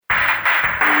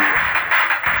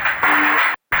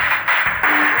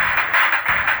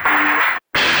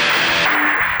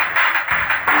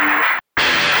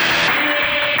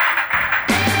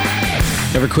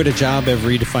quit a job, ever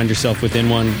redefined yourself within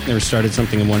one, never started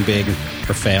something in one big,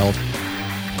 or failed?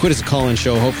 Quit is a call-in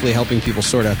show, hopefully helping people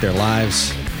sort out their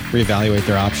lives, reevaluate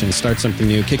their options, start something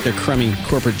new, kick their crummy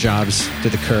corporate jobs to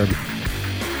the curb,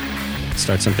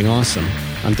 start something awesome.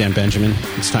 I'm Dan Benjamin.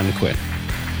 It's time to quit.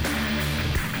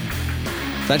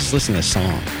 I just listen to this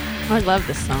song. I love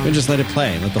this song. We just let it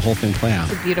play. Let the whole thing play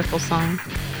out. It's a beautiful song.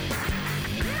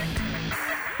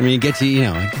 I mean, it gets you,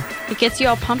 It gets you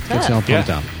all pumped up. Gets you all pumped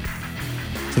up.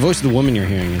 The voice of the woman you're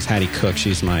hearing is Hattie Cook.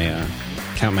 She's my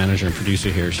account manager and producer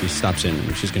here. She stops in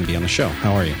and she's going to be on the show.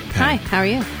 How are you, Hi, Hattie? how are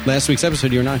you? Last week's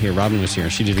episode, you were not here. Robin was here.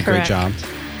 She did a great Correct. job.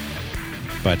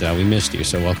 But we missed you,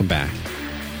 so welcome back.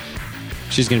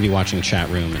 She's going to be watching the chat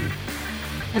room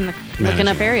and Looking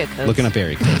up area codes. Looking up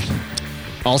area codes.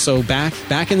 Also,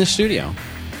 back in the studio,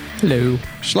 Hello.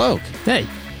 Shlok. Hey.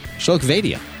 Shlok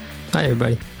Vadia. Hi,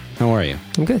 everybody. How are you?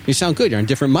 I'm good. You sound good. You're on a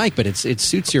different mic, but it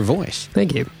suits your voice.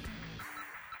 Thank you.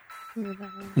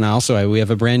 And also, we have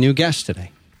a brand new guest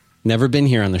today. Never been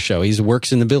here on the show. He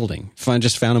works in the building.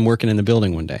 Just found him working in the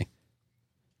building one day.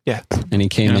 Yeah. And he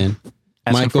came in.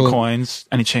 Asking for coins.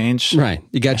 Any change? Right.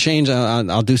 You got change?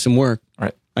 I'll do some work.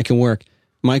 Right. I can work.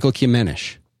 Michael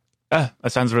Kiemenish. That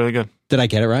sounds really good. Did I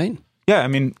get it right? Yeah, I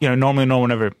mean, normally no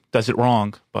one ever does it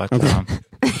wrong, but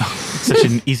it's such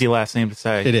an easy last name to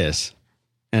say. It is.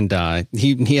 And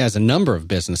he has a number of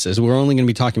businesses. We're only going to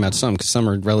be talking about some because some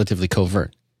are relatively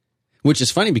covert. Which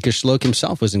is funny because Shlok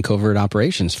himself was in covert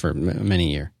operations for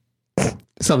many years.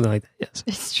 Something like that, yes.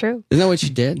 It's true. Isn't that what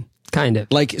you did? Kind of.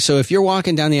 So if you're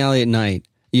walking down the alley at night,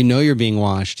 you know you're being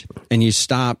watched, and you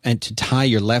stop and to tie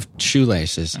your left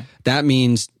shoelaces, that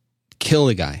means kill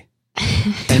the guy.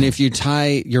 And if you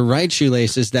tie your right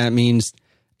shoelaces, that means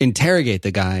interrogate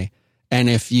the guy. And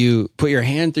if you put your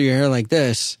hand through your hair like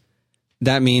this,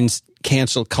 that means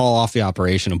call off the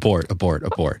operation, abort.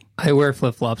 I wear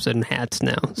flip-flops and hats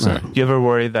now. So. Do you ever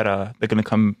worry that they're going to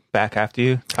come back after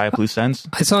you, tie up loose ends?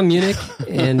 I saw Munich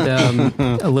and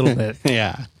a little bit.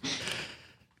 Yeah.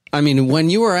 I mean, when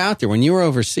you were out there, when you were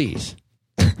overseas,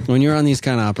 when you're on these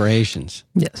kind of operations.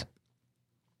 Yes.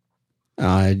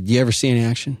 Do you ever see any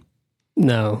action?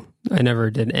 No, I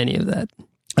never did any of that.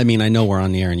 I mean, I know we're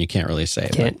on the air and you can't really say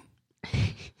it. Can't.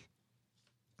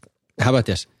 How about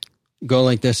this? Go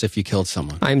like this if you killed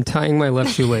someone. I'm tying my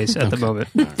left shoelace at the moment.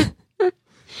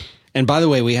 And by the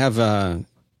way, we have a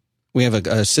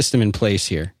system in place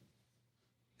here.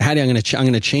 Hattie, I'm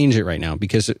going to change it right now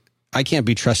because I can't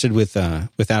be trusted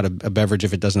without a beverage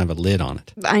if it doesn't have a lid on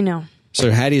it. I know. So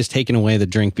Hattie has taken away the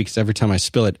drink because every time I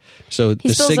spill it, He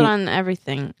spills it on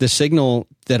everything. The signal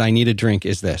that I need a drink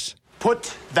is this.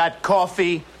 Put that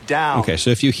coffee down. Okay, so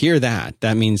if you hear that,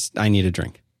 that means I need a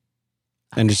drink.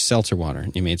 And it's seltzer water.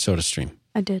 You made SodaStream.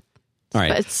 I did. All right.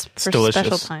 But it's for delicious.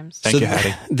 special times. Thank you,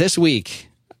 Hattie. This week,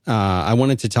 I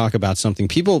wanted to talk about something.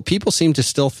 People seem to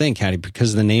still think, Hattie,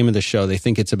 because of the name of the show, they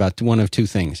think it's about one of two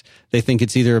things. They think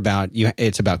it's either about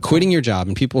it's about quitting your job,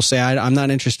 and people say, I'm not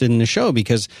interested in the show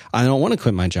because I don't want to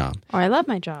quit my job. Or I love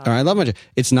my job. Or I love my job.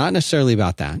 It's not necessarily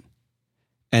about that.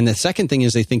 And the second thing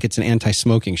is they think it's an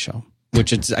anti-smoking show,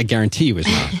 which I guarantee you is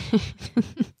not.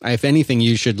 If anything,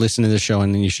 you should listen to the show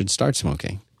and then you should start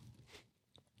smoking.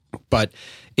 But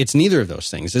it's neither of those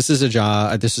things. This is a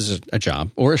job. This is a job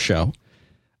or a show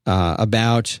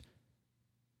about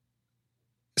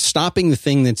stopping the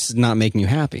thing that's not making you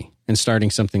happy and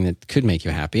starting something that could make you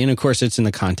happy. And of course, it's in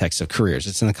the context of careers.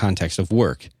 It's in the context of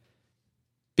work.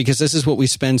 Because this is what we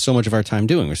spend so much of our time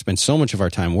doing. We spend so much of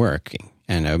our time working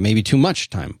and maybe too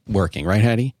much time working. Right,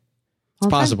 Hattie? It's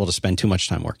possible to spend too much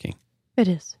time working. It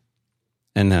is.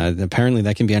 And apparently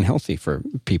that can be unhealthy for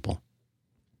people.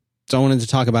 So I wanted to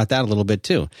talk about that a little bit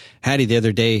too. Hattie the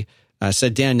other day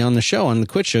said, Dan, on the show, on the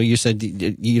Quit Show, you said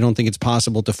you don't think it's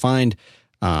possible to find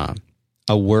a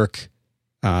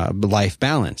work-life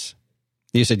balance.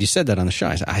 You said that on the show.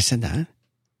 I said that.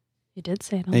 You did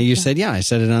say it on And the you show. said, yeah, I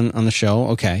said it on the show.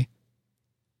 Okay.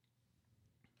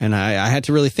 And I had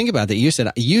to really think about that. You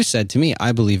said to me,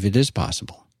 I believe it is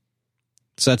possible.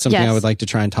 So that's something I would like to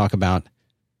try and talk about.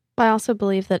 But I also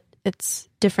believe that it's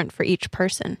different for each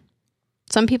person.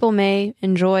 Some people may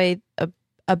enjoy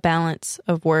a balance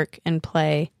of work and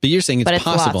play. But you're saying it's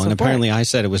possible, and apparently work. I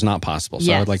said it was not possible. So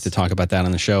Yes. I would like to talk about that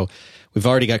on the show. We've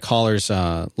already got callers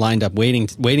lined up waiting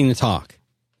to talk.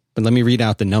 But let me read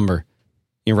out the number.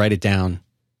 You write it down.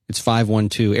 It's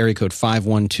 512, area code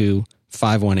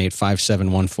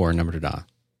 512-518-5714, number to dial.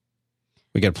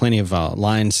 We got plenty of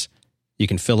lines you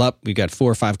can fill up. We've got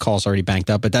 4 or 5 calls already banked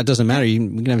up, but that doesn't matter. We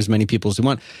can have as many people as we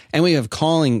want. And we have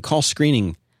call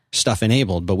screening stuff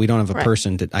enabled, but we don't have a Right.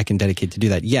 person that I can dedicate to do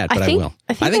that yet, but I will.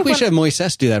 I think they we should have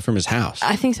Moises do that from his house.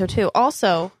 I think so too.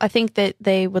 Also, I think that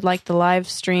they would like the live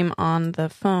stream on the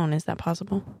phone. Is that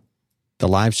possible? The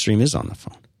live stream is on the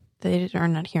phone. They are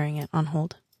not hearing it on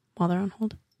hold while they're on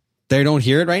hold. They don't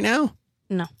hear it right now?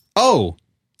 No. Oh,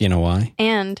 you know why?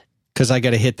 And Because I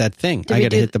got to hit that thing. I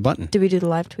got to hit the button. did we do the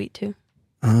live tweet too?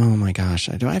 Oh my gosh.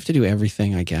 Do I have to do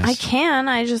everything, I guess? I can.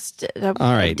 I just. All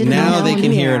right. didn't Now know they when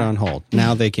can we hear were. it on hold.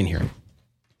 Now they can hear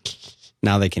it.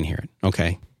 Now they can hear it.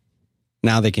 Okay.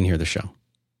 Now they can hear the show.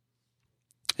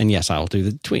 And yes, I'll do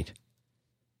the tweet.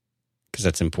 Because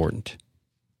that's important.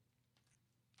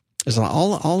 There's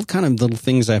all kind of little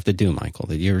things I have to do, Michael,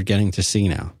 that you're getting to see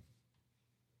now.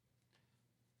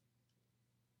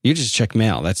 You just check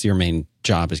mail. That's your main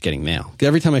job, is getting mail.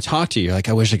 Every time I talk to you, you're like,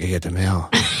 I wish I could get the mail.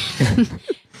 I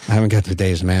haven't got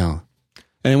today's mail.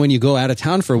 And then when you go out of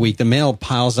town for a week, the mail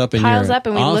piles up in your Piles up,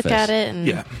 and we office. look at it, and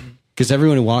Yeah. Because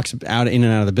everyone who walks out in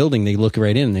and out of the building, they look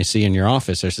right in and they see in your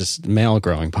office there's this mail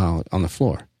growing pile on the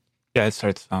floor. Yeah, it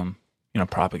starts,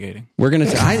 propagating. We're gonna.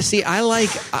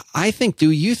 I think.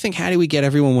 Do you think? How do we get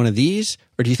everyone one of these,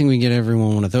 or do you think we can get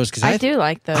everyone one of those? Because I do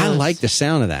like those. I like the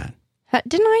sound of that.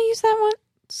 Didn't I use that one?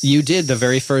 You did the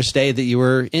very first day that you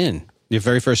were in. The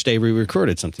very first day we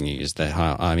recorded something, you used the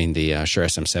Shure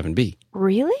SM7B.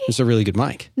 Really? It's a really good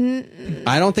mic.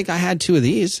 I don't think I had two of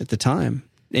these at the time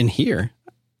in here.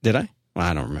 Did I? Well,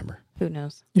 I don't remember. Who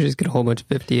knows? You just get a whole bunch of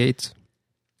 58s.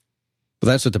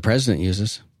 Well, that's what the president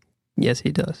uses. Yes,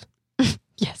 he does.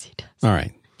 Yes, he does. All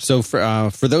right. So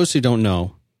for those who don't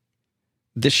know,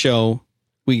 this show,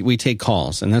 we take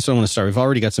calls, and that's what I want to start. We've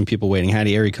already got some people waiting.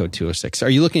 Hattie, area code 206. Are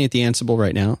you looking at the Ansible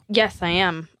right now? Yes, I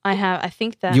am. I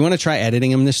think that. You want to try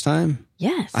editing them this time?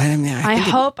 Yes. I think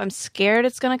hope. I'm scared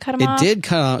it's going to cut him It off. did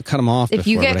cut them off If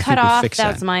before, you but I get think cut we off, fixed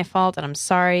that's that. my fault, and I'm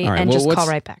sorry. All right, and well, just call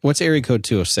right back. What's area code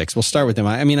 206? We'll start with them.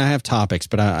 I mean, I have topics,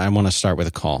 but I want to start with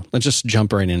a call. Let's just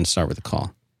jump right in and start with a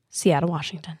call. Seattle,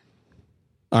 Washington.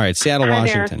 All right, Seattle, Hi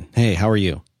Washington. Hey, how are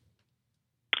you?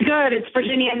 Good. It's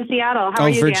Virginia and Seattle. How are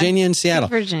you, Dan? Virginia and Seattle.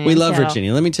 Virginia We and love Seattle.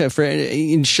 Virginia. Let me tell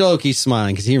you, Shloki's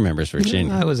smiling because he remembers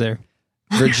Virginia. I was there.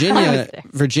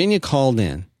 Virginia called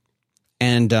in,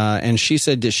 and she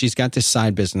said that she's got this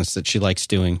side business that she likes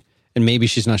doing, and maybe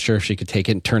she's not sure if she could take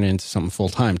it and turn it into something full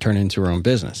time, turn it into her own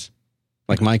business,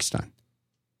 like Mike's done.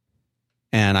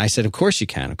 And I said, of course you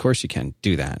can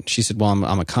do that. And she said, well,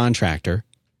 I'm a contractor,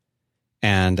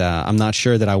 and I'm not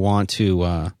sure that I want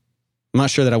to. I'm not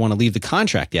sure that I want to leave the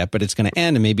contract yet, but it's going to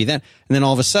end, and maybe then. And then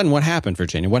all of a sudden, what happened,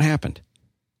 Virginia? What happened?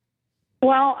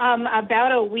 Well,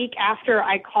 about a week after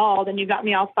I called and you got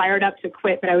me all fired up to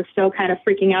quit, but I was still kind of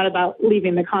freaking out about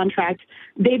leaving the contract,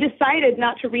 they decided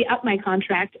not to re-up my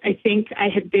contract. I think I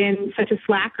had been such a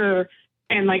slacker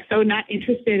and so not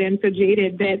interested and so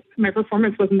jaded that my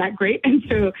performance wasn't that great. And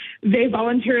so they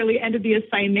voluntarily ended the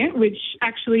assignment, which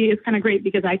actually is kind of great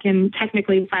because I can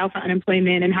technically file for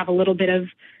unemployment and have a little bit of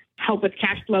help with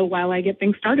cash flow while I get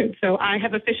things started. So I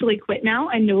have officially quit now.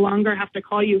 I no longer have to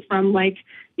call you from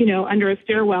under a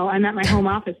stairwell. I'm at my home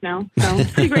office now. So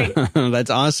it's pretty great.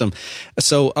 That's awesome.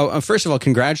 So first of all,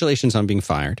 congratulations on being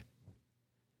fired.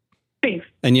 Thanks.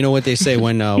 And you know what they say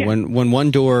when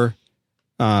one door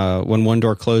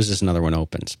closes, another one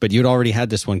opens. But you'd already had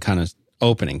this one kind of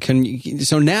opening.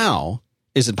 So now,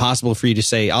 is it possible for you to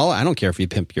say, "Oh, I don't care if you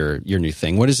pimp your new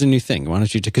thing"? What is the new thing? Why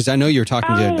don't you? Because I know you're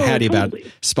talking to Hattie about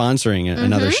sponsoring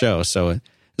another show. So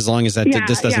as long as that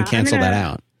this doesn't cancel that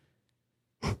out.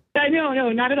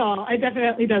 No, not at all. It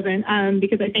definitely doesn't.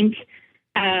 Because I think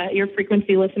your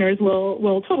frequency listeners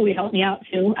will totally help me out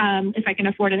too if I can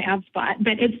afford an ad spot.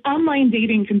 But it's online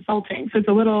dating consulting, so it's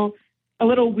a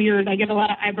little weird. I get a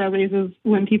lot of eyebrow raises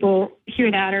when people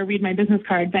hear that or read my business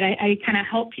card. But I kind of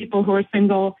help people who are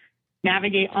single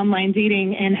navigate online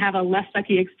dating and have a less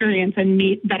sucky experience and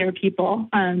meet better people.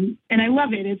 And I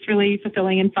love it. It's really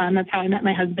fulfilling and fun. That's how I met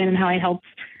my husband and how I helped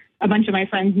a bunch of my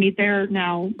friends meet their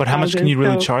now. But how much can you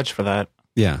really charge for that?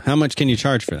 Yeah. How much can you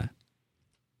charge for that?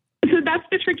 So that's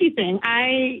the tricky thing.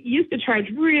 I used to charge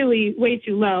really way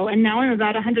too low, and now I'm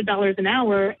about $100 an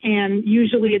hour, and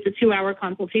usually it's a 2-hour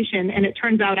consultation, and it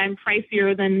turns out I'm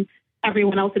pricier than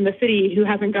everyone else in the city who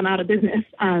hasn't gone out of business.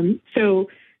 So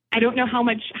I don't know how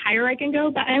much higher I can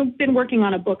go, but I've been working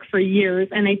on a book for years,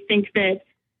 and I think that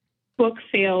book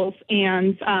sales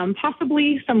and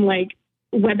possibly some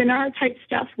webinar type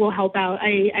stuff will help out.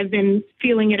 I've been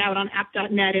feeling it out on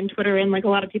app.net and Twitter, and a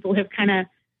lot of people have kind of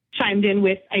chimed in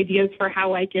with ideas for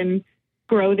how I can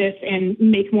grow this and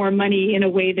make more money in a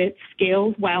way that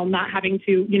scales while not having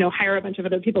to, hire a bunch of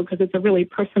other people, because it's a really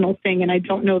personal thing, and I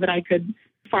don't know that I could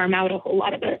farm out a whole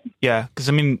lot of it. Yeah, because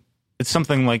it's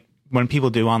something when people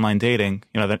do online dating,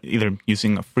 they're either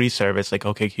using a free service like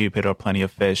OkCupid or Plenty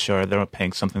of Fish, or they're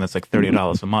paying something that's like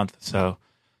 $30 a month. So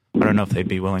I don't know if they'd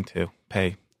be willing to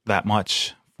pay that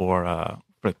much for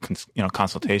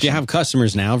consultation. Do you have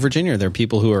customers now, Virginia? Are there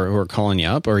people who are calling you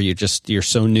up, or you're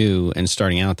so new and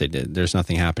starting out that there's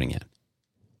nothing happening yet?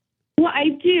 Well, I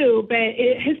do, but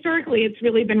historically it's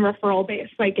really been referral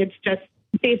based. Like it's just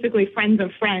basically friends of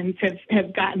friends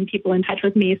have gotten people in touch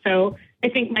with me. So I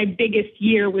think my biggest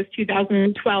year was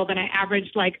 2012, and I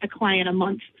averaged like a client a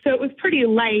month. So it was pretty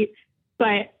light,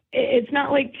 but it's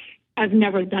not like I've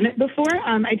never done it before.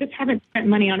 I just haven't spent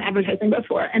money on advertising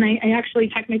before. And I actually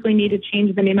technically need to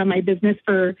change the name of my business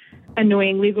for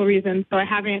annoying legal reasons. So I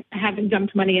haven't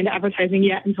dumped money into advertising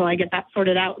yet until I get that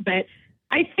sorted out. But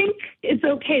I think it's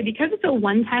okay because it's a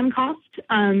one-time cost.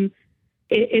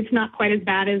 It's not quite as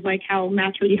bad as like how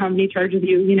Match or eHarmony charges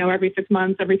you, every 6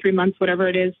 months, every 3 months, whatever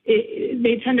it is.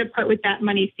 They tend to part with that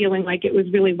money feeling like it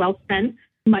was really well spent,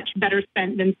 much better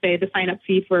spent than, say, the sign-up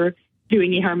fee for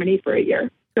doing eHarmony for a year.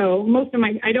 So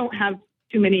I don't have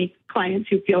too many clients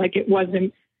who feel like it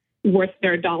wasn't worth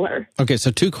their dollar. Okay,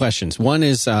 so 2 questions. One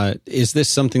is this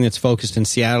something that's focused in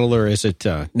Seattle, or is it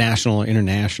national or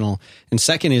international? And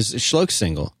second is Schloke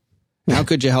single. How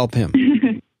could you help him?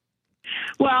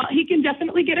 Well, he can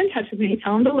definitely get in touch with me.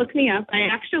 Tell him to look me up. I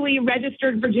actually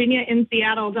registered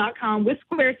VirginiaInSeattle.com with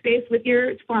Squarespace with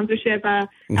your sponsorship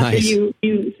after you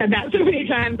said that so many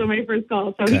times on my first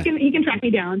call. So okay. he can track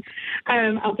me down.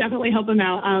 I'll definitely help him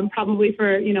out, probably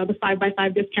for the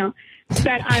 5x5 discount.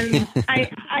 But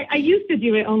I used to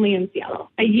do it only in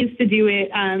Seattle. I used to do it.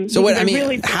 So what?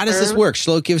 How does this work?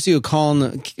 Schloke gives you a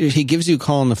call he gives you a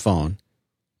call on the phone.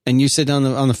 And you sit on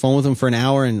the phone with him for an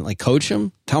hour and like coach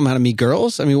him, tell him how to meet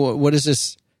girls. I mean, what is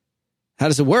this? How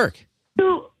does it work?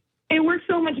 So it works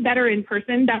so much better in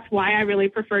person. That's why I really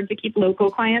preferred to keep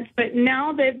local clients. But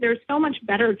now that there's so much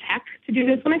better tech to do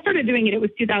this, when I started doing it, it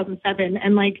was 2007,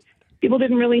 and like people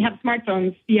didn't really have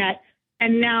smartphones yet.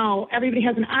 And now everybody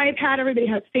has an iPad, everybody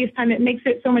has FaceTime. It makes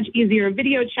it so much easier.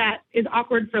 Video chat is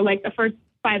awkward for like the first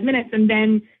 5 minutes, and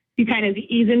then you kind of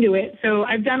ease into it. So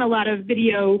I've done a lot of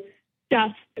video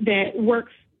stuff that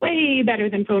works way better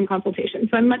than phone consultation.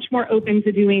 So I'm much more open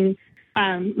to doing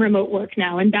remote work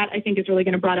now. And that I think is really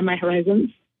going to broaden my horizons.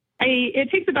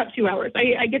 It takes about 2 hours.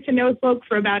 I get to know Schloke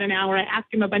for about an hour. I ask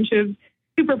him a bunch of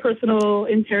super personal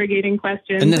interrogating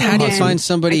questions. And then how do you find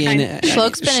somebody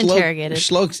Schloke's been interrogated.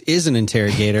 Schloke is an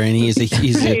interrogator, and he's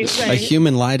a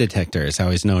human lie detector is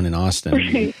how he's known in Austin.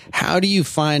 Right. How do you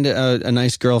find a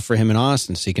nice girl for him in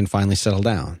Austin so he can finally settle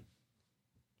down?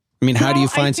 I mean, how do you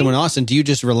find someone in Austin? Do you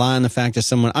just rely on the fact that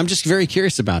someone... I'm just very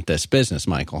curious about this business,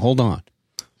 Michael. Hold on.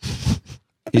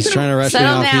 He's trying to rush me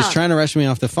off. He's trying to rush me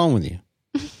off the phone with you.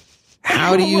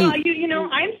 How do you... Well,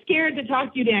 I'm scared to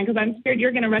talk to you, Dan, because I'm scared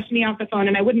you're going to rush me off the phone,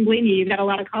 and I wouldn't blame you. You've got a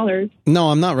lot of callers. No,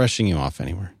 I'm not rushing you off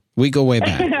anywhere. We go way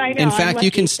back. I know, in fact,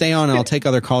 you can stay on, and I'll take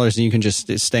other callers, and you can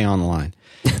just stay on the line.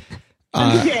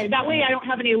 Okay, that way I don't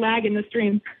have any lag in the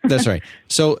stream. That's right.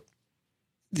 So...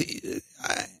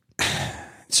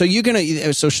 So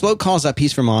Schloke calls up.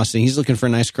 He's from Austin. He's looking for a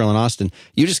nice girl in Austin.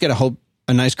 You just got to hope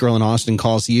a nice girl in Austin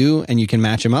calls you and you can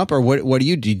match him up, or what do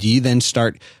you do? Do you then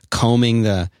start combing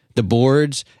the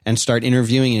boards and start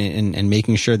interviewing and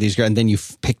making sure these girls, and then you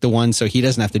pick the one so he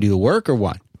doesn't have to do the work, or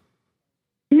what?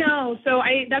 No, so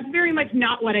that's very much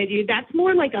not what I do. That's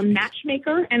more like a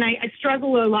matchmaker, and I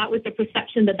struggle a lot with the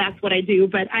perception that that's what I do,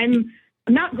 but I'm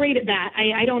not great at that.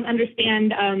 I don't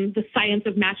understand the science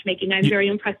of matchmaking. I'm very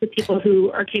impressed with people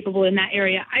who are capable in that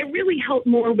area. I really help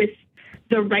more with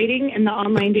the writing and the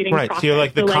online dating process. So you're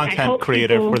like the content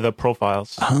creator for the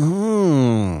profiles.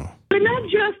 Oh. But not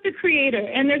just the creator.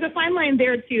 And there's a fine line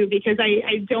there, too, because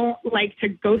I don't like to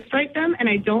ghostwrite them, and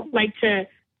I don't like to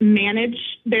manage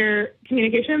their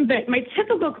communication. But my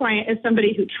typical client is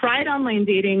somebody who tried online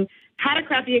dating, had a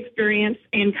crappy experience,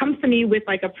 and comes to me with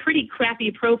like a pretty crappy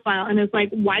profile and is like,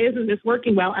 why isn't this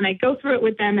working well? And I go through it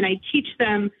with them, and I teach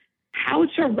them how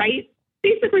to write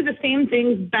basically the same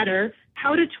things better,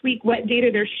 how to tweak what data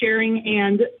they're sharing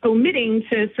and omitting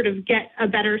to sort of get a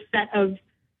better set of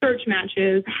search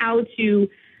matches, how to,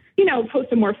 post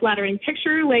a more flattering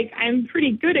picture. Like, I'm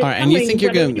pretty good at telling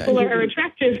whether people are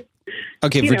attractive.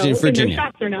 Okay,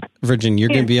 Virginia, or not. Virginia, you're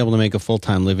going to be able to make a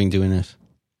full-time living doing this?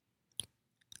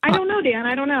 I don't know, Dan.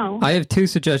 I don't know. I have 2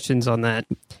 suggestions on that.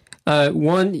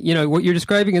 One, what you're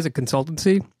describing is a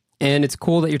consultancy, and it's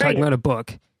cool that you're talking about a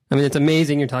book. I mean, it's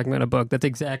amazing you're talking about a book. That's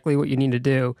exactly what you need to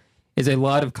do, is a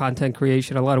lot of content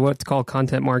creation, a lot of what's called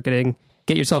content marketing.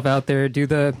 Get yourself out there, do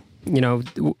the,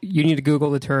 you need to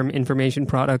Google the term information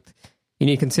product. You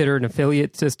need to consider an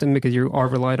affiliate system because you are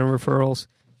reliant on referrals.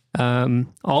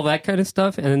 all that kind of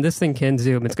stuff. And then this thing can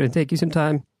Zoom. It's going to take you some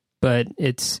time, but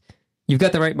you've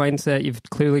got the right mindset. You've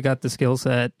clearly got the skill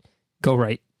set. Go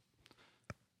right.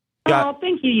 Oh,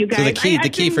 thank you, you guys. So the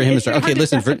key for him is, okay,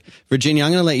 listen, Virginia,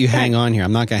 I'm going to let you hang on here.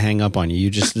 I'm not going to hang up on you. You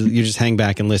just hang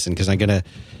back and listen, because I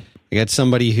got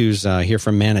somebody who's here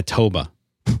from Manitoba.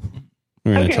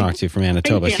 We're going to talk to you from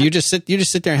Manitoba. So you just sit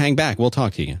there and hang back. We'll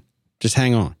talk to you. Just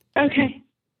hang on. Okay.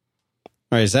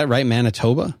 All right, is that right,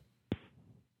 Manitoba?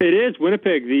 It is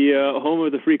Winnipeg, the home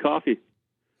of the free coffee.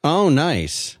 Oh,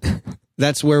 nice.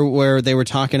 That's where they were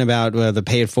talking about the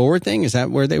pay it forward thing. Is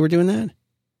that where they were doing that?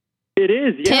 It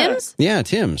is, yeah. Tim's? Yeah,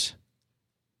 Tim's.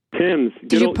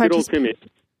 Good old Timmy.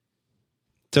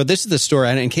 So this is the story.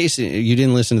 And in case you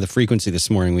didn't listen to the frequency this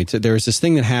morning, there was this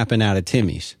thing that happened out at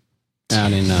Timmy's,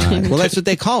 out in well, that's what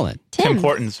they call it, Tim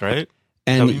Hortons, right?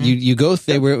 And you go.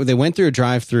 They went through a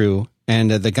drive-through, and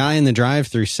the guy in the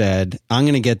drive-through said, "I'm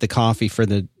going to get the coffee for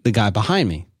the guy behind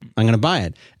me. I'm going to buy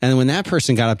it." And when that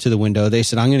person got up to the window, they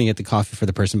said, "I'm going to get the coffee for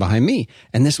the person behind me."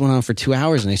 And this went on for 2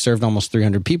 hours, and they served almost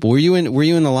 300 people. Were you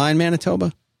in the line,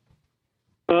 Manitoba?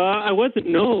 I wasn't,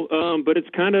 no. But it's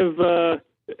kind of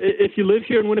if you live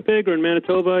here in Winnipeg or in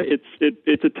Manitoba,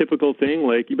 it's a typical thing.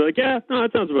 Like you'd be like, "Yeah, no,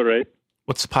 that sounds about right."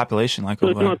 What's the population like So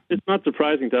over there? it's not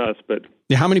surprising to us, but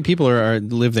Yeah, how many people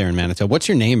live there in Manitoba? What's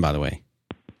your name, by the way?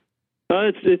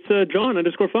 it's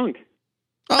John_Funk.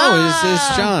 Oh,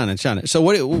 it's John. It's John. So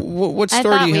what I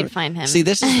story thought do you we'd have? find him. See,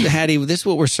 this is Hattie. This is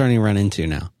what we're starting to run into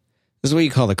now. This is what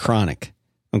you call the chronic.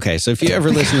 Okay, so if you ever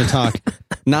listen to talk,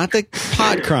 not the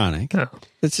pod chronic, Oh.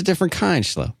 it's a different kind,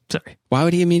 Schlo. Sorry. Why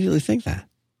would he immediately think that?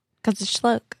 Because it's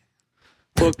Schloke.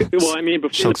 Well, I mean,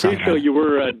 before the pre-show, you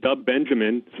were dubbed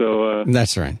Benjamin, so...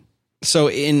 That's right. So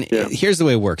here's the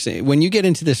way it works. When you get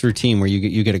into this routine where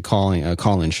you get a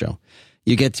call-in show,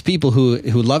 you get people who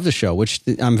love the show, which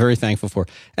I'm very thankful for,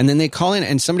 and then they call in,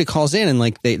 and somebody calls in, and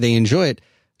like they enjoy it,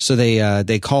 so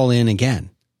they call in again,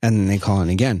 and then they call in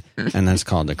again, and that's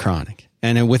called the chronic.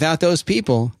 And without those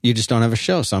people, you just don't have a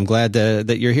show. So I'm glad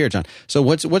that you're here, John. So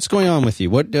what's going on with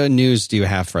you? What news do you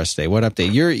have for us today? What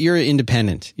update? You're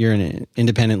independent. You're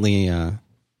independently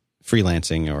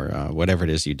freelancing or whatever it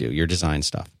is you do. Your design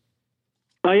stuff.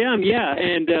 I am, yeah.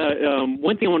 And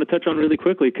one thing I want to touch on really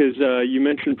quickly, because you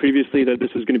mentioned previously that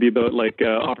this was going to be about like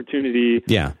opportunity.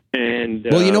 Yeah. And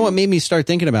well, you know what made me start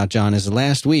thinking about John is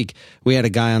last week we had a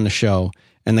guy on the show.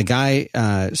 And the guy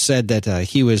said that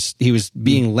he was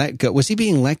being let go. Was he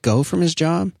being let go from his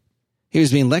job? He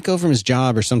was being let go from his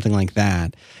job or something like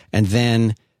that. And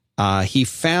then he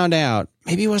found out,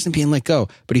 maybe he wasn't being let go,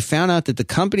 but he found out that the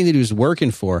company that he was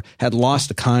working for had lost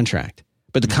the contract.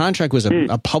 But the contract was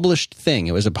a published thing.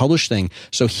 It was a published thing.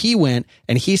 So he went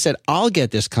and he said, I'll get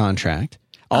this contract.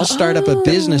 I'll start up a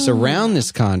business around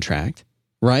this contract,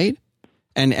 right?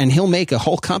 And he'll make a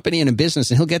whole company and a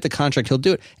business, and he'll get the contract. He'll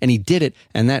do it, and he did it,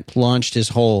 and that launched his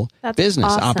whole business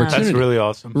awesome. opportunity. That's really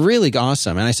awesome. Really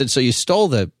awesome. And I said, so you stole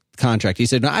the contract? He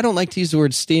said, no, I don't like to use the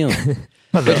word stealing.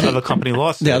 The other company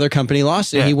lost it. The other company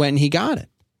lost it. Yeah. And he went and he got it.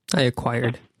 I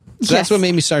acquired. So that's what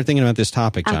made me start thinking about this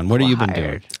topic, John. What have you been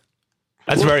doing?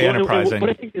 That's very enterprising. What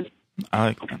I think is I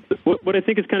like that. what I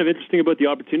think is kind of interesting about the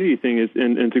opportunity thing is,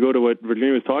 and to go to what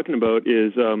Virginia was talking about,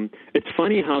 is it's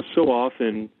funny how so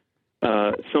often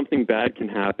something bad can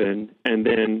happen, and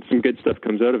then some good stuff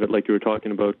comes out of it, like you were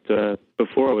talking about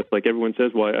before. With like everyone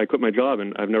says, "Well, I quit my job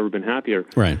and I've never been happier."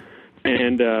 Right.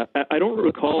 And I don't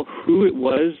recall who it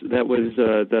was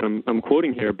that I'm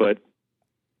quoting here, but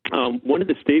one of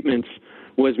the statements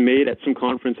was made at some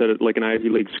conference at like an Ivy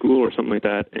League school or something like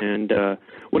that, and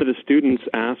one of the students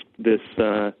asked this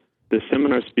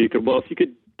seminar speaker, "Well, if you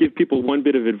could give people one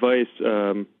bit of advice,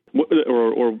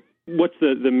 or what's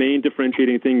the main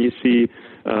differentiating thing you see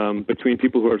between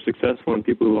people who are successful and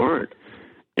people who aren't?"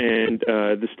 And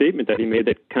the statement that he made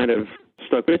that kind of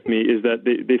stuck with me is that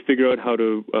they figure out how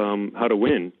to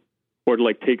win, or to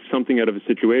like take something out of a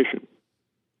situation.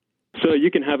 So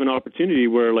you can have an opportunity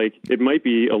where like it might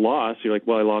be a loss. You're like,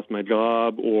 well, I lost my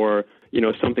job, or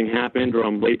something happened, or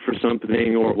I'm late for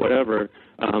something, or whatever.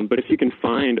 But if you can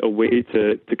find a way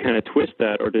to kind of twist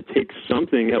that, or to take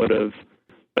something out of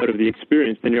the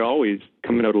experience, then you're always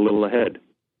coming out a little ahead.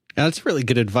 That's really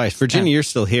good advice. Virginia, you're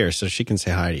still here, so she can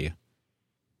say hi to you.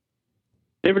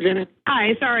 Hey, Virginia.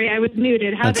 Hi, sorry, I was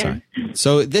muted. How That's there? right.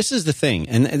 So this is the thing,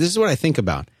 and this is what I think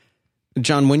about.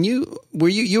 John, when you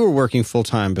were working full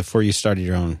time before you started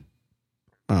your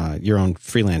own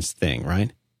freelance thing,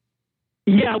 right?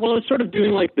 Yeah, well, I was sort of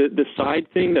doing like the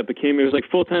side thing that it was like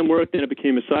full-time work, then it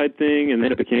became a side thing, and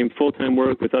then it became full-time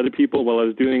work with other people while I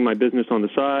was doing my business on the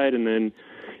side, and then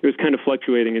it was kind of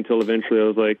fluctuating until eventually I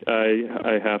was like,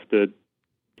 I have to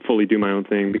fully do my own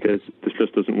thing because this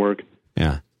just doesn't work.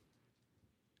 Yeah.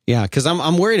 Yeah, because I'm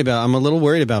a little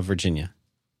worried about Virginia.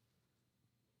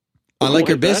 I like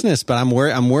her business, but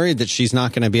I'm worried that she's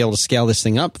not going to be able to scale this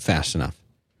thing up fast enough.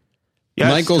 Yeah,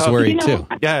 Michael's worried too.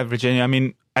 Yeah, Virginia. I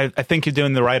mean, I think you're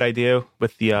doing the right idea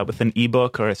with an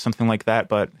ebook or something like that.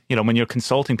 But when you're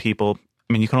consulting people,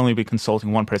 I mean, you can only be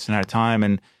consulting one person at a time.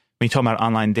 And when you talk about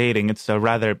online dating, it's a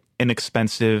rather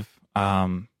inexpensive,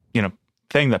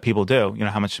 thing that people do.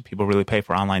 How much do people really pay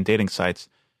for online dating sites?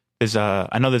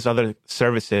 I know there's other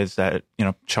services that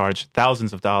charge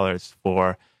thousands of dollars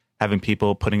for having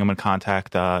people, putting them in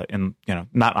contact in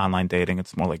not online dating.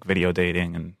 It's more like video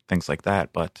dating and things like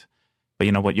that. But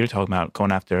what you're talking about,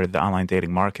 going after the online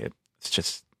dating market, it's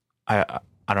just I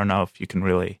don't know if you can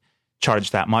really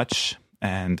charge that much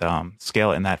and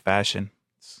scale it in that fashion.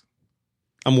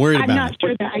 I'm worried about it. I'm not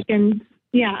sure that I can.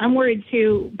 Yeah, I'm worried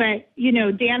too. But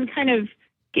Dan kind of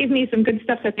gave me some good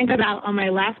stuff to think about on my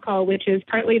last call, which is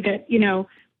partly that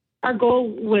our goal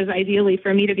was ideally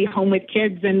for me to be home with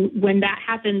kids. And when that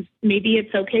happens, maybe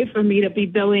it's okay for me to be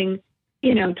billing,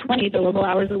 20 billable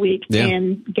hours a week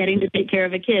and getting to take care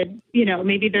of a kid.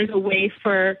 Maybe there's a way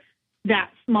for that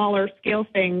smaller scale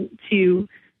thing to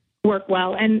work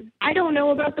well. And I don't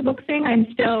know about the book thing. I'm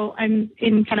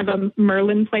in kind of a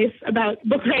Merlin place about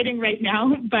book writing right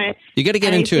now, but you got to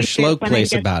get into a Schloke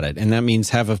place about it. And that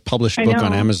means have a published book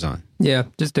on Amazon. Yeah,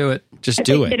 just do it. Just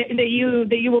do it.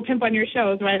 That you will pimp on your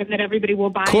shows, right? That everybody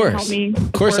will buy and help me.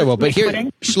 Of course I will. But here,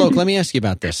 Schloke, let me ask you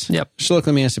about this. Yep. Schloke,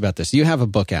 let me ask you about this. You have a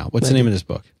book out. What's the name of this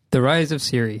book? The Rise of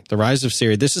Siri. The Rise of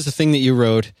Siri. This is the thing that you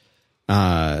wrote.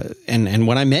 And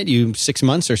when I met you 6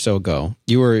 months or so ago,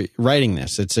 you were writing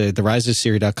this. It's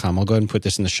theriseofsiri.com. I'll go ahead and put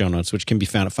this in the show notes, which can be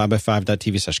found at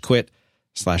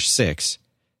 5by5.tv/quit/6.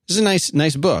 This is a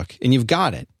nice book, and you've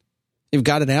got it. You've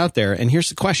got it out there. And here's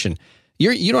the question.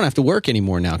 You don't have to work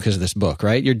anymore now because of this book,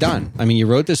 right? You're done. I mean, you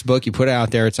wrote this book, you put it out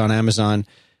there, it's on Amazon,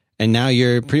 and now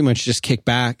you're pretty much just kicked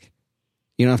back.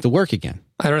 You don't have to work again.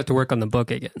 I don't have to work on the book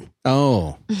again.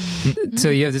 Oh. So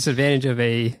you have this advantage of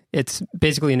it's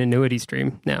basically an annuity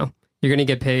stream now. You're going to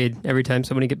get paid every time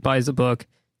somebody buys a book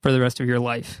for the rest of your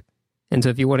life. And so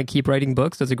if you want to keep writing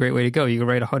books, that's a great way to go. You can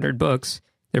write 100 books.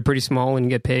 They're pretty small and you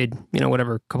get paid,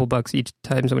 whatever, a couple bucks each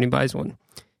time somebody buys one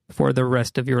for the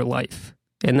rest of your life.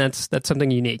 And that's something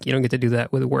unique. You don't get to do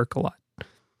that with work a lot.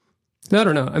 So I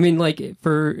don't know. I mean, like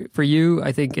for you,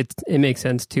 I think it makes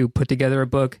sense to put together a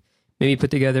book. Maybe put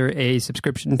together a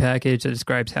subscription package that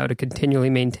describes how to continually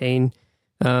maintain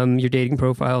your dating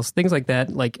profiles. Things like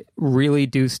that, like really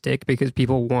do stick because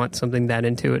people want something that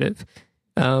intuitive.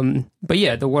 But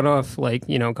yeah, the one-off, like,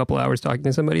 a couple hours talking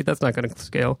to somebody, that's not going to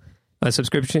scale. A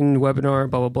subscription webinar,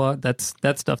 blah, blah, blah. That's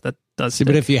stuff that does stick.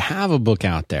 But if you have a book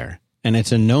out there and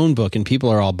it's a known book and people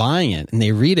are all buying it and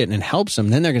they read it and it helps them,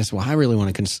 then they're going to say, well, I really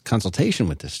want a consultation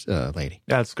with this lady.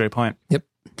 Yeah, that's a great point. Yep.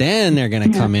 Then they're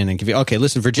going to come in and give you, okay,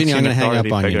 listen, Virginia, I'm going to hang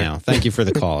up on you now. Thank you for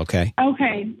the call, okay?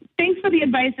 Okay. Thanks for the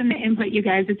advice and the input, you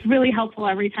guys. It's really helpful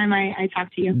every time I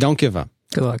talk to you. Don't give up.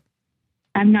 Good luck.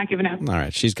 I'm not giving up. All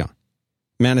right, she's gone.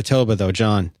 Manitoba, though,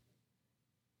 John.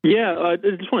 Yeah, I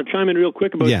just want to chime in real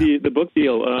quick about the book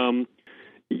deal.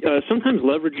 Sometimes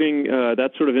leveraging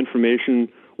that sort of information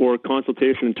or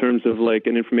consultation in terms of like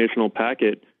an informational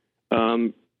packet,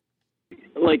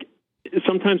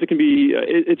 sometimes it can be,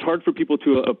 it's hard for people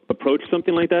to approach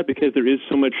something like that because there is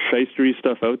so much shystery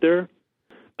stuff out there.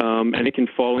 And it can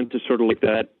fall into sort of like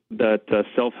that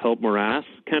self-help morass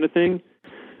kind of thing.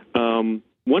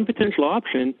 One potential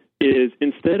option is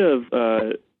instead of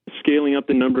scaling up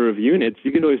the number of units,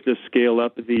 you can always just scale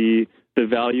up the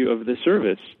value of the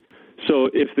service. So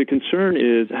if the concern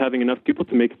is having enough people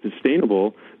to make it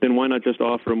sustainable, then why not just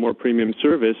offer a more premium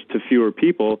service to fewer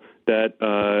people that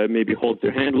maybe holds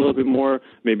their hand a little bit more?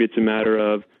 Maybe it's a matter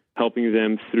of helping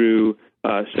them through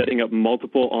setting up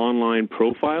multiple online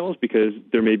profiles because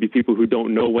there may be people who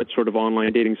don't know what sort of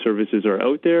online dating services are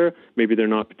out there. Maybe they're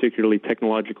not particularly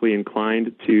technologically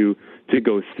inclined to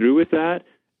go through with that.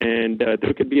 And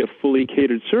there could be a fully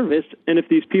catered service. And if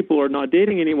these people are not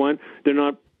dating anyone,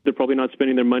 they're probably not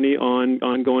spending their money on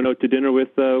going out to dinner with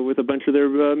a bunch of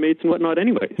their mates and whatnot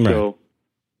anyway. Right. So,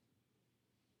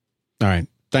 all right.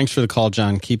 Thanks for the call,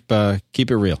 John. Keep it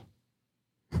real.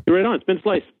 You're right on. It's been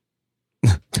sliced.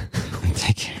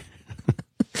 Take care.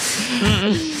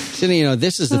 So,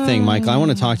 this is the thing, Michael. I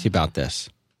want to talk to you about this.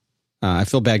 I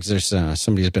feel bad because there's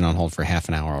somebody who's been on hold for half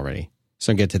an hour already.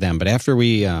 So I'll get to them. But after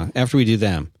we do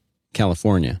them,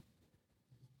 California,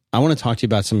 I want to talk to you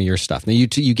about some of your stuff. Now, you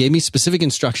gave me specific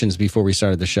instructions before we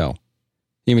started the show.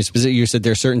 You said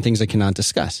there are certain things I cannot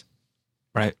discuss.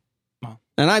 Right. Well.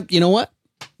 And you know what?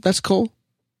 That's cool.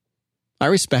 I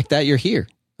respect that you're here.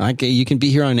 You can be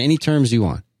here on any terms you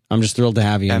want. I'm just thrilled to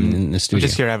have you in the studio. We're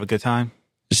just here to have a good time.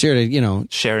 Just here to,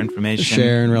 share information.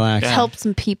 Share and relax. Yeah. Help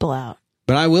some people out.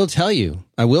 But I will tell you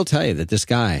that this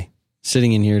guy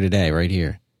sitting in here today, right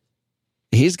here,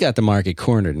 he's got the market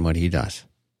cornered in what he does.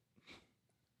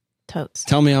 Totes.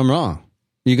 Tell me I'm wrong.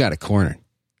 You got it cornered.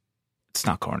 It's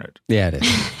not cornered. Yeah, it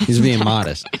is. He's being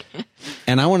modest.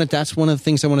 And that's one of the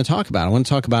things I want to talk about. I want to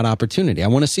talk about opportunity. I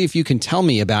want to see if you can tell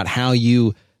me about how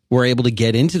you were able to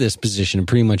get into this position of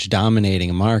pretty much dominating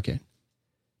a market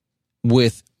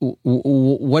with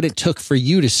what it took for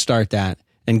you to start that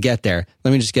and get there.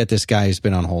 Let me just get this guy who's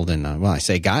been on hold in, I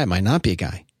say guy, it might not be a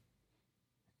guy.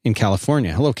 In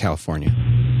California. Hello, California.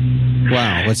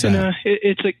 Wow, what's that? No,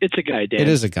 it's a guy, Dan. It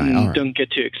is a guy. All right. Don't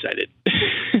get too excited.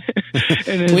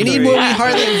 We need more.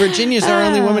 Virginia's our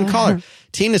only woman caller.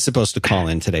 Tina's supposed to call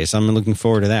in today, so I'm looking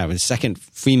forward to that. We're the second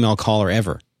female caller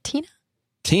ever.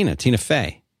 Tina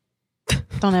Fey.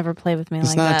 Don't ever play with me it's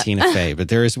like that. It's not Tina Fey,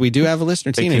 but we do have a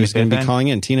listener, Tina, who's going to be calling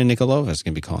in. Tina Nikolova is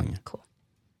going to be calling in. Cool.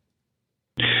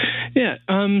 Yeah,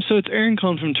 so it's Aaron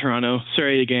calling from Toronto.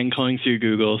 Sorry again, calling through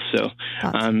Google. So,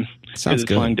 sounds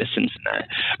good. Long distance and that.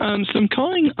 So I'm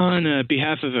calling on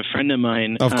behalf of a friend of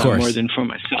mine. Of course, more than for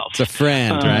myself. It's a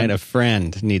friend, right? A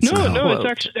friend needs some help. No,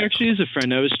 it's actually is a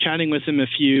friend. I was chatting with him a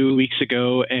few weeks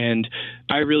ago, and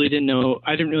I really didn't know.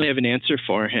 I didn't really have an answer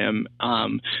for him.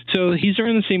 So he's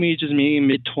around the same age as me,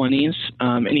 mid-20s,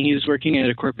 and he's working at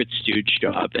a corporate stooge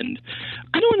job. And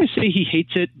I don't want to say he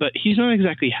hates it, but he's not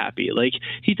exactly happy. Like,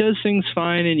 he does things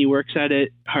fine and he works at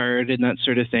it hard and that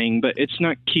sort of thing, but it's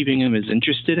not keeping him as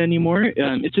interested anymore.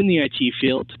 It's in the IT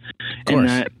field,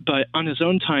 but on his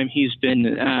own time, he's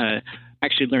been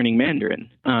actually learning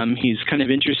Mandarin. He's kind of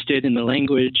interested in the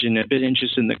language and a bit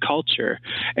interested in the culture.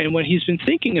 And what he's been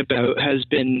thinking about has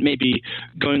been maybe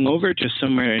going over to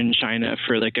somewhere in China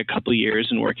for like a couple years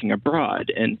and working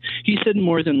abroad. And he said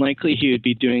more than likely he would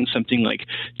be doing something like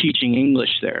teaching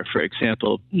English there, for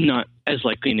example, not as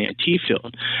likely in the IT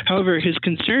field. However, his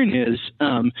concern is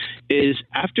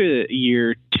after a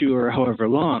year, 2 or however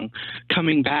long,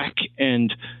 coming back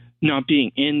and not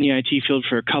being in the IT field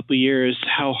for a couple of years,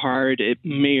 how hard it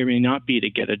may or may not be to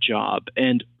get a job.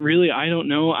 And really, I don't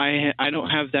know. I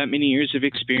don't have that many years of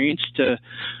experience to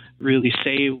really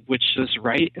say which is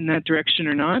right in that direction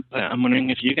or not. But I'm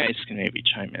wondering if you guys can maybe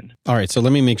chime in. All right, so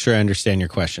let me make sure I understand your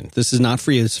question. This is not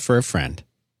for you. This is for a friend.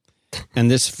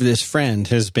 And this friend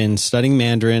has been studying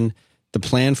Mandarin. The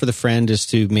plan for the friend is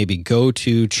to maybe go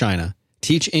to China,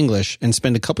 teach English, and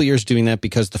spend a couple years doing that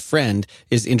because the friend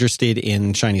is interested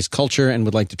in Chinese culture and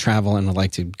would like to travel and would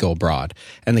like to go abroad.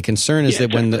 And the concern is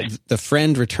that when the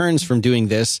friend returns from doing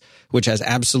this, which has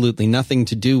absolutely nothing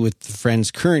to do with the friend's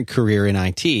current career in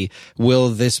IT,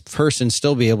 will this person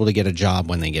still be able to get a job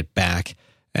when they get back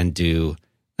and do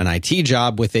an IT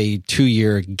job with a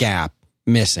 2-year gap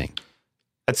missing?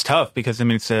 It's tough because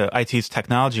IT's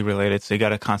technology related, so you got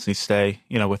to constantly stay,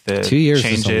 with the 2 years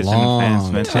changes is a long and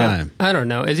advancements. time. I don't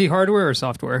know. Is he hardware or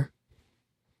software?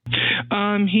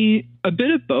 He a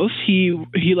bit of both. He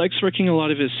likes working a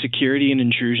lot of his security and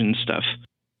intrusion stuff.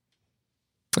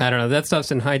 I don't know. That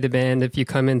stuff's in high demand. If you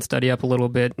come in, study up a little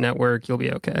bit, network, you'll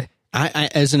be okay. I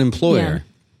as an employer,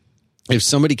 if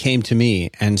somebody came to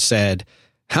me and said,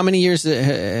 "How many years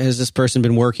has this person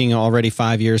been working already?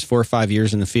 5 years, 4 or 5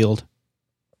 years in the field?"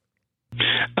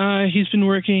 He's been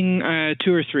working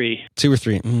 2 or 3. 2 or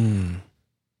 3.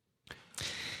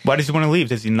 Why does he want to leave?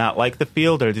 Does he not like the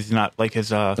field, or does he not like his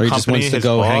company? Or he just wants to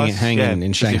go hang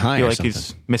in Shanghai feel or like something?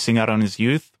 He's missing out on his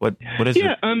youth? What is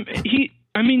it?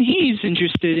 He's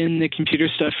interested in the computer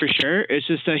stuff for sure. It's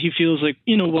just that he feels like,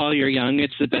 while you're young,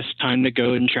 it's the best time to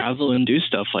go and travel and do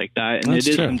stuff like that. And That's it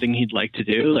is true. something he'd like to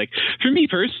do. Like, for me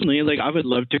personally, like, I would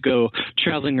love to go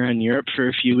traveling around Europe for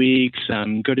a few weeks,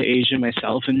 go to Asia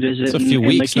myself and visit. It's a few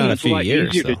weeks, not a it's few lot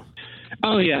years, easier though.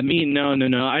 Oh, yeah, me, no.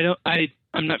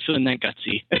 I'm not feeling that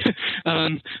gutsy.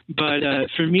 But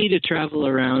for me to travel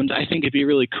around, I think it'd be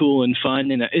really cool and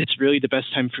fun. And it's really the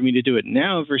best time for me to do it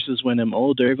now versus when I'm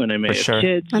older, when I may have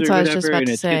kids That's or what I was whatever. just about And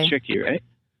to it's say. tricky, right?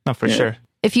 No, for sure.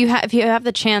 If you have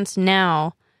the chance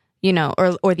now,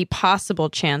 or the possible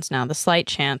chance now, the slight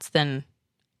chance, then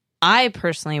I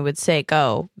personally would say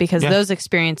go, because those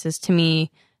experiences to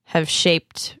me have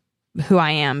shaped who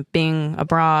I am, being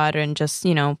abroad and just,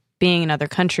 being in other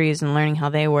countries and learning how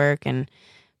they work.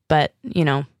 But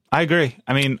I agree.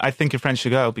 I think your friend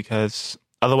should go because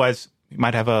otherwise you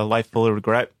might have a life full of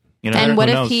regret. And what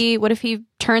who if knows? he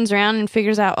turns around and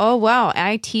figures out, oh wow,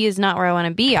 IT is not where I want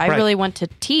to be. I really want to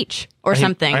teach or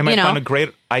something. I might find a great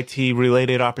IT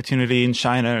related opportunity in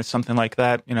China or something like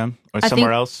that, or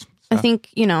somewhere else. I think,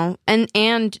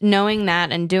 and knowing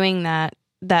that and doing that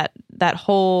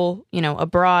whole,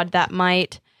 abroad, that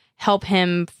might help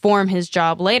him form his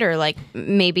job later. Like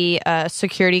maybe a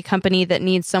security company that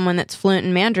needs someone that's fluent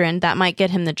in Mandarin, that might get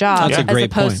him the job as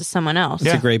opposed to someone else.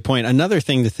 That's a great point. Another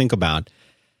thing to think about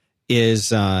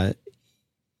is, as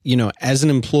an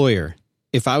employer,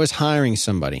 if I was hiring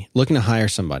somebody, looking to hire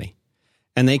somebody,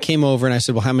 and they came over and I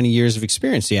said, well, how many years of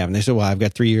experience do you have? And they said, well, I've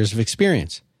got 3 years of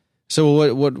experience.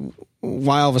 So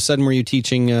why all of a sudden were you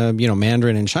teaching,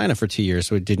 Mandarin in China for 2 years?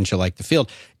 Didn't you like the field?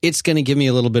 It's going to give me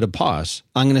a little bit of pause.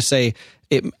 I'm going to say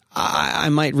I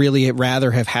might really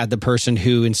rather have had the person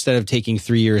who, instead of taking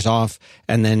 3 years off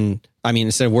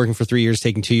instead of working for 3 years,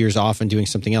 taking 2 years off and doing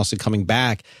something else and coming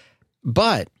back.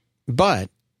 But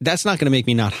that's not going to make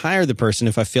me not hire the person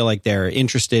if I feel like they're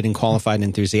interested and qualified and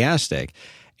enthusiastic.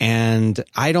 And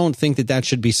I don't think that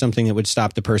should be something that would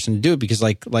stop the person to do it, because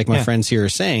like my friends here are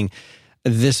saying,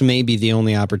 this may be the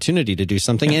only opportunity to do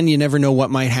something, and you never know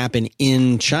what might happen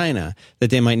in China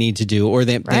that they might need to do, or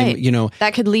they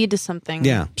that could lead to something.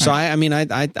 Yeah. So I'm going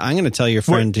to tell your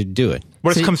friend to do it.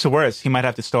 Worst comes to worst, he might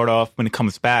have to start off when it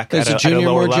comes back at a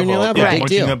lower level. Junior level. Right. Big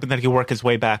deal. But then he can work his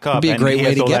way back up. It'd be a great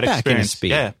way to get back into speed.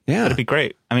 Yeah. That'd be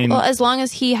great. Well, as long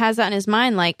as he has that in his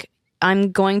mind, like,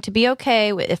 I'm going to be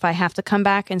okay if I have to come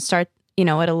back and start,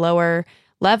 at a lower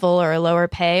level or a lower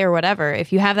pay or whatever.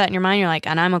 If you have that in your mind, you're like,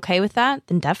 and I'm okay with that,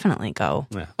 then definitely go.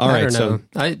 Yeah. All right. So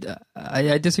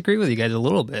I disagree with you guys a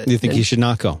little bit. You think you should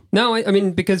not go? No, I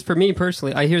mean, because for me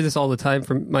personally, I hear this all the time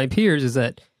from my peers, is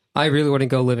that I really want to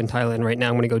go live in Thailand right now.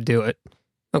 I'm going to go do it.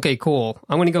 Okay, cool.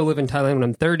 I'm going to go live in Thailand when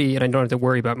I'm 30 and I don't have to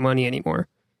worry about money anymore.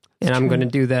 And I'm going to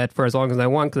do that for as long as I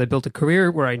want, because I built a career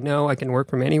where I know I can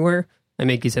work from anywhere. I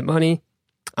make decent money.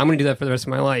 I'm going to do that for the rest of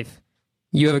my life.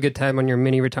 You have a good time on your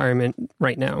mini retirement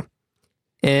right now.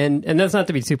 And that's not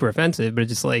to be super offensive, but it's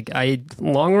just like,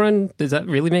 long run, does that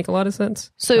really make a lot of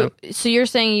sense? So you're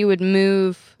saying you would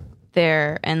move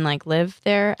there and like live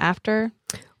there after?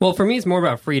 Well, for me, it's more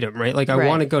about freedom, right? Like, I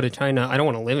want to go to China. I don't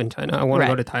want to live in China. I want to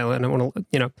go to Thailand. I want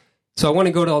to, so I want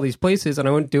to go to all these places, and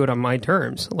I want to do it on my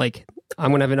terms. Like,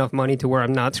 I'm going to have enough money to where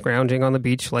I'm not scrounging on the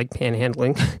beach, like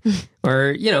panhandling,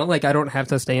 or, I don't have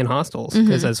to stay in hostels,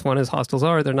 because as fun as hostels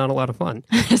are, they're not a lot of fun.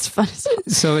 As fun as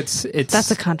So it's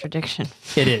that's a contradiction.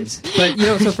 It is. But,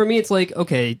 so for me, it's like,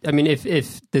 okay, I mean, if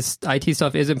this IT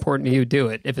stuff is important to you, do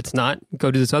it. If it's not,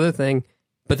 go do this other thing.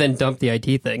 But then dump the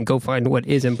IT thing. Go find what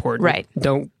is important. Right.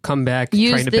 Don't come back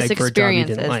Use trying to this beg for a job you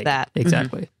didn't experience as like. that.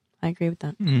 Exactly. I agree with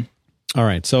that. All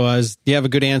right. So you have a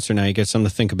good answer now. You get something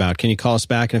to think about. Can you call us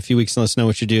back in a few weeks and let us know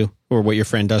what you do, or what your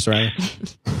friend does, rather?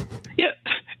 Yeah.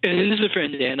 This is a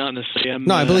friend, Dan, honestly.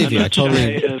 I believe you. I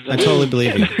totally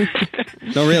believe you.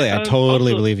 No, really, I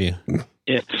totally believe you.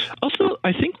 Yeah. Also,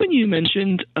 I think when you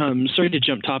mentioned, sorry to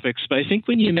jump topics, but I think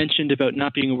when you mentioned about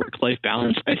not being a work-life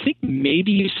balance, I think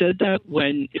maybe you said that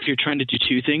if you're trying to do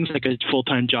two things, like a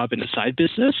full-time job and a side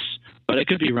business, but I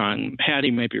could be wrong.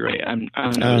 Hattie might be right. I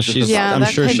don't know. I'm sure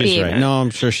she's right. No, I'm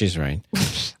sure she's right.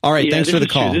 All right, thanks for the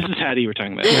call. This is Hattie we're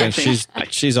talking about. Yeah,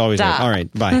 she's always right. All right,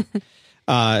 bye.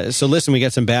 So listen, we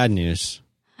got some bad news.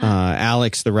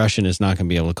 Alex the Russian is not going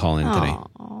to be able to call in today.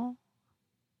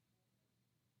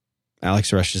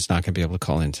 Alex Rush is not going to be able to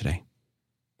call in today.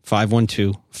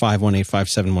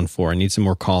 512-518-5714. I need some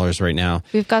more callers right now.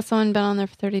 We've got someone been on there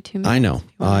for 32 minutes. I know.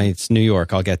 It's New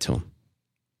York. I'll get to him.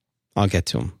 How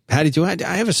do I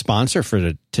have a sponsor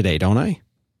for today, don't I?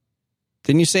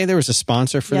 Didn't you say there was a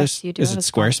sponsor for this? Yes, you do. Is it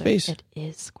Squarespace? It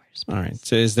is Squarespace. All right.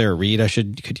 So is there a read?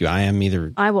 Could you IM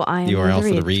either? I will IM URL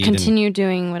for the read. Continue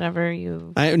doing whatever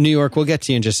you... New York, we'll get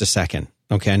to you in just a second.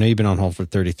 Okay, I know you've been on hold for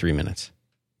 33 minutes.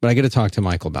 But I got to talk to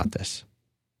Michael about this.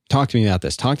 Talk to me about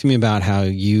this. Talk to me about how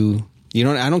I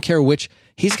don't care which,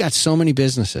 he's got so many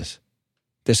businesses,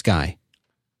 this guy.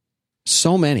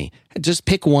 So many. Just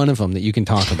pick one of them that you can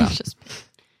talk about.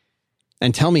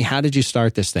 And tell me, how did you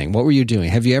start this thing? What were you doing?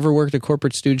 Have you ever worked a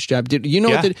corporate stooge job?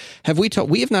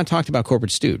 We have not talked about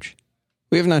corporate stooge.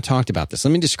 We have not talked about this. Let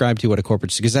me describe to you what a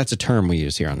corporate stooge, because that's a term we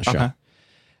use here on the show. Okay.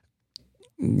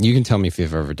 You can tell me if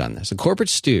you've ever done this. A corporate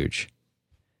stooge.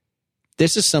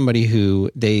 This is somebody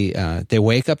who they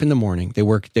wake up in the morning. They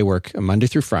work Monday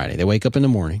through Friday. They wake up in the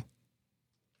morning.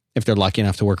 If they're lucky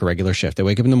enough to work a regular shift, they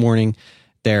wake up in the morning.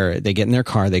 They get in their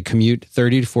car. They commute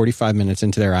 30 to 45 minutes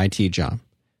into their IT job.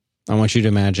 I want you to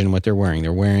imagine what they're wearing.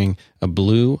 They're wearing a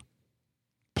blue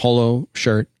polo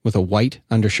shirt with a white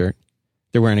undershirt.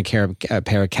 They're wearing a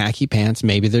pair of khaki pants.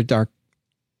 Maybe they're dark.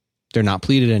 They're not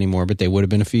pleated anymore, but they would have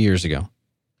been a few years ago.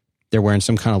 They're wearing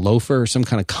some kind of loafer or some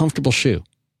kind of comfortable shoe.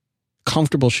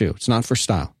 Comfortable shoe. It's not for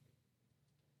style.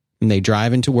 And they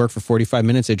drive into work for 45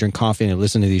 minutes. They drink coffee and they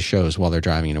listen to these shows while they're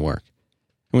driving into work.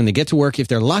 And when they get to work, if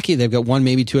they're lucky, they've got one,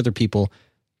 maybe two other people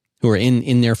who are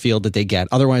in their field that they get.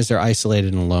 Otherwise, they're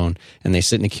isolated and alone, and they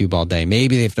sit in a cube all day.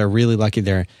 Maybe if they're really lucky,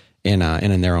 they're in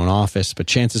their own office. But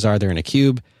chances are they're in a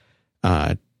cube.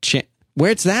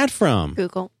 Where's that from?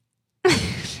 Google.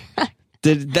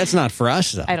 That's not for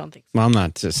us, though. I don't think so. Well, I'm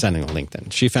not sending a link then.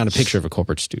 She found a picture of a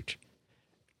corporate stooge.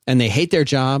 And they hate their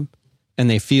job, and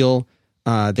they feel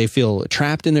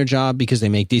trapped in their job because they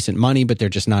make decent money, but they're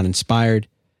just not inspired.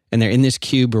 And they're in this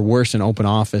cube or worse, an open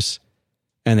office.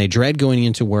 And they dread going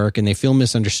into work, and they feel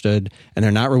misunderstood, and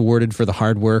they're not rewarded for the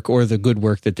hard work or the good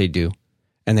work that they do.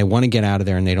 And they want to get out of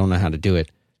there, and they don't know how to do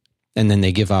it. And then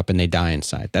they give up, and they die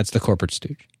inside. That's the corporate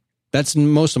stooge. That's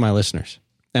most of my listeners.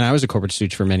 And I was a corporate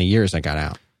stooge for many years. I got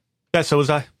out. Yeah, so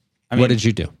was I. What did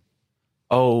you do?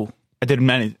 Oh, I did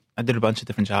a bunch of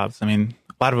different jobs. I mean,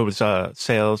 a lot of it was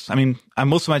sales. I mean,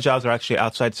 most of my jobs are actually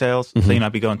outside sales. So,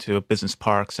 I'd be going to business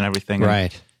parks and everything.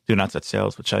 Right. And doing outside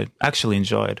sales, which I actually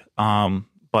enjoyed.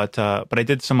 But I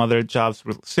did some other jobs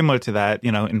similar to that,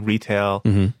 in retail,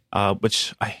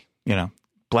 which I,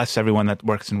 bless everyone that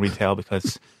works in retail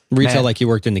because retail, like you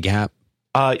worked in the Gap,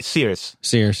 Sears,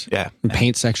 yeah,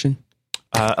 paint section,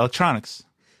 electronics.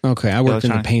 Okay, I worked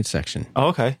in the paint section. Oh,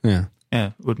 okay,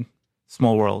 yeah,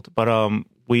 small world. But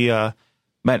we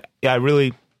met. Yeah, I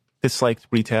really disliked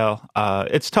retail.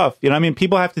 It's tough, I mean,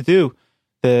 people have to do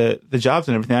the jobs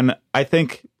and everything, and I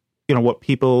think what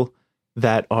people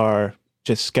that are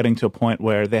just getting to a point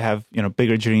where they have,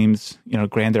 bigger dreams,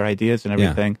 grander ideas and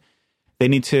everything, they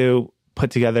need to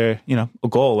put together, a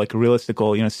goal, like a realistic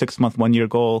goal, 6-month, 1-year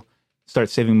goal, start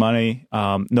saving money,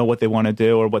 know what they want to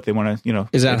do or what they want to,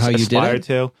 is that how you did it?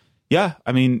 To. Yeah.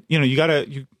 I mean, you're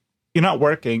not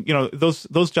working,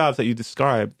 those jobs that you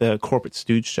described, the corporate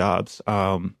stooge jobs,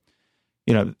 the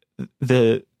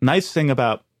nice thing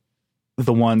about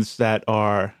the ones that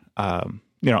are, but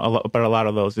a lot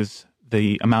of those is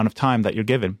the amount of time that you're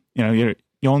given. You're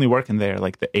only working there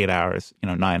like the 8 hours,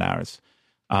 9 hours.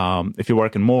 If you're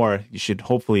working more, you should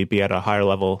hopefully be at a higher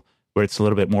level where it's a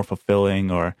little bit more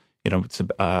fulfilling or, it's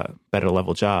a better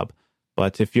level job.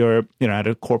 But if you're, at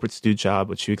a corporate stooge job,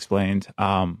 which you explained,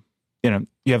 you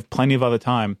have plenty of other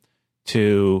time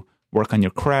to work on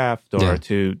your craft or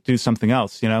to do something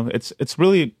else. It's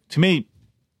really, to me,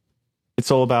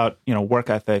 it's all about, work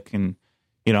ethic and,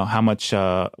 how much,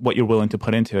 what you're willing to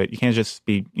put into it. You can't just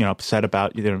be, upset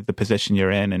about the position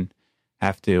you're in and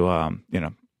have to,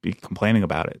 be complaining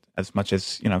about it as much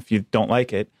as, if you don't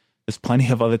like it, there's plenty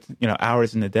of other,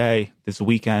 hours in the day, there's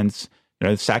weekends,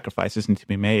 sacrifices need to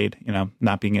be made,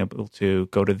 not being able to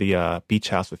go to the beach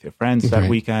house with your friends that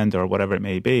weekend or whatever it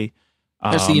may be.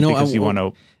 Because you want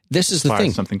to this is the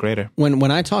thing. Something greater.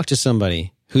 When I talk to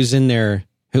somebody who's in their,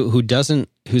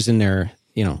 who's in their,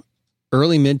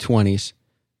 early mid-20s,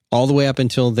 all the way up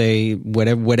until they,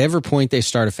 whatever point they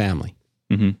start a family.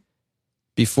 Mm-hmm.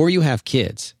 Before you have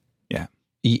kids. Yeah.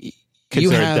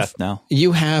 Kids are at death now.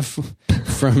 You have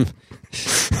from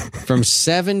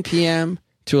 7 p.m.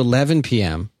 to 11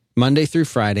 p.m., Monday through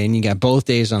Friday, and you got both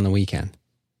days on the weekend.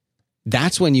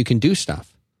 That's when you can do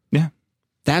stuff. Yeah.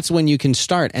 That's when you can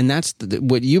start. And that's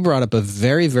what you brought up, a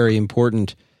very, very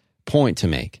important point to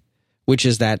make, which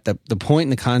is that the point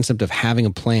and the concept of having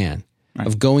a plan, right,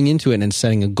 of going into it and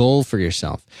setting a goal for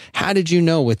yourself. How did you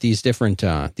know with these different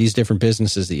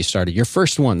businesses that you started? Your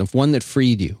first one, the one that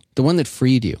freed you.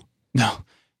 No,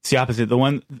 it's the opposite.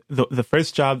 The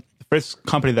first job, the first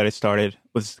company that I started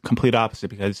was the complete opposite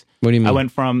because what do you mean? I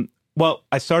went from,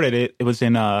 I started it. It was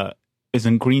in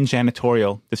green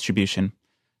janitorial distribution,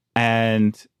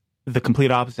 and the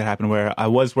complete opposite happened where I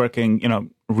was working,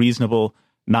 reasonable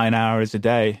 9 hours a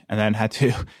day, and then had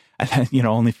to,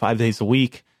 only 5 days a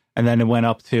week. And then it went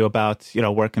up to about,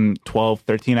 working 12,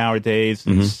 13-hour days,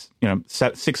 mm-hmm.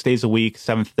 6 days a week,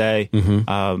 seventh day,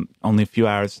 mm-hmm. Only a few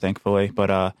hours, thankfully.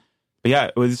 But yeah,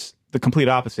 it was the complete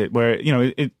opposite where,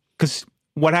 because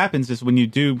what happens is when you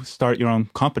do start your own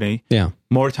company,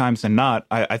 more times than not,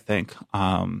 I think,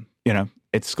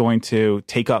 it's going to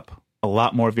take up a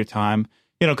lot more of your time,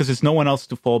 because there's no one else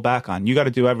to fall back on. You got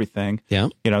to do everything. Yeah.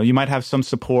 You might have some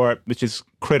support, which is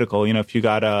critical, if you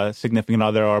got a significant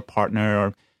other or a partner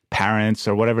or parents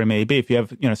or whatever it may be. If you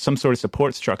have, some sort of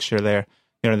support structure there,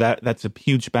 that's a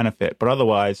huge benefit. But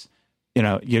otherwise,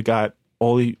 you got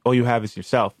all you have is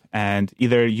yourself. And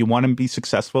either you want to be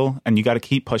successful and you got to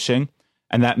keep pushing.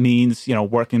 And that means,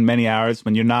 working many hours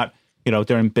when you're not,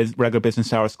 during regular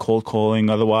business hours, cold calling.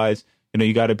 Otherwise,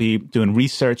 you got to be doing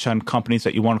research on companies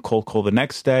that you want to cold call the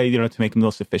next day, to make them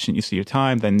most efficient use of your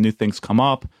time. Then new things come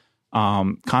up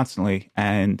constantly.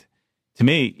 And to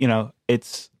me,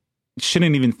 it's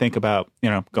shouldn't even think about,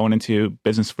 going into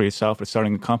business for yourself or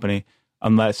starting a company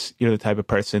unless you're the type of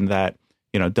person that,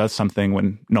 does something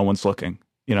when no one's looking,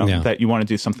 that you want to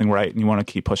do something right and you want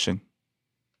to keep pushing.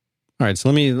 All right. So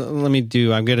I'm going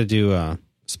to do a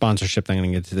sponsorship. I'm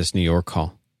going to get to this New York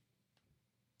call.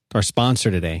 Our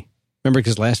sponsor today. Remember,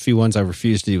 because last few ones I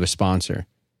refused to do a sponsor.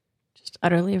 Just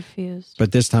utterly refused.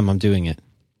 But this time I'm doing it.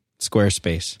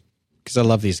 Squarespace. Because I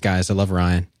love these guys. I love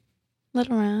Ryan.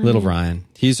 Little Ryan.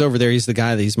 He's over there.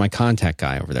 He's my contact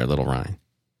guy over there, Little Ryan.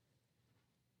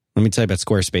 Let me tell you about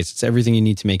Squarespace. It's everything you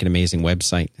need to make an amazing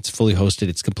website. It's fully hosted.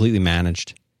 It's completely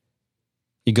managed.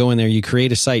 You go in there, you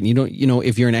create a site, and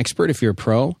if you're an expert, if you're a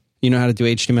pro, you know how to do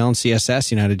HTML and CSS,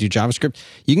 you know how to do JavaScript,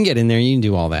 you can get in there, you can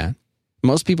do all that.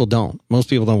 Most people don't. Most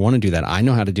people don't want to do that. I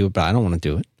know how to do it, but I don't want to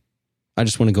do it. I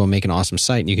just want to go and make an awesome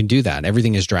site, and you can do that.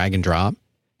 Everything is drag and drop.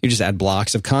 You just add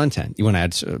blocks of content. You want to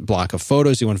add a block of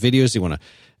photos, you want videos, you want to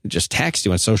just text,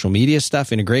 you want social media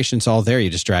stuff, integration's all there.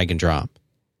 You just drag and drop.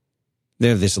 They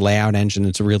have this layout engine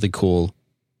that's really cool.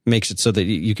 Makes it so that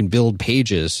you can build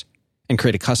pages and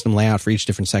create a custom layout for each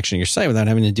different section of your site without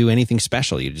having to do anything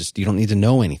special. You don't need to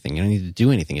know anything. You don't need to do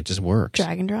anything. It just works.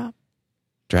 Drag and drop.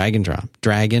 Drag and drop.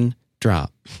 Drag and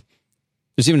drop.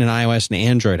 There's even an iOS and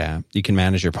Android app. You can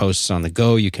manage your posts on the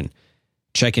go. You can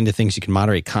check into things. You can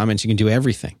moderate comments. You can do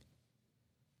everything.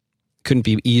 Couldn't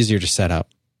be easier to set up.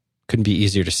 Couldn't be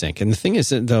easier to sync. And the thing is,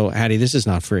 though, Hattie, this is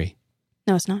not free.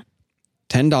 No, it's not.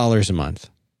 $10 a month.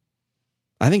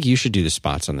 I think you should do the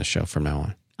spots on the show from now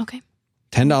on. Okay.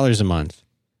 $10 a month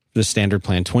for the standard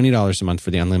plan, $20 a month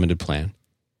for the unlimited plan.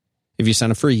 If you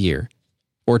sign up for a year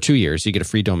or 2 years, you get a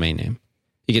free domain name.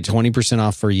 You get 20%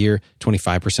 off for a year,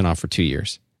 25% off for 2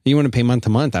 years. You want to pay month to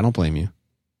month, I don't blame you.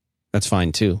 That's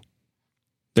fine too.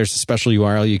 There's a special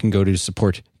URL you can go to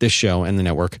support this show and the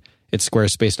network. It's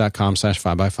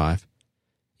squarespace.com/5x5.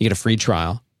 You get a free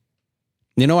trial.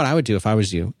 You know what I would do if I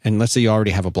was you? And let's say you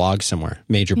already have a blog somewhere,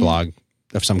 major blog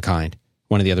of some kind,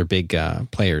 one of the other big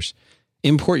players.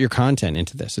 Import your content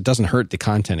into this. It doesn't hurt the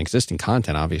existing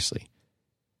content, obviously.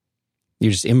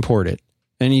 You just import it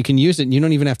and you can use it. You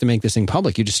don't even have to make this thing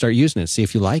public. You just start using it. See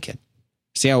if you like it.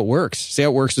 See how it works. See how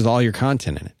it works with all your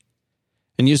content in it.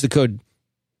 And use the code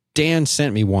Dan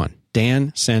sent me one.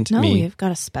 Dan sent me. No, we've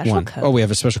got a special code. Oh, we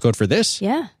have a special code for this?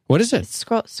 Yeah. What is it?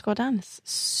 Scroll down. It's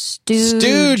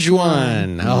Stooge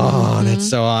one. Oh, that's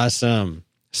so awesome.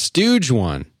 Stooge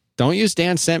one. Don't use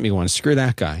Dan sent me one. Screw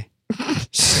that guy.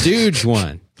 Stooge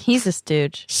one. He's a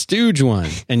stooge. Stooge one.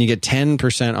 And you get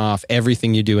 10% off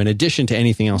everything you do in addition to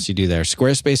anything else you do there.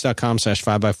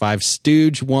 Squarespace.com/5x5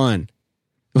 Stooge one.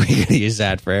 We're going to use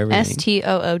that for everything.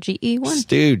 STOOGE one.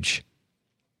 Stooge.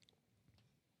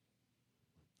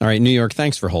 All right, New York,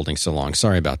 thanks for holding so long.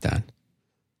 Sorry about that.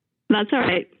 That's all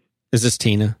right. Is this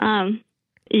Tina?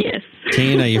 Yes.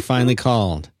 Tina, you finally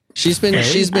called. She's been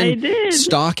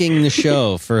stalking the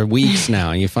show for weeks now,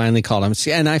 and you finally called.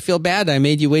 And I feel bad. I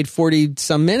made you wait 40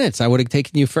 some minutes. I would have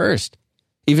taken you first,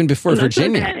 even before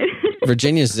Virginia. Okay.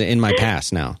 Virginia's in my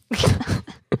past now.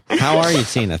 How are you,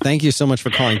 Tina? Thank you so much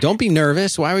for calling. Don't be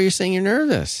nervous. Why were you saying you're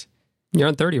nervous? You're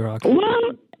on 30 Rock.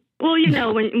 Well, when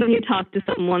you talk to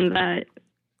someone that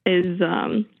is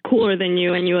cooler than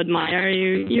you and you admire,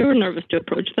 you're nervous to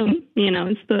approach them.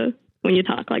 It's when you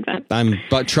talk like that.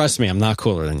 But trust me, I'm not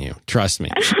cooler than you. Trust me.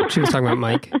 She was talking about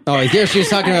Mike. Oh, yeah, she was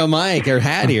talking about Mike or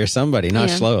Hattie or somebody, not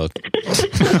Shloak.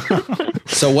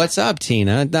 So what's up,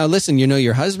 Tina? Now listen,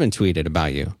 your husband tweeted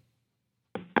about you.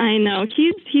 I know.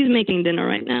 He's making dinner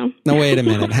right now. No, wait a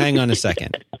minute. Hang on a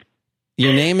second.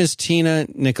 Your name is Tina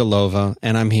Nikolova,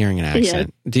 and I'm hearing an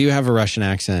accent. Yes. Do you have a Russian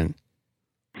accent?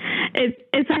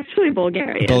 It's actually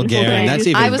Bulgarian. Bulgarian. That's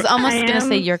even. I was almost going to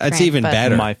say Ukraine. That's even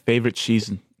better. My favorite cheese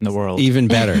in the world. Even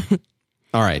better.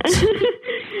 All right.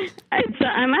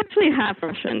 I'm actually half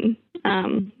Russian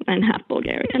and half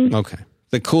Bulgarian. Okay.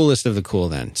 The coolest of the cool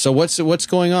then. So what's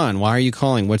going on? Why are you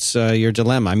calling? What's your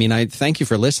dilemma? I mean, I thank you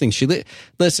for listening. She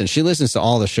listens to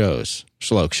all the shows,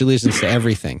 Shloak. She listens to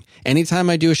everything. Anytime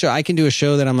I do a show, I can do a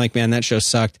show that I'm like, man, that show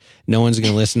sucked. No one's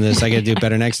going to listen to this. I got to do it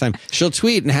better next time. She'll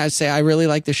tweet and say, I really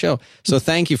like the show. So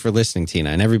thank you for listening, Tina,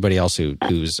 and everybody else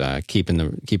who's keeping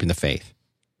the faith.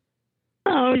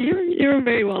 Oh, you're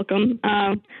very welcome.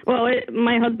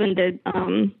 My husband did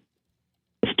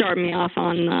start me off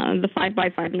on the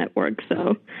 5x5 network,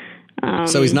 so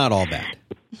he's not all bad.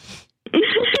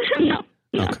 No.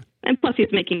 Okay. And plus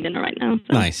he's making dinner right now.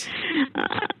 So. Nice.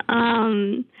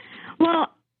 Well,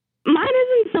 mine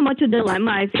isn't so much a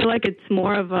dilemma. I feel like it's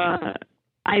more of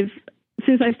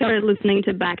since I started listening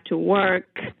to Back to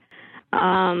Work,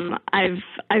 I've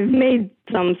made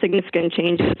some significant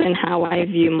changes in how I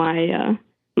view my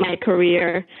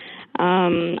career.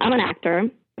 I'm an actor,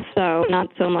 so not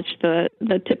so much the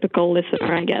typical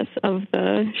listener, I guess, of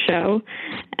the show.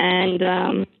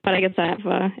 And but I guess I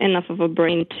have enough of a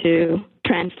brain to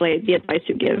translate the advice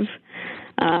you give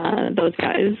those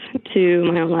guys to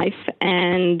my own life.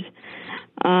 And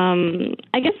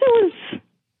I guess it was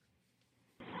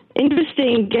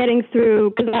interesting getting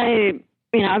through, because I've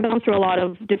gone through a lot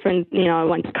of different, I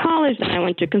went to college, then I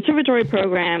went to a conservatory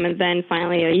program, and then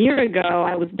finally a year ago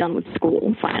I was done with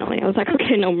school, finally. I was like,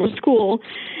 okay, no more school.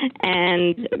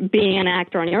 And being an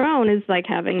actor on your own is like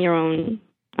having your own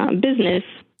business.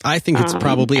 I think it's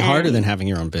probably harder than having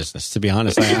your own business, to be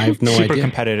honest. I have no idea. Super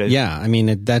competitive. Yeah, I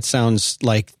mean, that sounds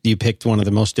like you picked one of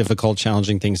the most difficult,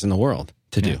 challenging things in the world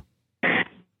to do.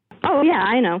 Oh, yeah,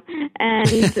 I know. And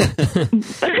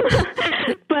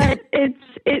but it's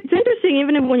interesting,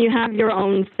 even if when you have your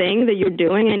own thing that you're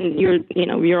doing and you're,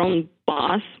 your own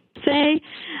boss, say,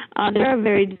 there are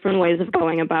very different ways of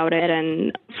going about it.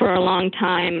 And for a long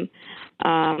time,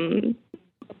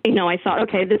 I thought,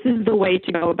 okay, this is the way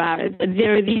to go about it. But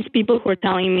there are these people who are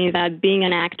telling me that being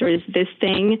an actor is this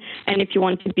thing, and if you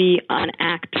want to be an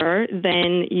actor,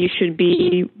 then you should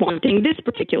be wanting this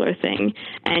particular thing,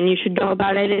 and you should go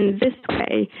about it in this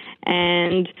way.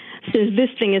 And since this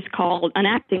thing is called an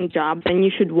acting job, then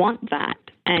you should want that,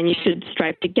 and you should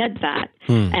strive to get that.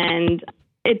 And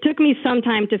it took me some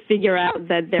time to figure out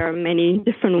that there are many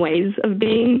different ways of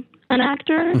being an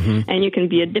actor, and you can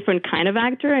be a different kind of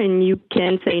actor, and you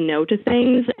can say no to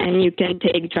things, and you can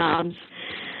take jobs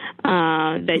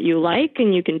that you like,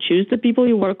 and you can choose the people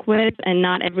you work with, and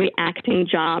not every acting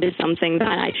job is something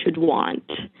that I should want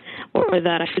or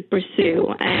that I should pursue.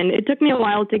 And it took me a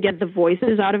while to get the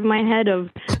voices out of my head of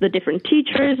the different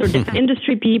teachers or different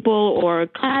industry people or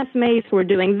classmates who are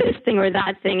doing this thing or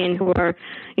that thing, and who are,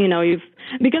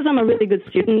 because I'm a really good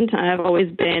student, I've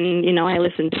always been, I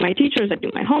listen to my teachers, I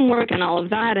do my homework and all of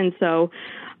that. And so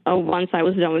once I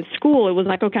was done with school, it was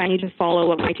like, okay, I need to follow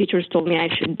what my teachers told me I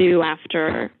should do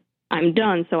after I'm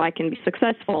done so I can be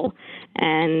successful.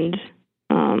 And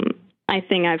I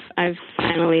think I've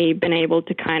finally been able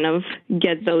to kind of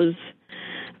get those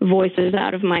voices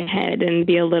out of my head and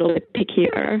be a little bit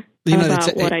pickier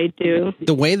about what I do.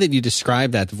 The way that you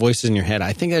describe that, the voices in your head,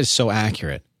 I think that is so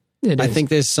accurate. I think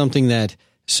there's something that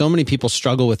so many people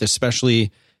struggle with,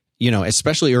 especially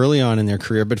early on in their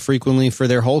career, but frequently for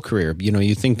their whole career.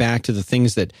 You think back to the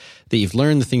things that you've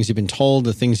learned, the things you've been told,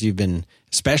 the things you've been,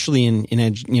 especially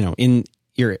in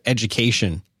your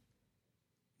education,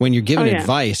 when you're given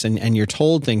advice and you're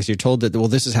told things, you're told that, well,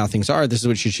 this is how things are, this is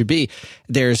what you should be.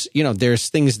 There's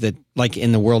things that, like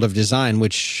in the world of design,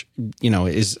 which,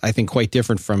 is, I think, quite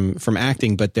different from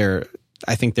acting, but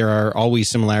I think there are always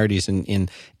similarities in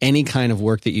any kind of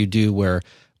work that you do where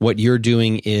what you're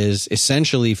doing is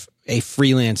essentially a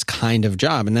freelance kind of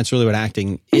job. And that's really what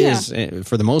acting is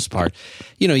for the most part.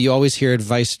 You always hear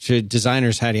advice to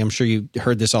designers, Hattie. I'm sure you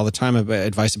heard this all the time,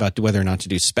 advice about whether or not to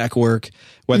do spec work,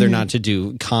 whether or not to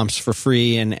do comps for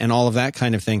free and all of that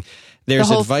kind of thing. There's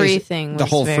the whole advice. Free thing the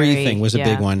whole free thing was a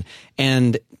big one.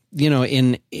 And,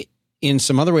 in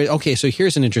some other ways, okay, so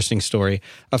here's an interesting story.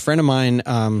 A friend of mine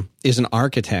is an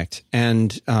architect, and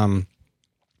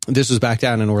this was back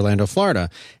down in Orlando,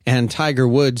 Florida, and Tiger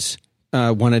Woods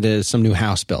wanted some new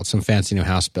house built, some fancy new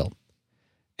house built.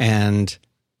 And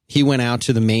he went out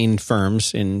to the main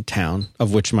firms in town,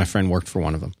 of which my friend worked for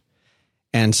one of them,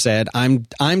 and said, I'm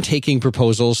taking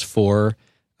proposals for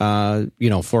a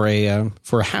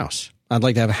house. I'd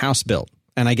like to have a house built.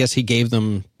 And I guess he gave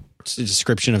them a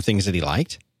description of things that he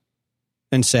liked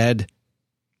and said,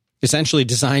 essentially,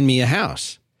 design me a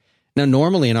house. Now,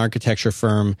 normally an architecture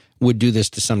firm would do this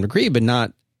to some degree, but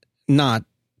not to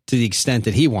the extent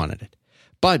that he wanted it.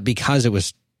 But because it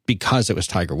was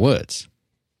Tiger Woods,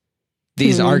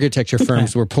 these architecture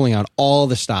firms were pulling out all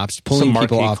the stops, pulling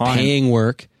people off, paying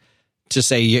work to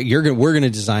say, we're going to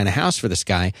design a house for this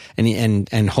guy,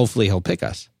 and hopefully he'll pick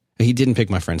us. He didn't pick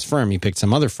my friend's firm. He picked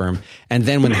some other firm. And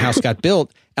then when the house got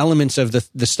built, elements of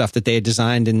the stuff that they had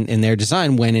designed in their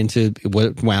design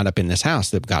wound up in this house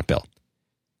that got built.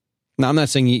 Now, I'm not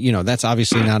saying, that's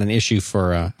obviously not an issue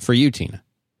for you, Tina.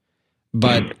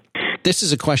 But this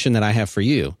is a question that I have for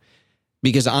you.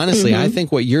 Because honestly, I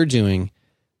think what you're doing,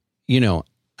 an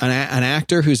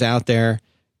actor who's out there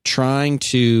trying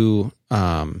to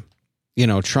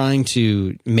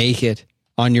make it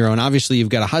on your own. Obviously, you've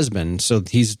got a husband, so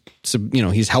he's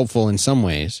helpful in some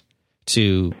ways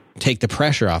to take the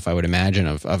pressure off, I would imagine,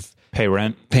 of paying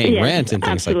rent and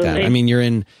things like that. I mean, you're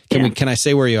in. Can I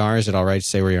say where you are? Is it all right to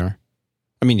say where you are?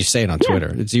 I mean, you say it on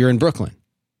Twitter. You're in Brooklyn.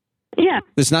 Yeah,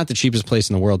 it's not the cheapest place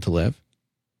in the world to live.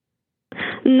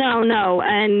 No,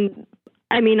 and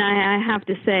I mean, I have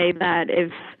to say that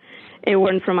if it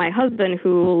weren't for my husband,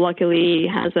 who luckily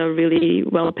has a really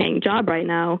well-paying job right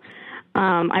now,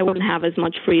 I wouldn't have as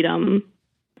much freedom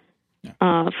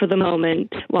for the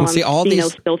moment while I'm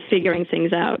still figuring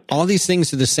things out. All these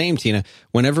things are the same, Tina.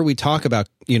 Whenever we talk about,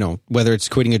 whether it's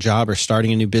quitting a job or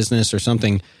starting a new business or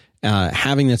something,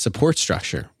 having that support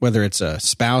structure, whether it's a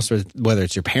spouse or whether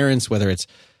it's your parents, whether it's,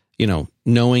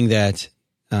 knowing that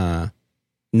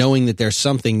there's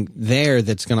something there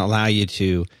that's going to allow you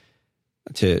to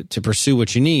pursue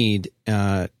what you need,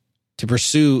 to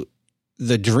pursue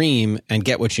the dream and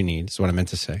get what you need is what I meant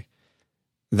to say.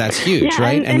 That's huge,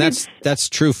 right? And that's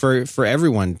true for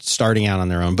everyone starting out on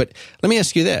their own. But let me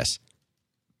ask you this.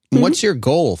 Mm-hmm. What's your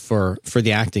goal for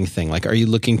the acting thing? Like, are you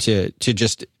looking to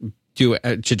just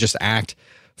act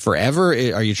forever?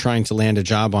 Are you trying to land a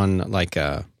job on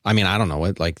I don't know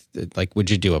what, like would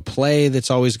you do a play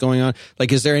that's always going on?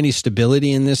 Like, is there any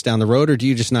stability in this down the road, or do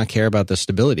you just not care about the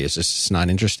stability? It's just not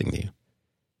interesting to you?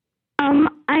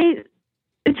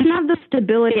 It's not the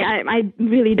stability. I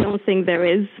really don't think there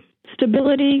is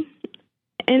stability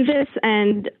in this.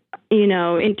 And,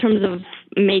 in terms of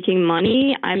making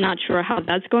money, I'm not sure how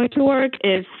that's going to work.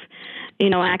 If,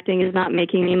 acting is not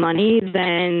making me money,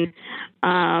 then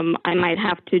I might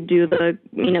have to do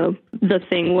the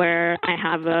thing where I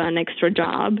have an extra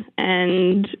job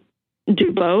and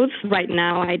do both. Right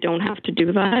now, I don't have to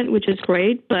do that, which is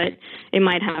great, but it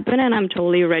might happen, and I'm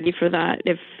totally ready for that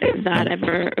if that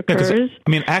ever occurs.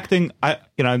 Acting, I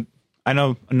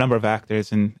know a number of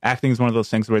actors, and acting is one of those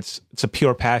things where it's a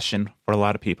pure passion for a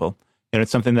lot of people.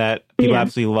 It's something that people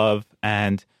absolutely love,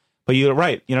 but you're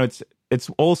right. It's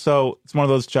also one of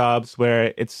those jobs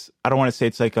where I don't want to say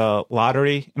it's like a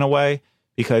lottery in a way,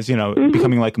 because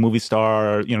becoming like a movie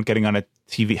star or getting on a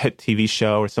hit TV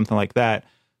show or something like that.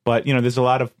 But there's a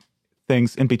lot of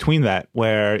things in between that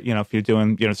where if you're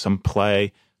doing some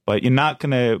play, but you're not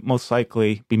going to most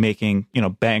likely be making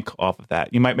bank off of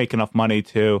that. You might make enough money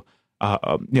to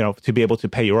to be able to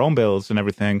pay your own bills and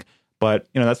everything. But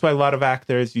that's why a lot of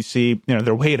actors, you see,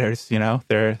 they're waiters, they're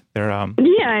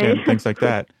things like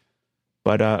that.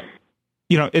 But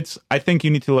I think you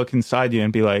need to look inside you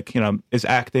and be like, is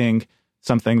acting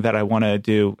something that I want to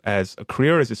do as a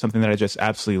career? Or is it something that I just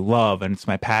absolutely love and it's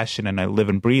my passion and I live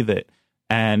and breathe it?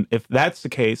 And if that's the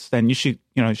case, then you should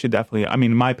definitely,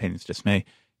 in my opinion, it's just me,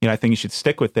 I think you should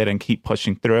stick with it and keep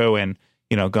pushing through and,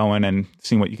 going and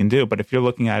seeing what you can do. But if you're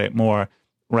looking at it more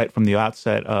right from the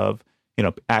outset of,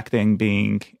 acting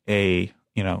being a,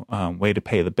 way to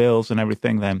pay the bills and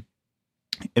everything, then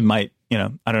it might,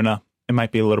 I don't know, it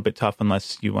might be a little bit tough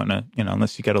unless you want to,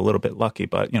 unless you get a little bit lucky.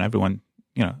 But, everyone,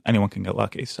 anyone can get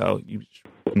lucky. So you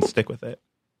can stick with it.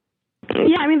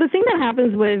 Yeah, the thing that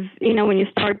happens with, when you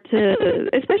start to,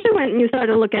 especially when you start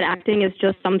to look at acting as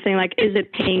just something like, is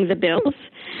it paying the bills?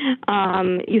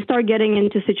 You start getting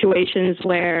into situations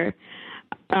where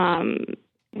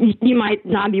you might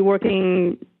not be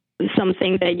working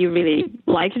something that you really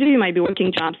like to do. You might be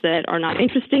working jobs that are not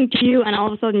interesting to you, and all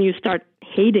of a sudden you start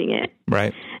hating it.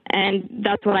 Right. And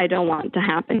that's what I don't want to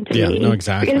happen to me. Yeah, no,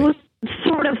 exactly. It was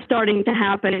sort of starting to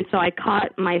happen, and so I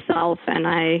caught myself and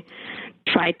I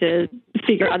tried to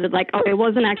figure out that, it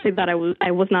wasn't actually that I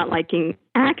was not liking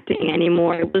acting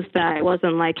anymore. It was that I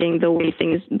wasn't liking the way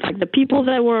things, like the people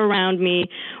that were around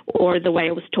me, or the way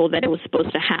I was told that it was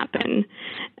supposed to happen.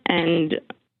 And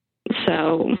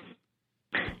so,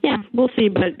 yeah, we'll see.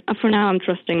 But for now, I'm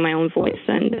trusting my own voice,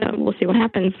 and we'll see what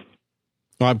happens.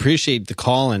 Well, I appreciate the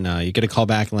call, and you get a call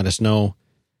back and let us know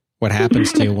what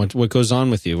happens to you, what goes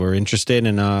on with you. We're interested,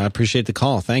 and I appreciate the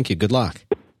call. Thank you. Good luck.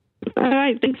 All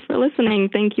right. Thanks for listening.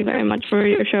 Thank you very much for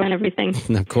your show and everything.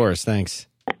 Of course. Thanks.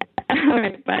 All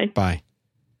right. Bye. Bye.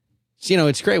 So,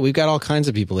 it's great. We've got all kinds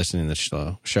of people listening to this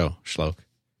show, Shloke.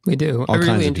 We do. I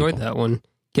really enjoyed that one.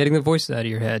 Getting the voices out of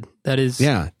your head. That is...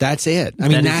 Yeah, that's it.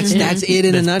 That's it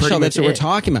in a nutshell. That's what we're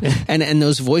talking about. And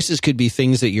those voices could be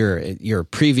things that your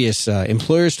previous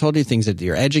employers told you, things that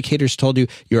your educators told you,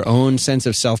 your own sense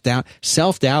of self-doubt.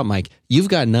 Self-doubt, Mike, you've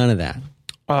got none of that.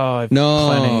 Oh,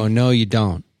 No, you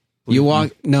don't.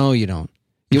 No, you don't.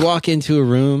 You walk into a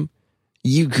room,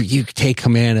 you take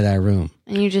command of that room.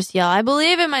 And you just yell, I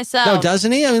believe in myself. No,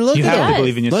 doesn't he? Look you at him. You have to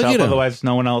believe in yourself, otherwise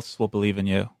no one else will believe in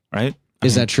you, right?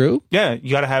 Is that true? Yeah,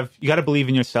 you got to believe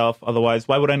in yourself. Otherwise,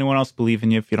 why would anyone else believe in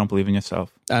you if you don't believe in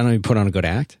yourself? I don't know. You put on a good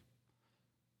act.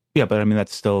 Yeah, but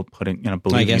that's still putting believing in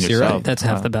yourself. I guess you're right. That's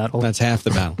half the battle. That's half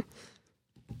the battle.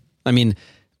 When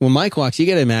Mike walks, you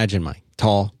got to imagine Mike,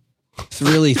 tall,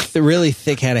 really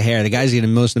thick head of hair. The guy's got the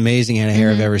most amazing head of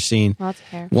hair I've ever seen. Lots of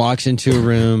hair. Walks into a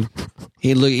room.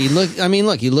 He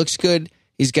looks good.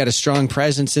 He's got a strong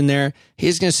presence in there.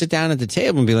 He's going to sit down at the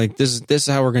table and be like, this is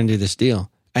how we're going to do this deal.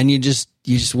 And you just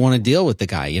want to deal with the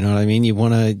guy. You know what I mean? You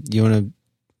want to,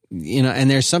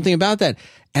 and there's something about that.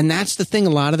 And that's the thing.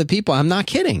 A lot of the people, I'm not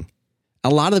kidding.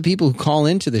 A lot of the people who call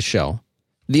into the show,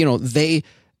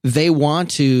 they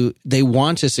want to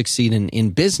succeed in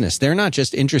business. They're not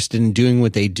just interested in doing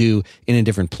what they do in a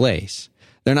different place.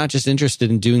 They're not just interested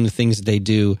in doing the things that they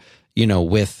do,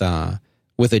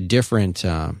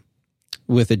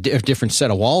 with a different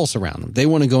set of walls around them. They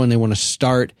want to go and they want to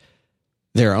start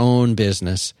their own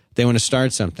business. They want to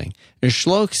start something. And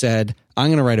Shloke said, I'm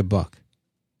going to write a book.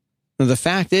 Now, the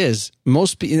fact is,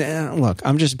 most people, look,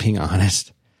 I'm just being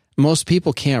honest. Most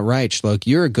people can't write, Shloke.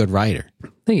 You're a good writer.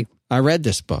 Thank you. I read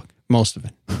this book, most of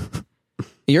it.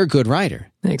 You're a good writer.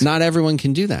 Thanks. Not everyone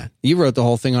can do that. You wrote the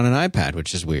whole thing on an iPad,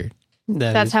 which is weird.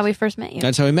 That's how we first met you.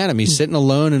 That's how we met him. He's sitting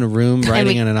alone in a room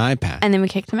writing on an iPad. And then we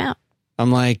kicked him out.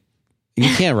 I'm like, you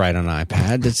can't write on an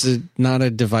iPad. That's not a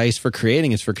device for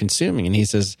creating. It's for consuming. And he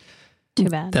says, too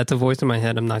bad. That's a voice in my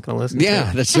head I'm not going to listen to.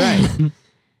 Yeah, that's right.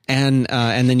 and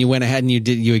then you went ahead and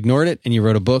you ignored it and you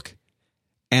wrote a book.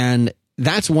 And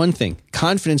that's one thing.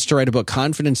 Confidence to write a book,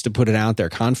 confidence to put it out there,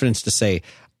 confidence to say,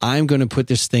 I'm going to put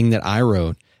this thing that I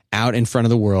wrote out in front of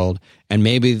the world. And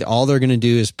maybe all they're going to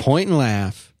do is point and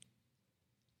laugh.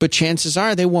 But chances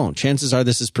are they won't. Chances are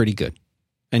this is pretty good.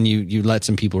 And you let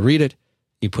some people read it.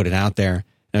 You put it out there.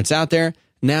 And it's out there.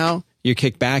 Now you're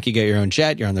kicked back. You get your own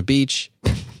jet. You're on the beach.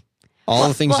 All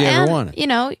the things you ever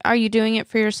wanted. Are you doing it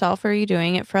for yourself or are you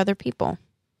doing it for other people?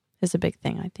 Is a big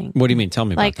thing, I think. What do you mean? Tell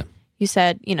me about them. You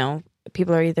said,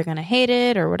 people are either going to hate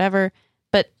it or whatever.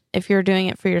 But if you're doing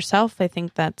it for yourself, I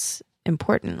think that's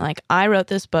important. Like, I wrote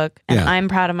this book and I'm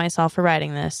proud of myself for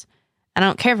writing this. And I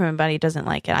don't care if anybody doesn't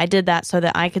like it. I did that so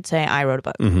that I could say I wrote a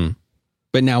book. Mm-hmm.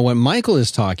 But now what Michael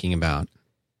is talking about,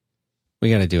 we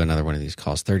got to do another one of these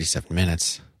calls, 37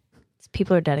 minutes.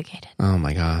 People are dedicated. Oh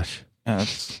my gosh.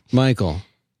 Michael,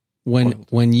 when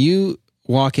you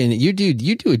walk in, you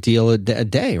do a deal a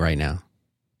day right now.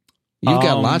 You've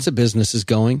got lots of businesses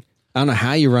going. I don't know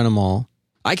how you run them all.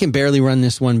 I can barely run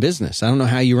this one business. I don't know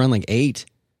how you run like 8.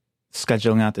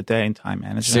 Scheduling out the day and time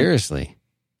management. Seriously.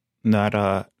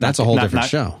 That's a whole different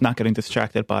show. Not getting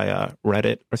distracted by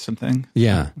Reddit or something.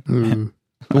 Yeah.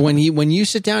 But when you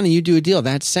sit down and you do a deal,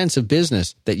 that sense of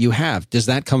business that you have, does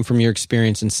that come from your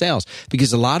experience in sales?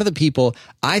 Because a lot of the people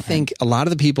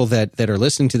that are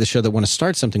listening to the show that want to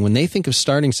start something, when they think of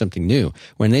starting something new,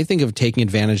 when they think of taking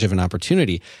advantage of an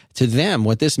opportunity, to them,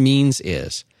 what this means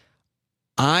is,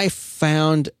 I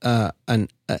found a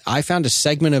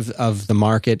segment of the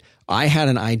market. I had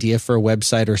an idea for a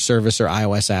website or service or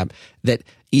iOS app that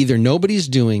either nobody's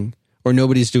doing or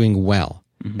nobody's doing well.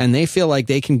 Mm-hmm. And they feel like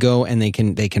they can go and they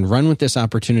can run with this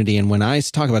opportunity. And when I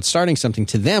talk about starting something,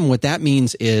 to them, what that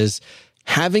means is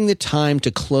having the time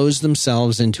to close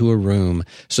themselves into a room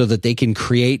so that they can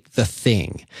create the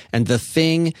thing. And the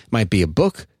thing might be a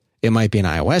book. It might be an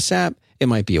iOS app. It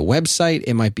might be a website.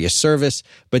 It might be a service.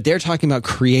 But they're talking about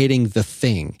creating the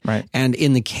thing. Right. And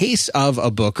in the case of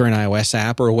a book or an iOS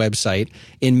app or a website,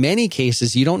 in many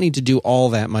cases, you don't need to do all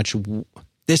that much.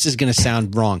 This is going to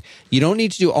sound wrong. You don't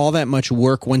need to do all that much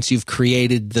work once you've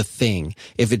created the thing.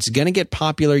 If it's going to get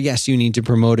popular, yes, you need to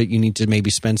promote it. You need to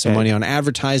maybe spend some money on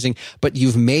advertising, but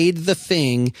you've made the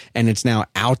thing and it's now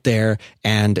out there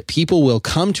and people will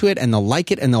come to it and they'll like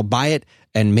it and they'll buy it.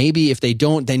 And maybe if they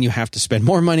don't, then you have to spend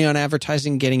more money on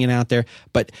advertising, getting it out there.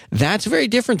 But that's very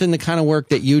different than the kind of work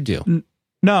that you do.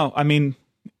 No, I mean,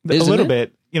 a little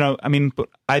bit. But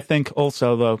I think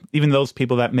also, though, even those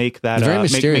people that make that,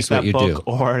 make that book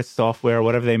or software or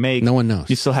whatever they make, no one knows.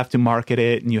 You still have to market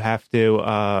it and you have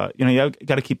to, you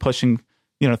got to keep pushing,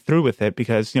 through with it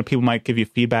because, people might give you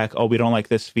feedback. Oh, we don't like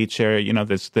this feature,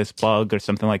 this bug or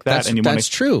something like that. That's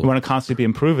true. You want to constantly be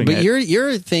improving it. But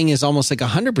your thing is almost like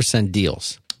 100%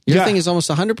 deals. Your thing is almost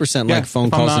 100% like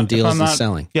phone calls and deals and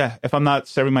selling. Yeah. If I'm not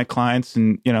serving my clients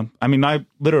and, I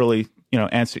literally,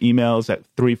 answer emails at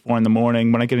 3-4 in the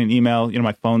morning. When I get an email,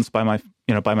 my phone's by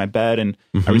my bed and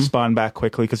I respond back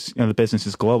quickly because, the business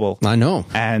is global. I know.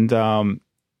 And,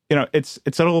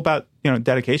 it's all about,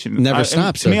 dedication. It never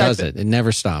stops, does it? It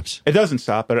never stops. It doesn't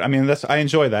stop, but I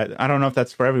enjoy that. I don't know if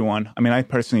that's for everyone. I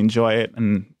personally enjoy it.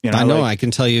 And, I know, I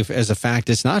can tell you as a fact,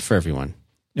 it's not for everyone.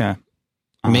 Yeah.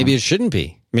 Maybe it shouldn't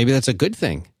be. Maybe that's a good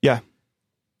thing. Yeah.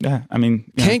 Yeah,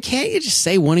 Can't you just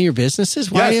say one of your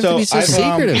businesses? Why do you have to be so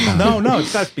secretive about it? No,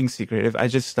 it's not being secretive. I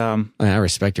just I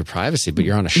respect your privacy, but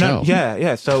you're on a show.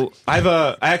 Yeah. So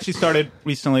I actually started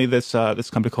recently this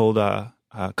company called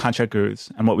Contract Gurus,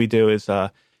 and what we do is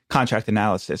contract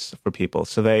analysis for people.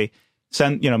 So they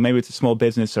send, maybe it's a small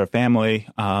business or a family,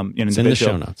 it's in the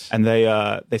show notes, and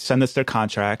they send us their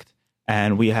contract,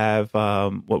 and we have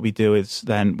what we do is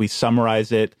then we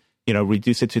summarize it,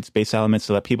 reduce it to its base elements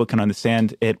so that people can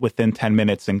understand it within 10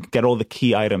 minutes and get all the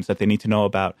key items that they need to know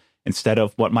about, instead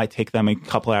of what might take them a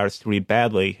couple hours to read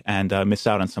badly and miss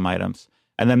out on some items.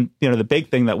 And then, the big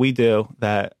thing that we do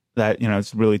that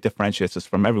is really differentiates us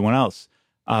from everyone else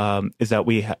is that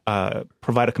we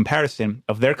provide a comparison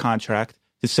of their contract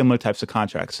to similar types of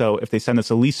contracts. So if they send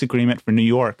us a lease agreement for New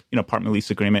York, apartment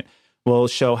lease agreement, we'll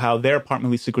show how their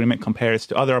apartment lease agreement compares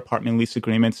to other apartment lease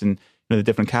agreements and the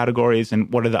different categories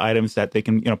and what are the items that they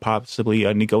can,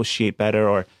 possibly negotiate better,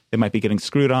 or they might be getting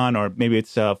screwed on, or maybe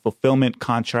it's a fulfillment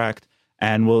contract,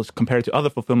 and we'll compare it to other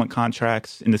fulfillment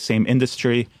contracts in the same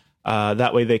industry.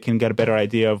 That way they can get a better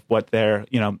idea of what they're,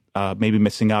 maybe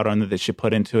missing out on that they should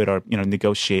put into it, or,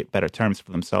 negotiate better terms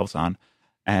for themselves on.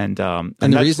 And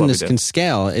the reason this can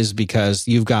scale is because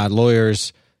you've got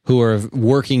lawyers who are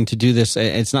working to do this.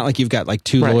 It's not like you've got like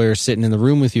two lawyers sitting in the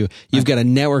room with you. You've got a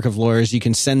network of lawyers you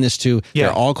can send this to. Yeah.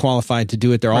 They're all qualified to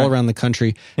do it. They're all around the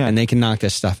country, and they can knock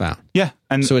this stuff out. Yeah,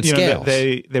 and so it scales.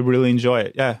 They really enjoy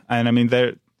it. Yeah, and I mean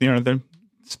they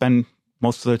spend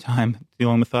most of their time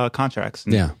dealing with contracts.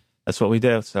 And that's what we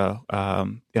do. So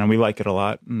we like it a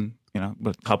lot, and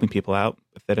we're helping people out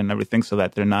with it and everything, so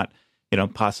that they're not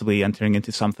possibly entering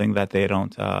into something that they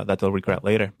don't, that they'll regret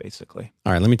later, basically.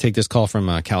 All right, let me take this call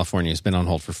from California. It's been on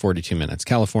hold for 42 minutes.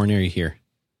 California, are you here?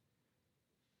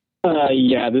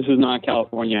 Yeah, this is not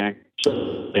California.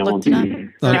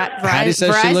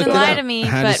 Verizon lied to me,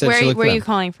 but where are you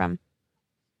calling from?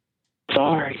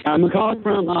 Sorry, I'm calling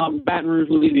from Baton Rouge,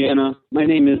 Louisiana. My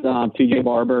name is TJ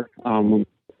Barber.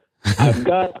 I've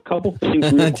got a couple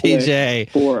things real quick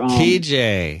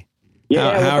TJ.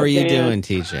 Yeah, how are you doing,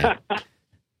 TJ?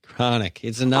 Chronic.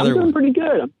 It's another I'm doing one. Pretty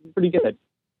good. I'm pretty good.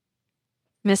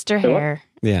 Mr. Hair.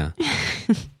 Yeah.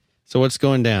 So what's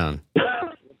going down?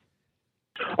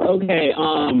 Okay.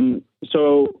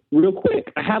 So real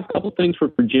quick, I have a couple things for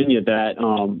Virginia that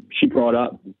she brought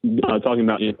up, talking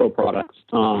about info products.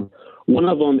 One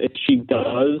of them, if she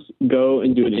does go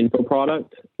and do an info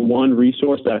product, one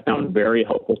resource that I found very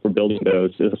helpful for building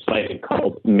those is a site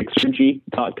called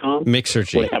Mixergy.com.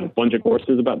 Mixergy. Where they have a bunch of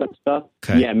courses about that stuff.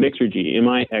 Okay. Yeah, Mixergy,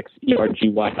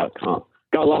 Mixergy.com.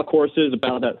 Got a lot of courses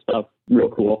about that stuff. Real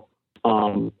cool.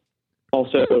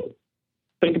 Also,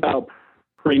 think about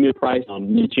premium price on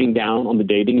niching down on the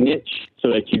dating niche so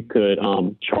that you could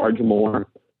charge more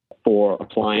for a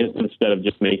client instead of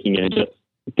just making it just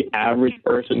the average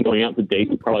person going out to date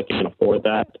who probably can't afford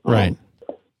that. Right.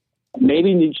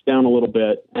 Maybe niche down a little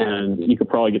bit, and you could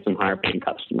probably get some higher paying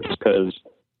customers. Because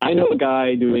I know a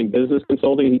guy doing business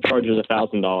consulting. He charges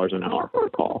 $1,000 an hour for a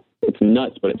call. It's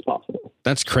nuts, but it's possible.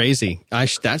 That's crazy. I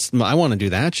want to do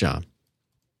that job.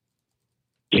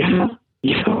 Yeah,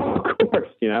 of course.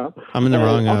 I'm in the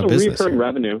wrong also business. Recurring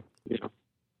revenue.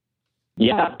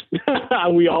 Yeah,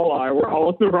 we all are. We're all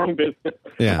in the wrong business.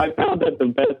 Yeah. I found that the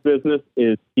best business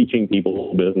is teaching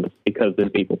people business because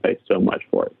then people pay so much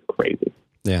for it. It's crazy.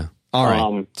 Yeah. All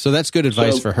right. So that's good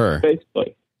advice for her.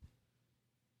 Basically.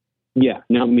 Yeah.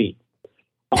 Now me.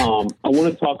 I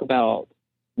want to talk about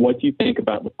what you think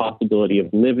about the possibility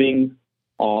of living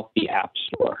off the App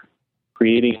Store,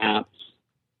 creating apps.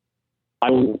 I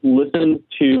listened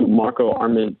to Marco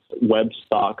Arment's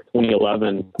WebStock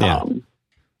 2011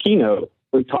 keynote.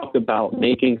 We talked about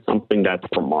making something that's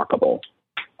remarkable,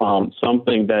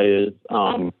 something that is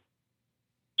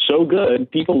so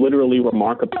good, people literally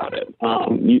remark about it.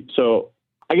 So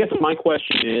I guess my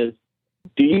question is,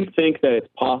 do you think that it's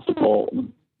possible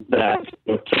that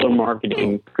with killer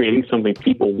marketing, creating something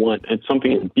people want and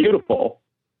something is beautiful,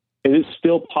 is it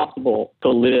still possible to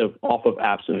live off of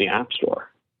apps in the App Store?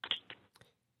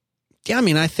 Yeah, I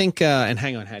mean, I think, and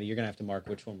hang on, Hattie, you're going to have to mark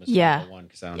which one was number one,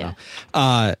 because I don't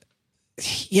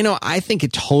know. I think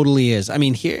it totally is. I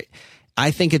mean,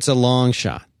 I think it's a long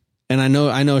shot. And I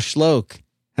know Shloke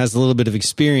has a little bit of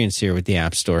experience here with the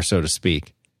App Store, so to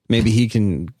speak. Maybe he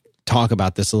can talk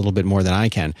about this a little bit more than I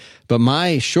can. But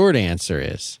my short answer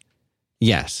is,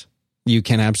 yes, you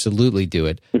can absolutely do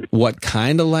it. What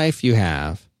kind of life you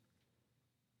have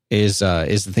is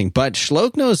the thing. But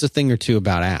Shloke knows a thing or two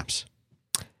about apps.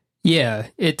 Yeah,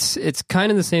 it's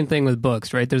kind of the same thing with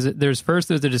books, right? There's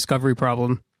a discovery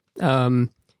problem.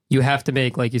 You have to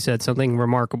make, like you said, something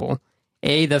remarkable.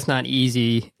 A, that's not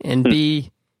easy, and B,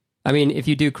 I mean, if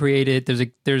you do create it,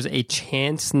 there's a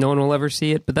chance no one will ever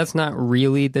see it, but that's not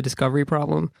really the discovery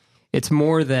problem. It's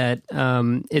more that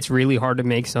it's really hard to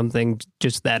make something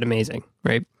just that amazing,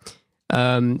 right?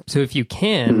 So if you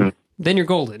can, then you're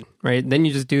golden, right? Then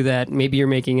you just do that. Maybe you're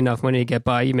making enough money to get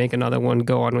by. You make another one,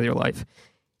 go on with your life.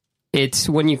 It's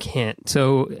when you can't.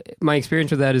 So my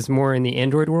experience with that is more in the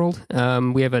Android world.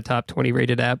 We have a top 20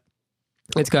 rated app.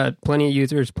 It's got plenty of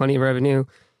users, plenty of revenue,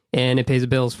 and it pays the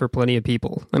bills for plenty of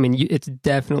people. I mean, it's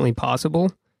definitely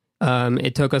possible.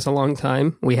 It took us a long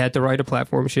time. We had to write a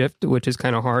platform shift, which is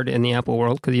kind of hard in the Apple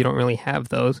world because you don't really have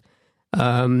those.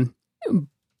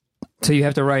 So you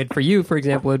have to write, for you, for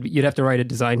example, you'd have to write a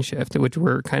design shift, which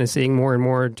we're kind of seeing more and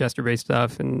more gesture-based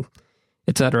stuff and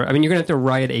et cetera. I mean, you're going to have to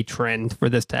write a trend for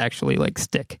this to actually like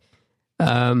stick.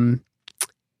 And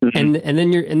then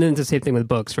it's the same thing with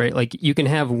books, right? Like you can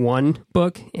have one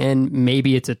book and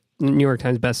maybe it's a New York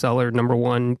Times bestseller, number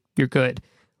 1, you're good.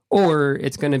 Or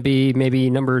it's going to be maybe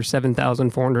number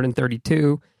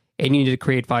 7,432 and you need to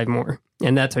create 5 more.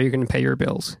 And that's how you're going to pay your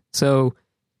bills. So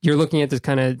you're looking at this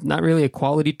kind of not really a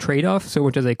quality trade-off, so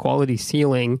much as a quality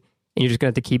ceiling, and you're just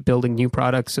going to have to keep building new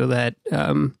products so that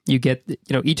you get,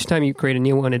 each time you create a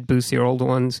new one, it boosts your old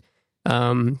ones.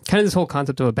 Kind of this whole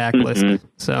concept of a backlist.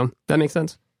 So that makes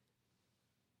sense?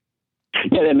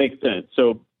 Yeah, that makes sense.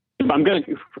 So if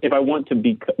I want to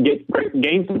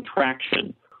gain some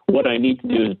traction, what I need to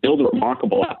do is build a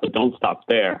remarkable app, but don't stop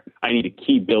there. I need to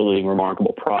keep building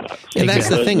remarkable products. Yeah, that's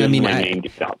the thing. I mean,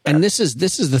 and this is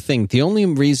the thing. The only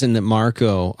reason that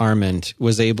Marco Arment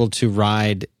was able to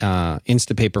ride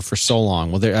Instapaper for so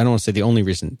long, well, I don't want to say the only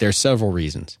reason. There are several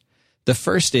reasons. The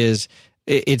first is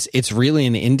it's really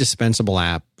an indispensable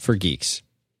app for geeks.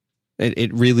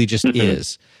 It really just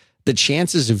is. The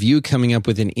chances of you coming up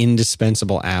with an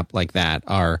indispensable app like that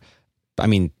are, I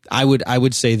mean, I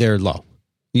would say they're low.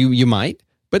 You might,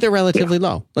 but they're relatively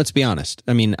low. Let's be honest.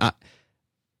 I mean,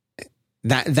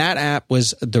 that app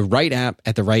was the right app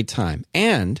at the right time,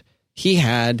 and he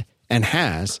had and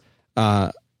has,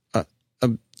 I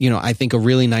think a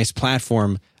really nice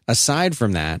platform aside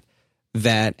from that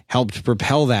helped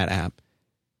propel that app.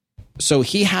 So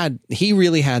he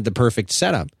really had the perfect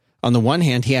setup. On the one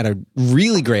hand, he had a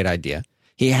really great idea.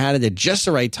 He had it at just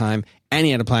the right time, and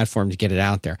he had a platform to get it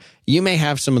out there. You may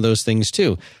have some of those things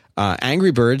too.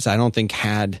 Angry Birds, I don't think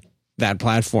had that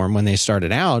platform when they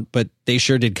started out, but they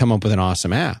sure did come up with an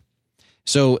awesome app.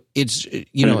 So it's,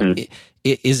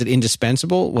 is it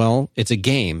indispensable? Well, it's a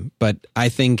game, but I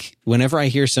think whenever I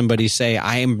hear somebody say,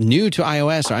 I am new to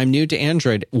iOS or I'm new to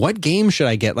Android, what game should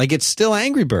I get? Like, it's still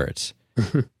Angry Birds.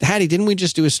 Hattie, didn't we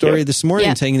just do a story this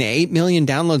morning saying the 8 million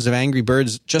downloads of Angry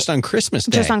Birds just on Christmas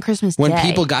Day? Just on Christmas Day. When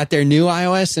people got their new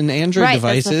iOS and Android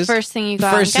devices. That's the first thing you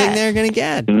got. First thing they're going to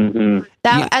get.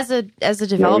 That as a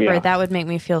developer, that would make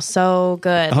me feel so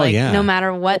good. No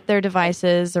matter what their device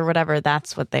is or whatever,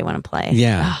 that's what they want to play.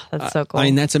 Yeah. That's so cool. I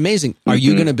mean, that's amazing. Are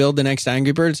you going to build the next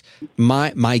Angry Birds?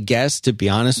 My guess, to be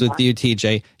honest with you,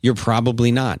 TJ, you're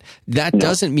probably not. That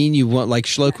doesn't mean you won't, like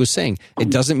Schloek was saying, it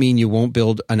doesn't mean you won't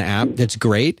build an app that's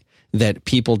great, that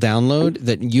people download,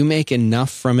 that you make enough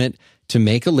from it to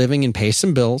make a living and pay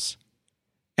some bills.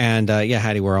 And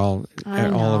Hattie, we're all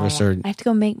of us are. I have to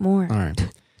go make more. All right.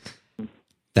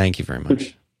 Thank you very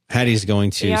much. Hattie's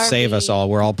going to save us all.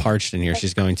 We're all parched in here.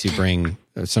 She's going to bring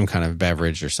some kind of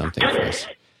beverage or something for us.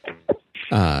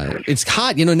 It's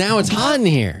hot. Now it's hot in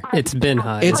here. It's been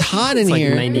hot. It's hot in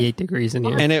here. Like 98 degrees in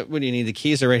here. And what do you need? The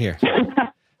keys are right here.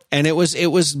 And it was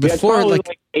before like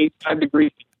 85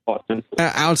 degrees. Austin.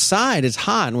 Outside it's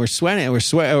hot and we're sweating.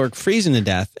 We're freezing to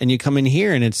death. And you come in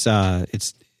here and it's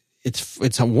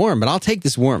warm. But I'll take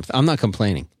this warmth. I'm not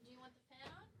complaining. Do you want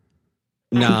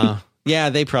the fan on? No. Yeah,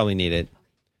 they probably need it.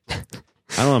 I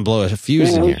don't want to blow a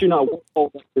fuse in here. You're not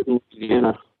cold in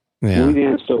Louisiana. Yeah.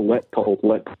 Louisiana's so wet, cold,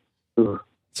 wet. Ugh.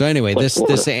 So anyway, the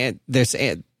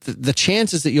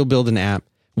chances that you'll build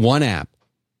one app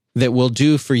that will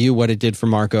do for you what it did for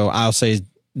Marco, I'll say is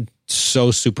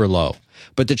so super low.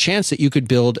 But the chance that you could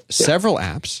build several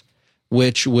apps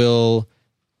which will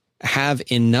have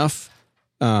enough,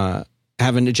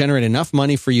 generate enough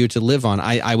money for you to live on,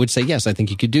 I would say yes. I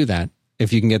think you could do that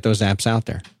if you can get those apps out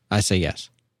there. I say yes.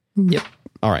 Yep.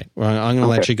 All right. Well, I'm going to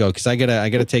let you go because I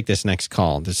gotta take this next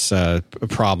call. This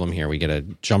problem here. We got to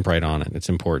jump right on it. It's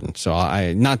important. So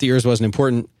not that yours wasn't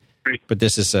important, but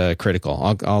this is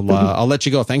critical. I'll let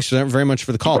you go. Thanks very much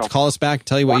for the call. Call us back.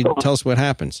 Tell us what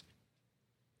happens.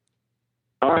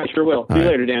 All right, sure will. See you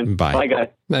later, Dan. Bye. Bye, guys.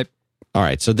 Bye. All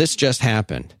right. So this just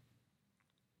happened.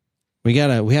 We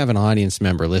have an audience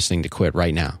member listening to Quit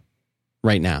right now.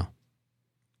 Right now.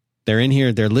 They're in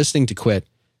here. They're listening to Quit.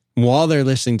 While they're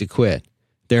listening to Quit,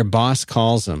 their boss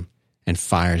calls them and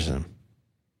fires them.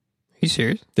 Are you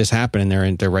serious? This happened,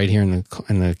 and they're right here in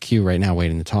the queue right now,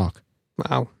 waiting to talk.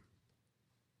 Wow.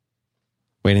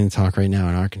 Waiting to talk right now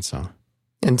in Arkansas.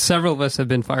 And several of us have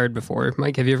been fired before.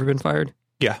 Mike, have you ever been fired?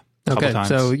 Yeah. Okay, times.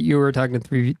 so you were talking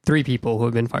to three people who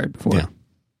have been fired before. Yeah.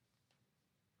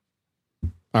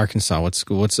 Arkansas,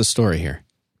 what's the story here?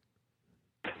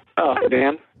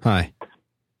 Dan. Hi.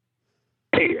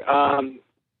 Hey,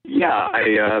 yeah,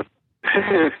 I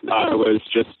I was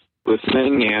just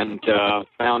listening and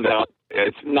found out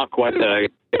it's not quite that I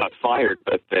got fired,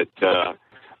 but that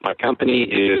my company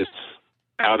is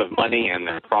out of money and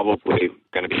they're probably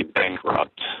going to be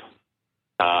bankrupt.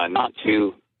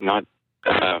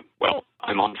 Well,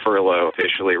 I'm on furlough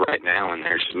officially right now, and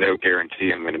there's no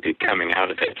guarantee I'm going to be coming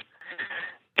out of it.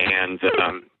 And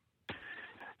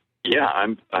yeah,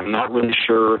 I'm not really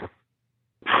sure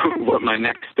what my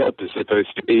next step is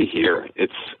supposed to be here.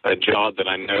 It's a job that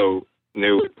I knew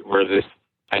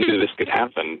this could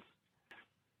happen.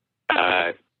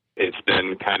 It's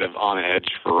been kind of on edge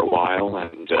for a while,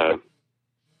 and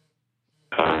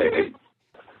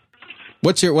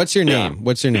What's your name?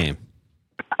 What's your name?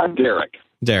 I'm Derek.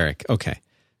 Derek. Okay.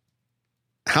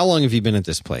 How long have you been at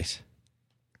this place?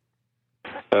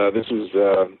 This is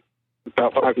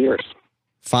about 5 years.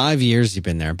 5 years you've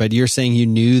been there, but you're saying you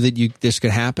knew that this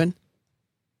could happen?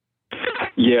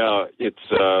 Yeah, it's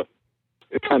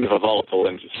kind of a volatile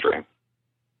industry.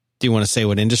 Do you want to say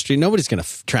what industry? Nobody's going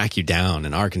to track you down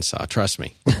in Arkansas. Trust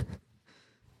me.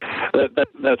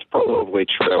 That's probably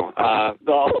true.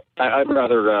 I'd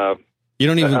rather. You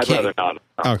don't even. I'd rather not.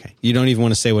 Okay, you don't even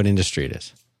want to say what industry it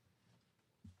is.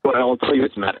 Well, I'll tell you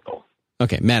it's medical.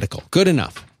 Okay, medical. Good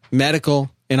enough. Medical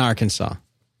in Arkansas.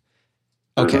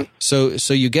 Okay, so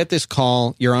you get this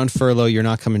call. You're on furlough. You're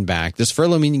not coming back. Does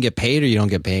furlough mean you get paid or you don't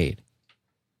get paid?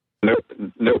 No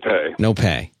pay. No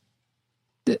pay.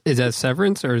 Is that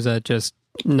severance or is that just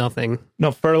nothing?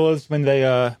 No, furloughs when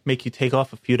they make you take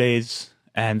off a few days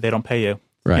and they don't pay you.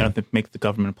 Right. You know, they make the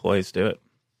government employees do it.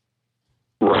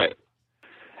 Right.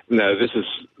 No,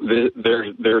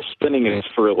 they're spinning it as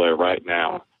furlough right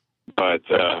now, but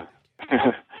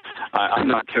I'm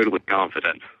not totally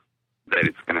confident that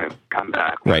it's going to come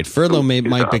back. Right. Furlough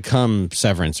might become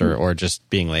severance or just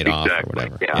being laid off or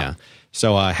whatever. Yeah.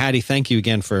 So, Hattie, thank you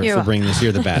again for bringing this.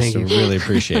 You're the best. I really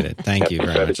appreciate it. Thank you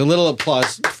very much. A little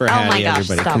applause for Hattie, my gosh,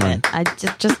 everybody. stop Come on. it. I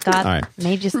just got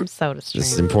made you some soda stream.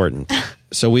 This is important.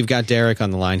 So we've got Derek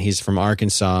on the line. He's from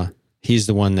Arkansas. He's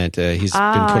the one that he's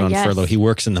been put on furlough. He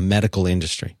works in the medical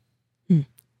industry.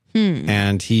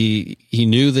 And he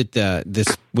knew that this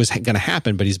was going to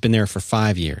happen, but he's been there for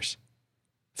 5 years.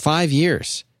 5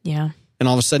 years. Yeah. And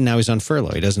all of a sudden now he's on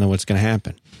furlough. He doesn't know what's going to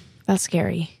happen. That's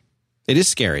scary. It is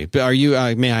scary. But are you?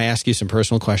 May I ask you some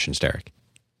personal questions, Derek?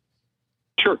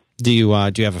 Sure. Do you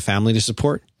have a family to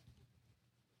support?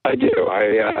 I do.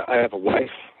 I have a wife,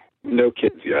 no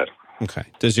kids yet. Okay.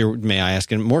 May I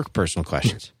ask more personal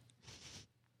questions?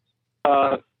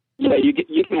 Yeah,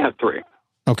 you can have three.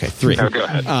 Okay, three. No, go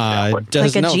ahead.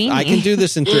 Genie. I can do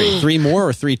this in three. Three more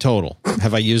or three total?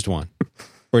 Have I used one?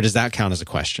 Or does that count as a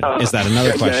question? Is that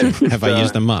another question? Have I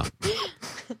used them up?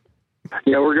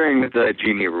 Yeah, we're going with the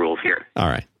Genie rules here. All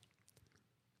right.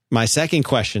 My second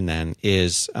question then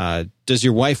is, does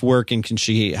your wife work and can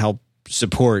she help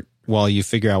support while you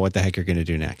figure out what the heck you're going to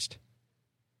do next?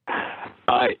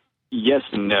 Yes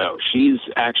and no. She's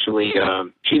actually,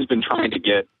 she's been trying to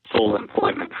get full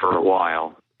employment for a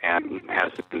while and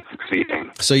hasn't been succeeding.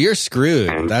 So you're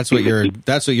screwed. That's what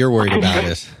you're worried about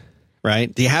is,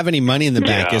 right? Do you have any money in the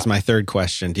bank is my third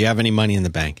question. Do you have any money in the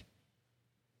bank?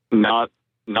 Not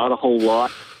a whole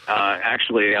lot.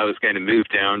 Actually, I was going to move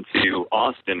down to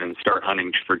Austin and start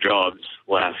hunting for jobs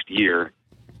last year,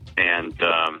 and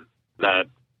that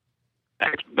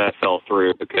fell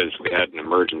through because we had an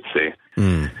emergency.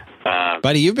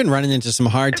 Buddy, you've been running into some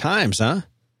hard times, huh?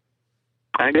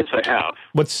 I guess I have.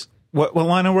 What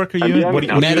line of work are you in? What do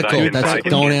you medical. do?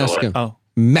 Don't ask him. Oh,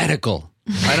 medical.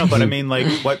 I know, but I mean, like,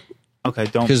 what? Okay,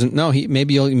 don't. Because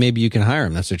maybe you can hire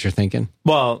him. That's what you're thinking.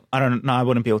 Well, I don't know. I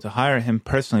wouldn't be able to hire him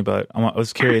personally, but I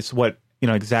was curious what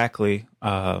exactly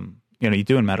you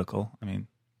do in medical. I mean,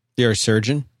 you're a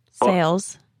surgeon.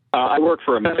 Sales. I work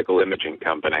for a medical imaging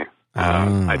company.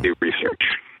 I do research.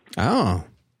 Oh.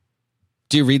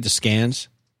 Do you read the scans?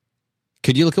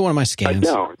 Could you look at one of my scans?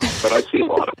 I don't, but I see a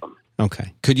lot of them.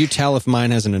 Okay. Could you tell if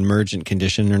mine has an emergent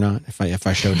condition or not? If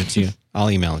I showed it to you, I'll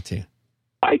email it to you.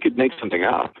 I could make something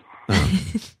up. Oh.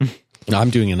 No, I'm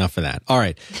doing enough of that. All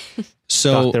right.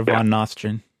 So Dr. Von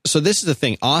Nostrand. So this is the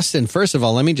thing. Austin, first of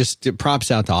all, let me just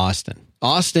props out to Austin.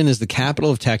 Austin is the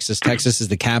capital of Texas. Texas is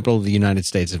the capital of the United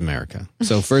States of America.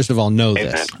 So first of all, know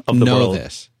this.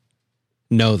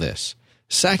 Know this.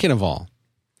 Second of all,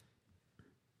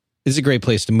 this is a great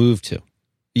place to move to.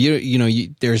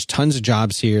 There's tons of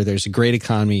jobs here. There's a great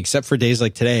economy, except for days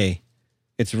like today.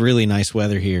 It's really nice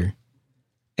weather here.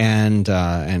 And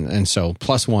so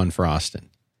 +1 for Austin.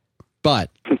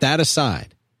 But that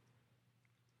aside,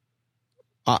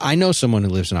 I know someone who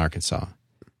lives in Arkansas,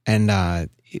 and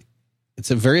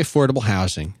it's a very affordable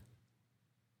housing,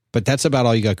 but that's about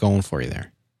all you got going for you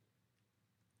there.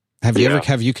 Have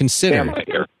you considered? Family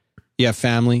here. Yeah,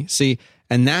 family. See,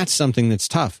 and that's something that's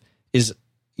tough. Is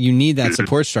you need that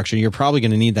support structure. You're probably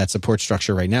going to need that support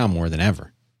structure right now more than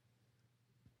ever.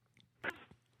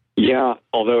 Yeah,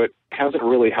 although it hasn't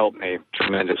really helped me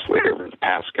tremendously over the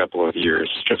past couple of years,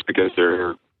 just because there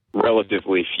are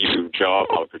relatively few job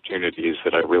opportunities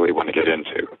that I really want to get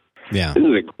into. Yeah. This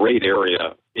is a great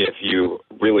area if you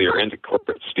really are into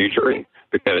corporate stoogery,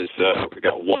 because we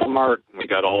got Walmart, and we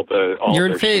got all You're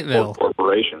in their Fayetteville.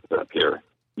 corporations up here.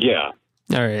 Yeah.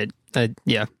 All right.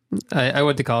 Yeah. I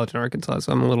went to college in Arkansas,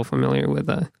 so I'm a little familiar with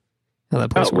how that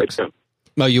place works.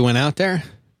 Oh, you went out there?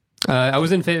 I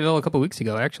was in Fayetteville a couple weeks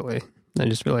ago, actually. I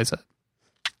just realized that.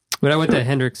 But I went to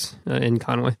Hendricks in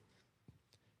Conway.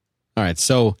 All right,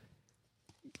 so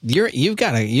you've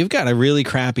got a really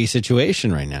crappy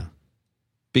situation right now,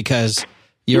 because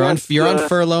you're on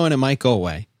furlough and it might go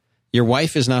away. Your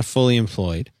wife is not fully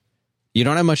employed. You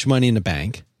don't have much money in the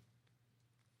bank.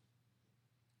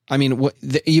 I mean,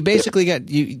 you basically got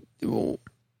you.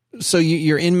 So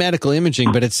you're in medical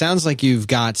imaging, but it sounds like you've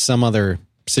got some other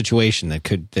situation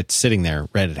that's sitting there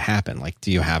ready to happen. Like,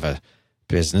 do you have a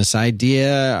business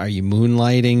idea? Are you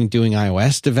moonlighting, doing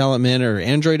iOS development or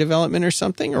Android development or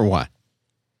something, or what?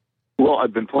 Well,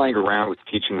 I've been playing around with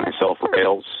teaching myself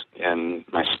Rails in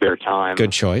my spare time.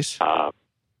 Good choice. I've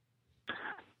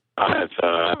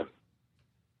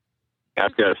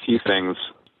got a few things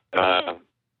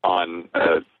on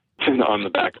the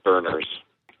back burners,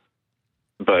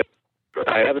 but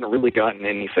I haven't really gotten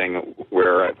anything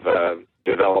where I've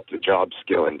developed a job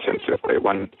skill intensively.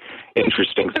 One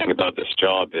interesting thing about this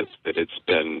job is that it's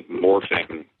been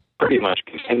morphing pretty much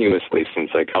continuously since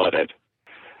I got it,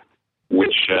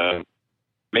 which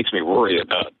makes me worry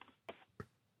about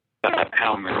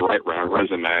how I'm going to write my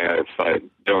resume if I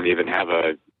don't even have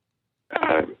a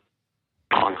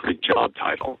concrete job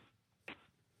title.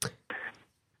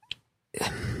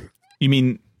 You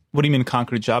mean, what do you mean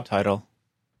concrete job title?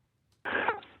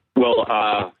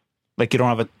 Well, like you don't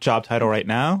have a job title right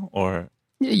now, or?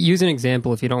 Use an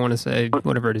example if you don't want to say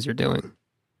whatever it is you're doing.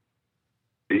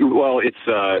 Well, it's,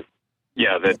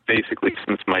 that basically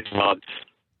since my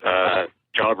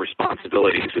job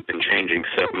responsibilities have been changing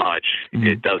so much,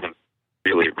 it doesn't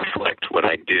really reflect what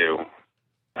I do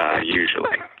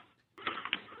usually.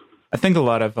 I think a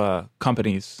lot of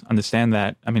companies understand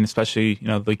that. I mean, especially,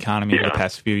 the economy in the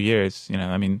past few years,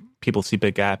 I mean, people see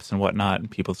big gaps and whatnot in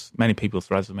many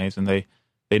people's resumes, and they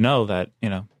know that,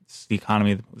 the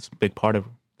economy was a big part of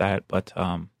that. But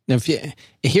now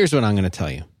here's what I'm going to tell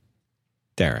you,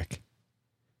 Derek.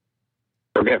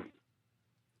 Okay.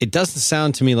 It doesn't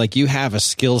sound to me like you have a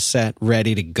skill set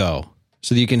ready to go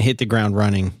so that you can hit the ground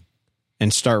running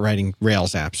and start writing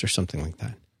Rails apps or something like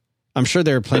that. I'm sure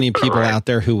there are plenty of people out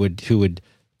there who would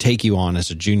take you on as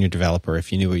a junior developer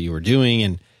if you knew what you were doing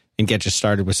and get you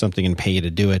started with something and pay you to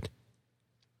do it.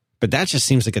 But that just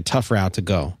seems like a tough route to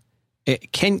go.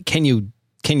 Can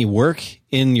you work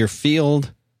in your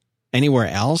field anywhere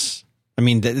else? I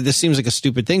mean, this seems like a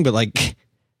stupid thing, but like,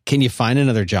 can you find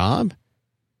another job?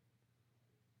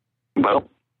 Well,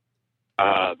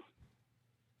 I'm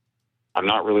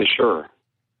not really sure.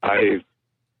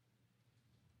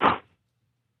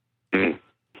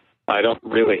 I don't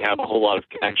really have a whole lot of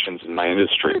connections in my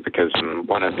industry because I'm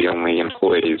one of the only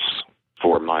employees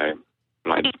for my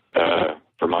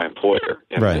employer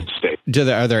in the state.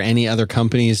 Are there any other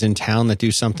companies in town that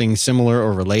do something similar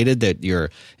or related that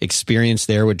your experience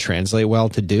there would translate well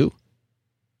to do,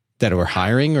 that are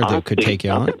hiring or that could take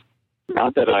you on?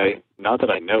 Not that I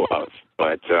know of,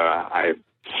 but I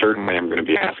certainly am going to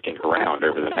be asking around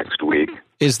over the next week.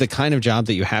 Is the kind of job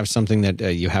that you have something that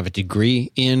you have a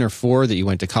degree in or for, that you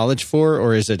went to college for,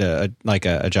 or is it a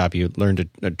job you learned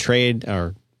a trade?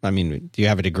 Or, I mean, do you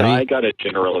have a degree? I got a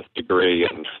generalist degree,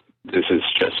 and this is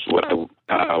just what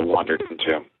I wandered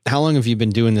into. How long have you been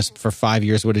doing this? For 5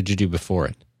 years? What did you do before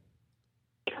it?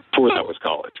 Before that was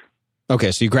college.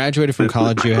 Okay, so you graduated from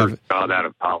college. This is my first job out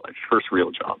of college, first real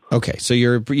job. Okay, so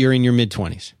you're in your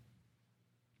mid-20s.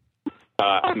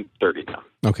 I'm 30 now.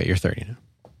 Okay, you're 30 now.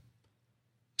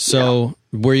 So,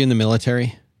 were you in the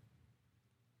military?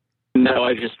 No,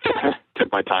 I just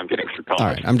took my time getting through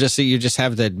college. All right, you just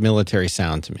have that military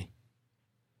sound to me.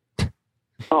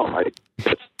 Oh,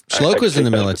 Schloke was in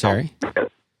the military.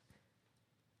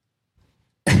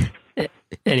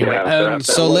 Anyway,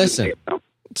 so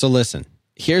listen.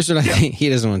 Here's what I think he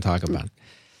doesn't want to talk about.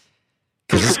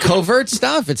 Because it's covert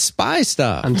stuff. It's spy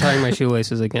stuff. I'm tying my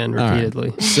shoelaces again repeatedly.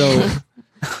 Right. So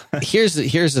here's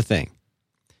the thing.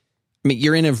 I mean,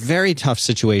 you're in a very tough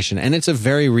situation, and it's a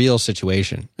very real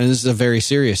situation. And this is a very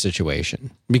serious situation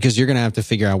because you're going to have to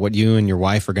figure out what you and your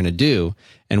wife are going to do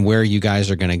and where you guys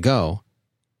are going to go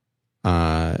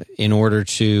in order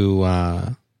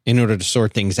to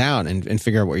sort things out and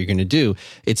figure out what you're going to do.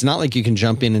 It's not like you can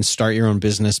jump in and start your own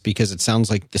business because it sounds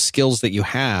like the skills that you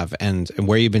have and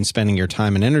where you've been spending your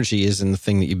time and energy is in the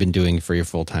thing that you've been doing for your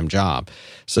full-time job.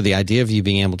 So the idea of you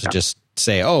being able to just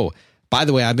say, oh, by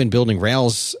the way, I've been building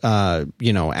Rails,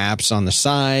 apps on the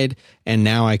side, and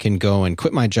now I can go and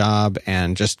quit my job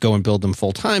and just go and build them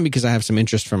full-time because I have some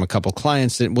interest from a couple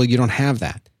clients that, well, you don't have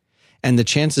that. And the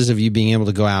chances of you being able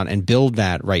to go out and build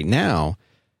that right now,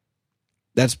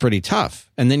 that's pretty tough.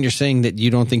 And then you're saying that you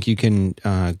don't think you can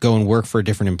go and work for a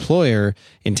different employer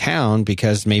in town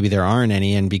because maybe there aren't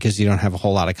any and because you don't have a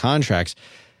whole lot of contracts.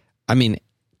 I mean,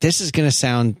 this is going to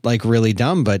sound like really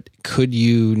dumb, but could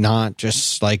you not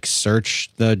just like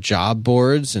search the job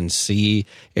boards and see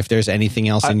if there's anything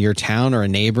else in your town or a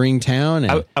neighboring town?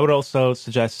 And I would also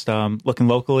suggest looking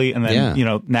locally and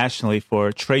then nationally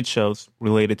for trade shows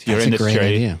related to your industry. That's a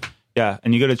great idea. Yeah,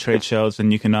 and you go to trade shows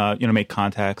and you can make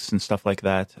contacts and stuff like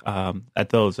that at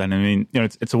those. And I mean,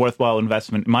 it's a worthwhile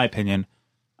investment, in my opinion,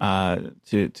 to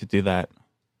do that.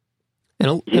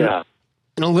 And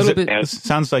a little bit. It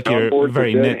sounds like you're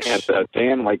very niche. And,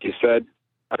 Dan, like you said,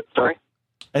 sorry?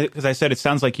 Because I said it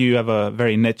sounds like you have a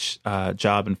very niche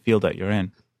job and field that you're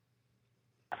in.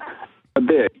 A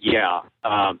bit, yeah.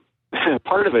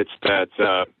 Part of it's that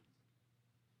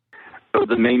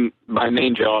my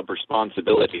main job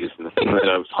responsibilities and the thing that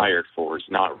I was hired for is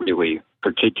not really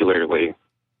particularly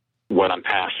what I'm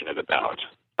passionate about.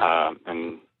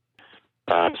 And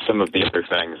some of the other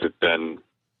things have been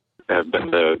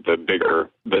the bigger,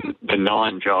 the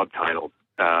non-job title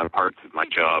parts of my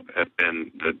job have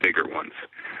been the bigger ones.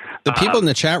 The people in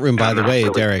the chat room, by the way,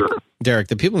 really Derek,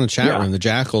 the people in the chat room, the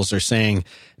Jackals, are saying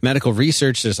medical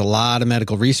research, there's a lot of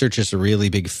medical research. It's a really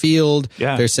big field.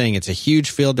 Yeah. They're saying it's a huge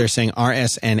field. They're saying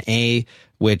RSNA,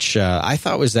 which I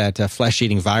thought was that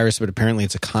flesh-eating virus, but apparently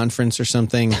it's a conference or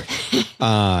something.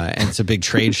 And it's a big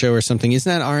trade show or something. Isn't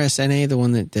that RSNA the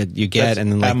one that you get? That's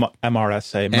and then like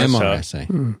MRSA.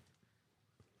 MRSA.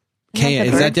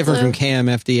 Is that different from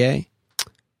KMFDA?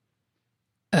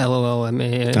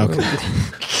 LOLMA. Okay.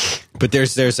 But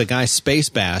there's a guy, Space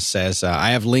Bass, says, I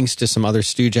have links to some other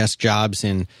Stoogesk jobs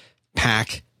in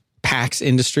PAX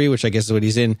industry, which I guess is what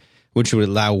he's in, which would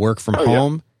allow work from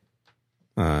home.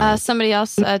 Yeah. Somebody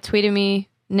else tweeted me,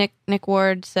 Nick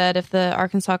Ward said, if the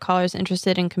Arkansas caller is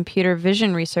interested in computer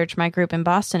vision research, my group in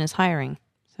Boston is hiring.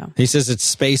 So he says it's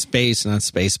space bass, not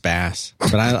space bass.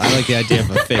 But I like the idea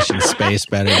of a fish in space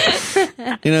better.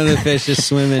 The fish is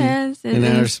swimming in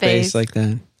outer space like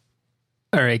that.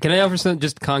 All right. Can I offer some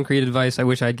just concrete advice I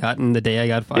wish I'd gotten the day I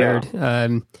got fired?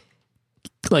 Yeah.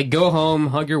 Go home,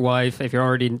 hug your wife. If you're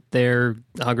already there,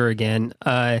 hug her again.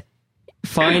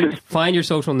 Find your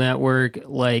social network,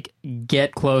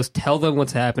 get close, tell them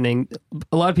what's happening.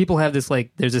 A lot of people have this,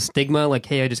 there's a stigma,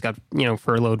 hey, I just got,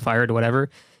 furloughed, fired, whatever.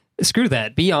 Screw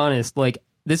that. Be honest.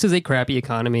 This is a crappy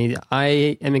economy.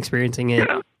 I am experiencing it.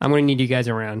 I'm going to need you guys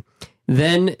around.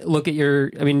 Then look at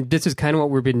this is kind of what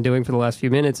we've been doing for the last few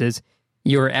minutes is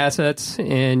your assets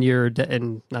and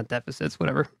and not deficits,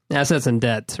 whatever. Assets and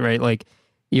debts, right?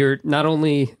 You're not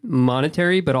only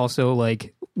monetary, but also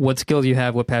what skills you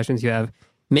have, what passions you have.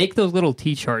 Make those little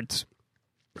T-charts.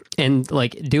 And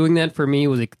doing that for me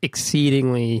was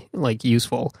exceedingly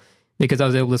useful because I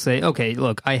was able to say, okay,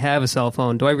 look, I have a cell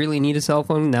phone. Do I really need a cell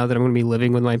phone now that I'm going to be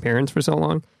living with my parents for so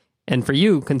long? And for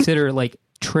you, consider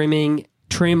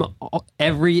trim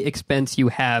every expense you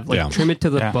have, trim it to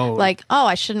the bone.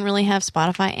 I shouldn't really have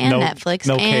Spotify and Netflix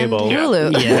and cable.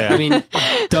 Hulu. Yeah. I mean,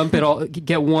 dump it all.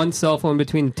 Get one cell phone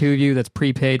between the two of you that's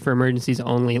prepaid for emergencies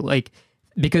only.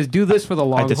 Because do this for the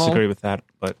long haul. I disagree with that,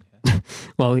 but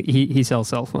well, he sells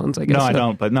cell phones, I guess. No, I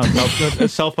don't. But no, a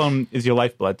cell phone is your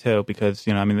lifeblood too, because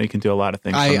they can do a lot of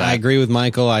things. I agree with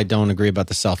Michael. I don't agree about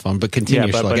the cell phone, but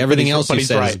continue. But everything else he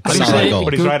says is solid gold.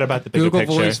 But he's right about the bigger Google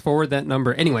picture. Voice, forward that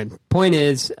number. Anyway, point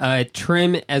is,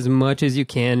 trim as much as you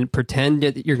can. Pretend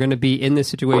that you're going to be in this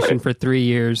situation for 3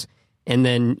 years, and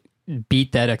then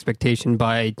beat that expectation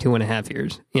by 2.5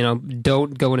 years.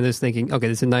 Don't go into this thinking, okay,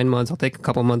 this is 9 months. I'll take a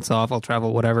couple months off. I'll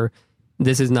travel, whatever.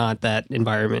 This is not that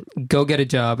environment. Go get a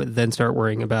job, then start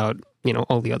worrying about,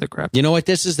 all the other crap. You know what?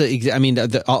 This is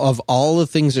of all the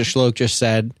things that Shloke just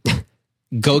said,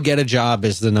 Go get a job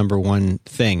is the number one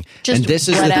thing. Just and this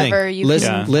is the thing.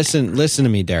 Listen to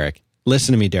me, Derek.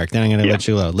 Listen to me, Derek. Then I'm going to let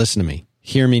you go. Listen to me.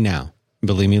 Hear me now.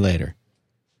 Believe me later.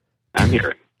 I'm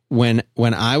here. When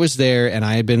I was there and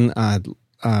I had been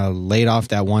laid off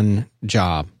that one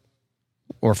job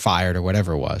or fired or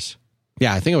whatever it was.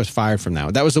 Yeah, I think I was fired from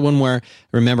that. That was the one where,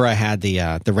 remember, I had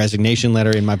the resignation letter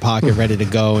in my pocket ready to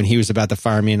go, and he was about to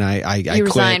fire me, and I quit. He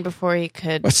resigned before he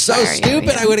could. It's so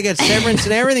stupid. I would have got severance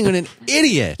and everything. What an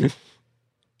idiot.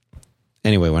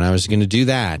 Anyway, when I was going to do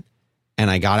that,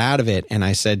 and I got out of it, and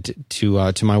I said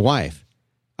to my wife,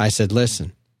 I said,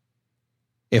 listen,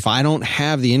 if I don't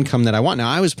have the income that I want, now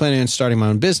I was planning on starting my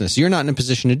own business. You're not in a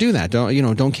position to do that.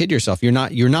 Don't kid yourself. You're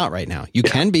not right now. You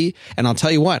can be, and I'll tell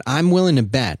you what, I'm willing to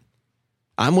bet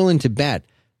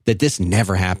that this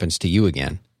never happens to you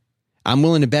again. I'm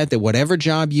willing to bet that whatever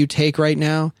job you take right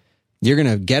now, you're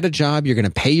going to get a job, you're going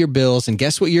to pay your bills, and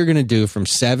guess what you're going to do from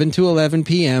 7 to 11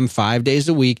 p.m., 5 days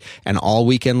a week, and all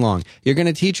weekend long? You're going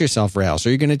to teach yourself Rails, or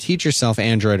you're going to teach yourself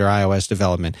Android or iOS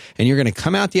development, and you're going to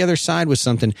come out the other side with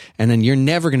something, and then you're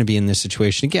never going to be in this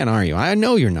situation again, are you? I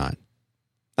know you're not.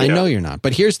 I know you're not.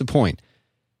 But here's the point.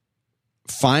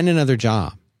 Find another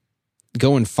job.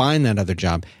 Go and find that other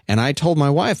job. And I told my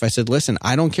wife, I said, listen,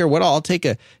 I don't care what, I'll take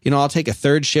a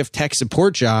third shift tech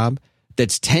support job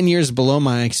that's 10 years below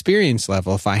my experience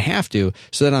level if I have to,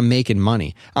 so that I'm making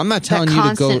money. I'm not telling you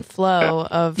to go. Constant flow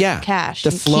of cash.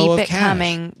 The flow keep of cash.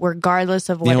 coming regardless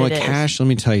of what it is. Cash, let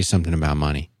me tell you something about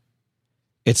money.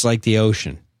 It's like the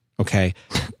ocean, okay?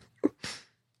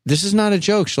 This is not a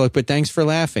joke, Schluck, but thanks for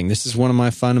laughing. This is one of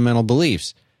my fundamental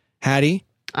beliefs. Hattie?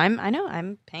 I know,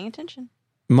 I'm paying attention.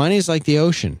 Money is like the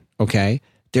ocean, okay?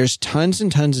 There's tons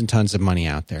and tons and tons of money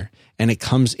out there, and it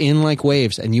comes in like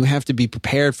waves, and you have to be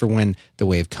prepared for when the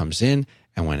wave comes in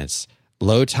and when it's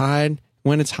low tide,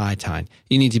 when it's high tide.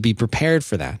 You need to be prepared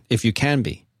for that if you can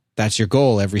be. That's your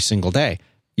goal every single day.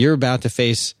 You're about to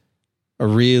face a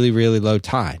really, really low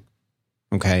tide,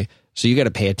 okay? So you got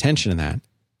to pay attention to that,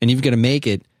 and you've got to make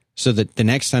it so that the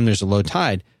next time there's a low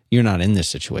tide, you're not in this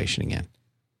situation again.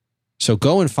 So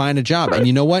go and find a job. And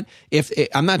you know what?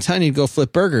 I'm not telling you to go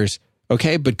flip burgers,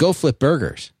 okay? But go flip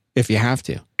burgers if you have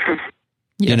to.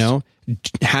 Yes.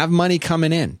 Have money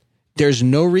coming in. There's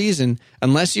no reason,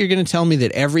 unless you're going to tell me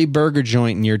that every burger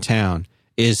joint in your town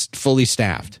is fully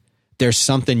staffed, there's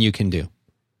something you can do.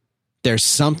 There's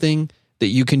something that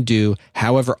you can do,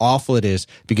 however awful it is,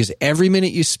 because every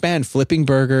minute you spend flipping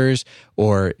burgers,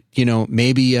 or,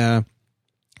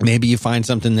 maybe you find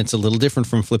something that's a little different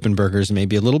from flipping burgers,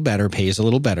 maybe a little better, pays a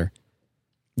little better,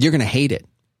 you're going to hate it.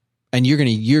 And you're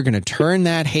going to turn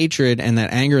that hatred and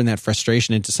that anger and that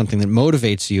frustration into something that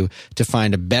motivates you to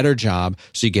find a better job,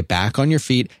 so you get back on your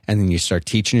feet and then you start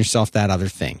teaching yourself that other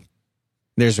thing.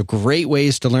 There's great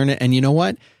ways to learn it. And you know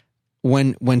what?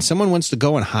 When someone wants to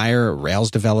go and hire a Rails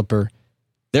developer,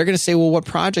 they're going to say, well, what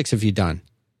projects have you done?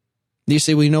 You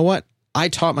say, well, you know what? I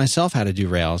taught myself how to do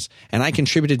Rails, and I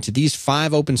contributed to these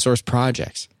 5 open source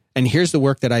projects. And here's the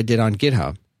work that I did on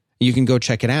GitHub. You can go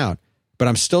check it out. But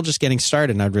I'm still just getting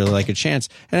started, and I'd really like a chance.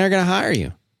 And they're going to hire you.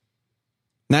 And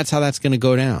that's how that's going to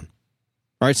go down.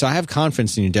 All right, so I have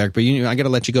confidence in you, Derek, but I got to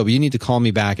let you go. But you need to call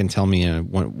me back and tell me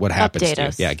what happens update to you.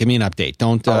 us. Yeah, give me an update.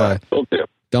 Don't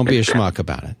be a schmuck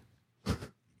about it. All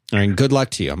right, good luck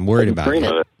to you. I'm worried about it.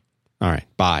 All right,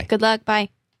 bye. Good luck. Bye.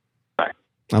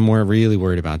 I'm really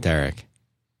worried about Derek.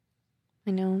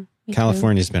 I know.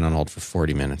 California's been on hold for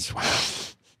 40 minutes. Wow.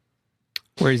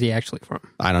 Where is he actually from?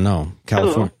 I don't know.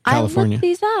 California. I looked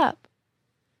these up.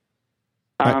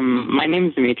 My name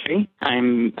is Dimitri.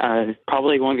 I'm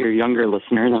probably one of your younger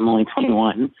listeners. I'm only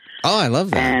 21. Oh, I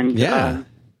love that. And, yeah.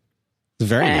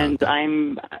 Very young. And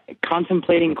I'm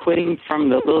contemplating quitting from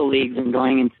the little leagues and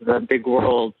going into the big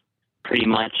world pretty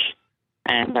much.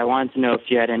 And I wanted to know if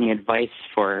you had any advice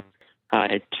for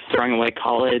throwing away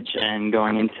college and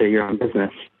going into your own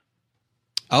business.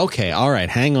 Okay. All right.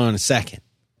 Hang on a second.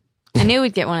 I knew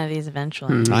we'd get one of these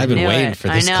eventually. I've been waiting for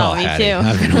this call, me Hattie. too.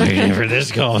 I've been waiting for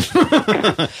this call.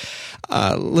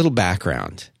 Little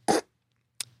background.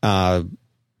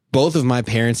 Both of my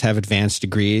parents have advanced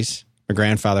degrees. My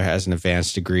grandfather has an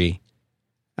advanced degree.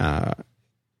 My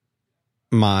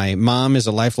mom is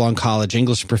a lifelong college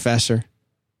English professor.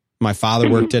 My father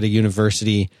worked at a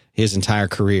university his entire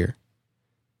career.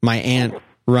 My aunt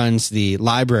runs the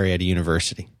library at a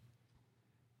university.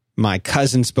 My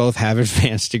cousins both have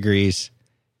advanced degrees.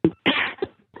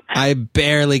 I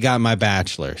barely got my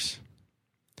bachelor's.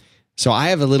 So I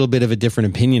have a little bit of a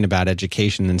different opinion about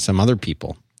education than some other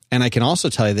people. And I can also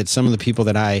tell you that some of the people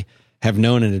that I have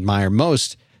known and admire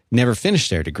most never finished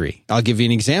their degree. I'll give you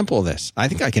an example of this. I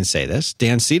think I can say this.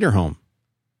 Dan Cederholm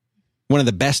one of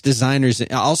the best designers,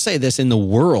 I'll say this, in the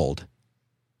world.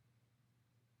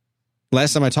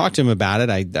 Last time I talked to him about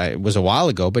it, it was a while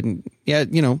ago, but yeah,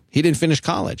 he didn't finish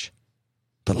college.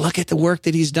 But look at the work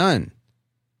that he's done.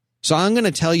 So I'm going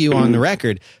to tell you on the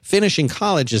record, finishing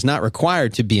college is not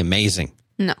required to be amazing.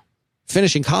 No.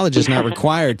 Finishing college is not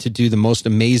required to do the most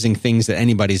amazing things that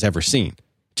anybody's ever seen.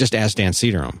 Just ask Dan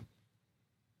Cederholm.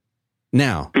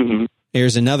 Now,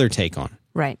 here's another take on it.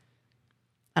 Right.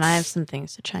 And I have some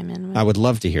things to chime in with. I would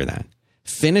love to hear that.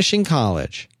 Finishing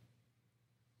college,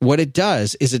 what it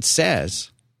does is it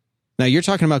says, now you're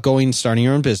talking about starting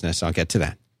your own business. I'll get to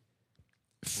that.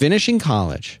 Finishing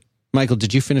college. Michael,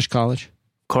 did you finish college?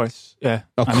 Of course, yeah.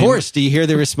 Of course. Do you hear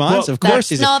the response? Of course.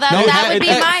 That would be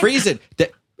mine. Freeze it.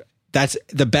 That's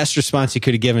the best response you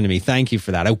could have given to me. Thank you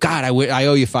for that. Oh, God, I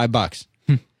owe you $5.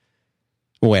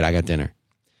 Wait, I got dinner.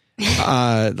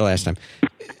 The last time.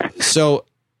 So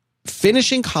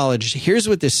finishing college, here's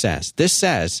what this says. This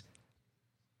says,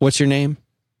 what's your name?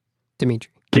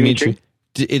 Dimitri.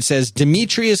 It says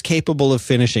Dimitri is capable of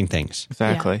finishing things.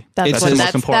 Exactly. Yeah. That's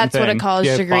what a college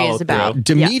degree is about.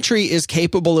 Dimitri is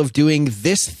capable of doing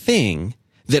this thing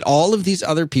that all of these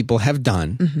other people have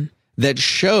done that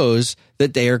shows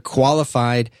that they are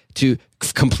qualified to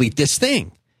complete this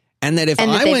thing. And that if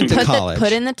I went to college, they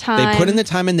put in the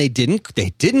time and they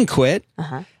didn't quit.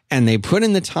 And they put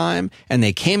in the time and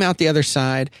they came out the other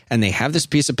side and they have this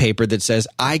piece of paper that says,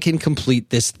 I can complete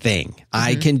this thing.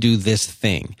 I can do this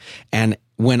thing. And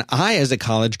when I, as a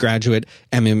college graduate,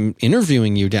 am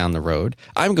interviewing you down the road,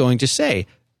 I'm going to say,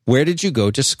 where did you go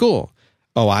to school?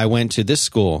 Oh, I went to this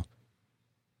school,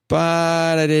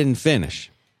 but I didn't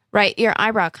finish. Right. Your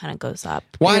eyebrow kind of goes up.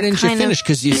 Why didn't you finish?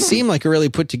 Because you seem like a really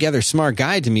put together smart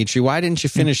guy, Dimitri. Why didn't you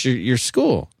finish your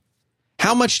school?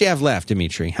 How much do you have left,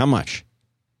 Dimitri? How much?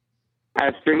 I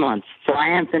have 3 months, so I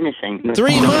am finishing. 3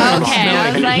 months? Okay,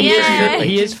 I was like, yeah.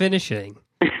 He is finishing.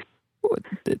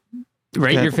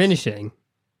 Right? You're finishing.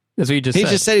 That's what you just said.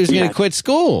 He just said he was going to quit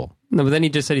school. No, but then he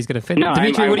just said he's going to finish. No,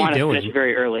 Dimitri, what are you I doing? want to finish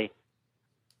very early.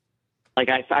 Like,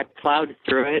 I plowed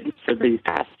through it for these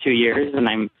past 2 years, and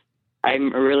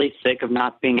I'm really sick of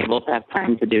not being able to have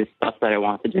time to do stuff that I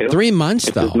want to do. 3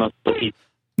 months, though.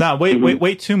 No,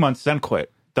 wait 2 months, then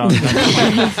quit. 2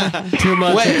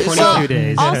 months and 22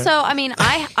 days. Also, I mean,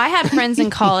 I had friends in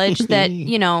college that,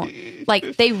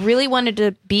 like they really wanted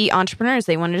to be entrepreneurs.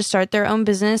 They wanted to start their own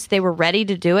business. They were ready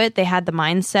to do it. They had the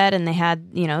mindset and they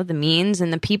had, the means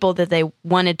and the people that they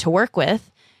wanted to work with.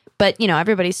 But,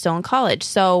 everybody's still in college.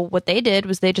 So what they did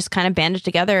was they just kind of banded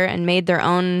together and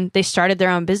they started their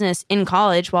own business in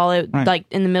college while like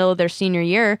in the middle of their senior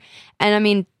year. And I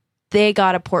mean, they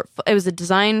got it was a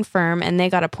design firm and they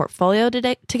got a portfolio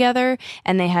together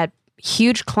and they had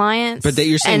huge clients. But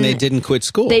you're saying they didn't quit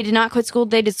school. They did not quit school.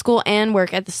 They did school and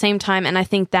work at the same time. And I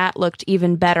think that looked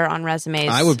even better on resumes.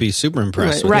 I would be super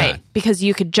impressed with that. Because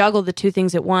you could juggle the two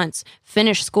things at once,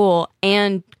 finish school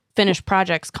and finish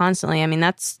projects constantly. I mean,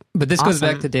 that's But this awesome. goes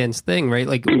back to Dan's thing, right?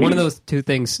 Like one of those two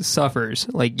things suffers.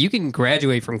 Like you can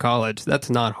graduate from college. That's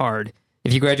not hard.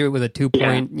 If you graduate with a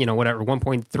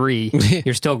 1.3,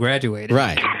 you're still graduated.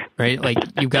 Right. Like,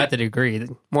 you got the degree.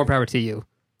 More power to you.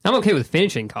 I'm okay with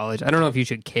finishing college. I don't know if you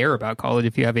should care about college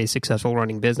if you have a successful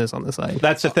running business on the side.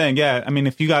 That's the thing, yeah. I mean,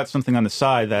 if you got something on the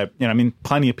side that,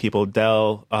 plenty of people,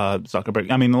 Dell,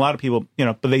 Zuckerberg, a lot of people,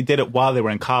 but they did it while they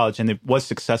were in college and it was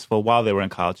successful while they were in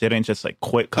college. They didn't just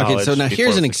quit college. Okay, so now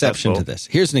here's an exception to this.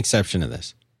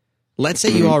 Let's say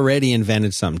you already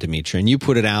invented something, Dimitri, and you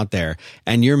put it out there,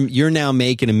 and you're now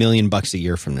making $1 million a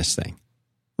year from this thing,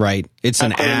 right? It's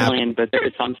an app. $1 million, but there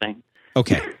is something.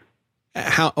 Okay.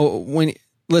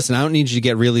 Listen, I don't need you to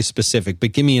get really specific,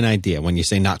 but give me an idea when you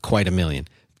say not quite $1 million,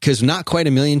 because not quite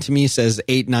 $1 million to me says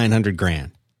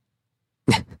 $800,000-900,000.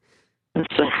 Less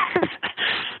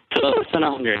than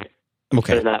 100.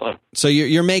 Okay. That way. So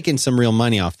you're making some real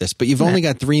money off this, but you've only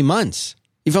got 3 months.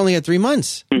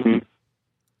 Mm-hmm.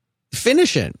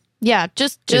 Finish it. Yeah,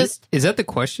 just Is that the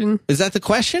question? Is that the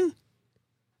question?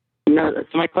 No,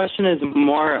 so my question is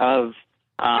more of,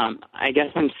 I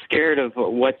guess I'm scared of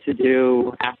what to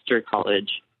do after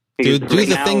college. Do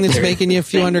the thing that's making you a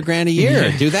few $100,000 a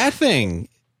year. Do that thing,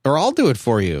 or I'll do it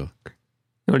for you.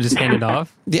 Or just hand it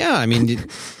off? Yeah, I mean,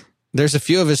 there's a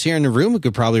few of us here in the room who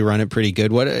could probably run it pretty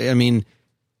good.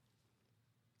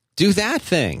 Do that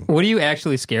thing. What are you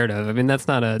actually scared of? I mean, that's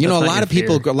not a. A lot of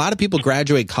people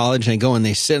graduate college and they go and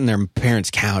they sit on their parents'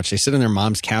 couch. They sit on their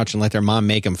mom's couch and let their mom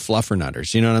make them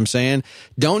fluffernutters. You know what I'm saying?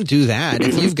 Don't do that.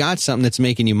 If you've got something that's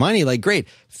making you money, great,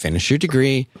 finish your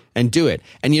degree and do it.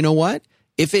 And you know what?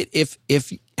 If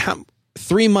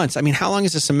 3 months. I mean, how long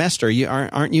is a semester?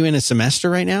 Aren't you in a semester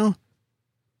right now?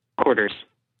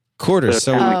 quarters.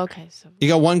 So okay. So you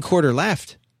got 1 quarter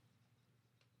left,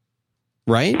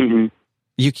 right? Mm-hmm.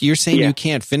 You're saying you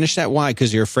can't finish that? Why?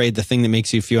 Because you're afraid the thing that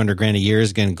makes you a few $100,000 a year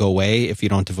is going to go away if you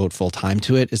don't devote full time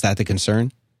to it? Is that the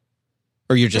concern?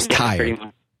 Or you're just tired?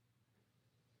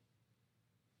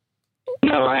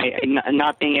 No,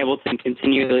 not being able to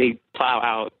continually plow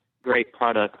out great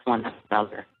products one after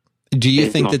another. Do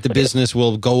you think that the business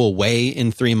will go away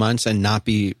in 3 months and not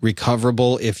be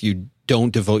recoverable if you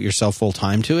don't devote yourself full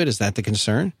time to it? Is that the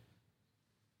concern?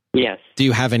 Yes. Do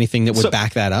you have anything that would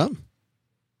back that up?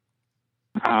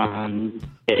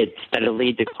 It's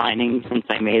steadily declining since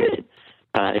I made it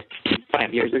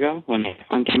 5 years ago when the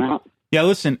phone came out. Yeah,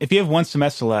 listen, if you have 1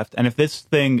 semester left and if this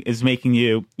thing is making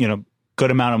you,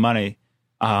 good amount of money,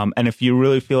 and if you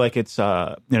really feel like it's,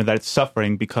 that it's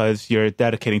suffering because you're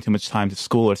dedicating too much time to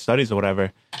school or studies or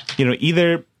whatever,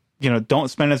 either, don't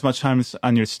spend as much time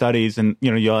on your studies and,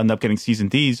 you'll end up getting C's and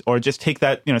D's, or just take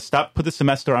that, put the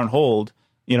semester on hold,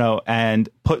 and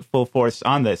put full force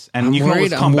on this. And I'm you can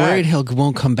always come I'm back. worried he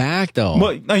won't come back, though.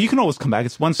 Well, no, you can always come back.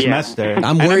 It's 1 semester.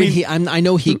 I'm worried. I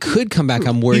know he could come back.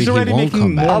 I'm worried he's already he won't making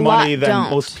come back. more money than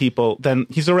most people.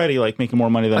 He's already making more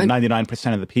money than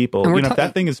 99% of the people. If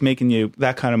that thing is making you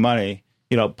that kind of money,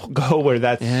 go where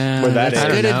that's where that is.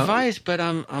 That's good advice, but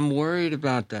I'm worried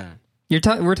about that. We're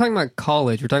talking about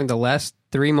college. We're talking the last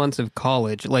 3 months of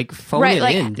college. Phone right,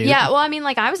 it in, dude. Yeah, well, I mean,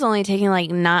 I was only taking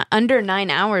not under 9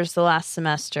 hours the last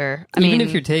semester. Even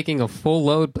if you're taking a full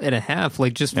load and a half,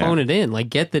 just phone it in.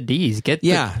 Get the D's. Get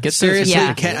seriously.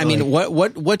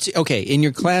 the What's okay in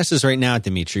your classes right now,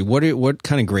 Dimitri? What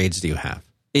kind of grades do you have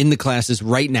in the classes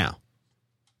right now?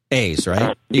 A's,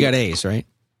 right? You got A's, right?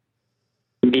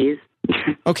 B's.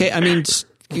 Okay, I mean,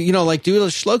 do what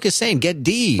Shloka is saying. Get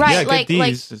D's. Right, get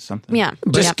D's is something. Yeah.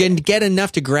 Just get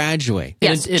enough to graduate.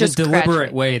 Yes, in a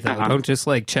deliberate way, though. Don't just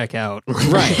check out.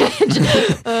 Right.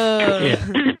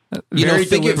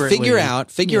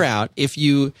 Figure out if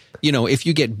you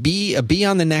get a B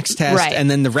on the next test, right.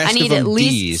 and then the rest of them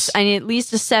D's. I need at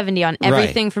least a 70 on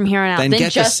everything from here on out. Then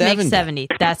just make 70.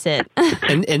 That's it.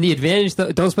 and the advantage,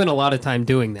 though, don't spend a lot of time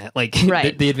doing that.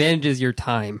 Right. the advantage is your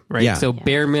time, right? Yeah. So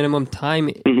bare minimum time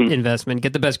investment.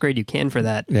 Get the best grade you can for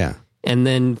that. Yeah. And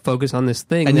then focus on this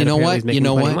thing. And that you know apparently what? is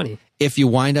making money. If you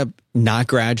wind up not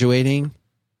graduating,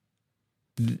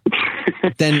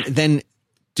 then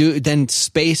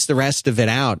space the rest of it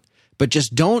out. But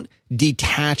just don't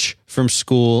detach from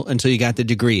school until you got the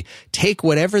degree. Take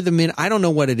whatever I don't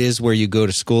know what it is where you go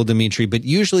to school, Dimitri, but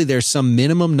usually there's some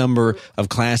minimum number of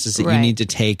classes that you need to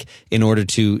take in order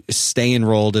to stay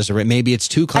enrolled maybe it's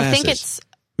 2 classes.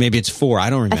 Maybe it's 4. I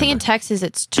don't remember. I think in Texas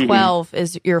it's 12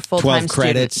 is your full-time 12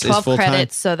 credits student. 12 is full-time?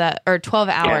 credits, or 12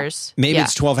 hours. Maybe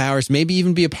it's 12 hours. Maybe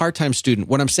even be a part-time student.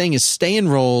 What I'm saying is stay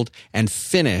enrolled and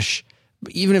finish.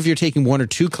 Even if you're taking 1 or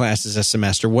 2 classes a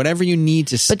semester, whatever you need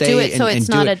to stay, but do it so it's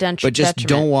not a detriment. But just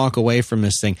don't walk away from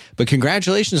this thing. But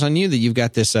congratulations on you that you've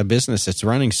got this business that's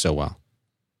running so well.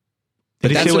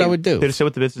 But that's what I would do. Did he say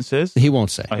what the business is? He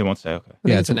won't say. Oh, he won't say. Okay.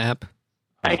 Yeah, it's an app.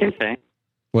 I can say.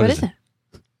 What is it?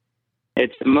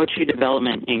 It's Mochi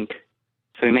Development Inc.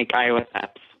 So we make iOS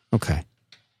apps. Okay.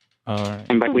 All right.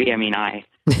 And by we, I mean I.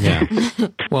 Yeah.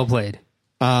 Well played.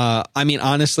 I mean,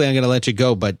 honestly, I'm going to let you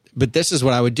go, but this is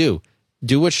what I would do.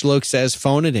 Do what Shlok says,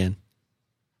 phone it in.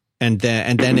 And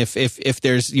then if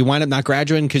there's, you wind up not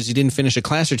graduating because you didn't finish a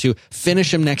class or 2,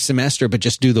 finish them next semester, but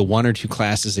just do the 1 or 2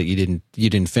 classes that you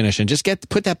didn't finish, and just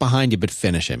put that behind you, but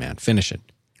finish it, man. Finish it.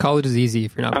 College is easy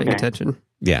if you're not paying attention.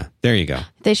 Yeah, there you go.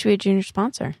 They should be a junior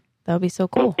sponsor. That would be so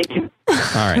cool. All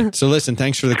right. So listen,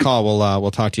 thanks for the call.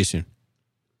 We'll talk to you soon.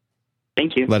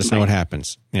 Thank you. Let us know what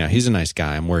happens. Yeah, he's a nice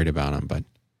guy. I'm worried about him, but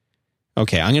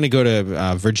okay. I'm going to go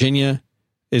to Virginia.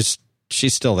 Is she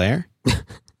still there?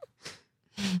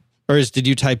 Or did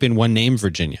you type in one name,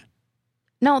 Virginia?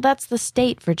 No, that's the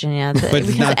state, Virginia.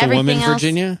 But not the woman,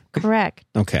 Virginia? Correct.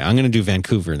 Okay, I'm going to do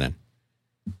Vancouver then.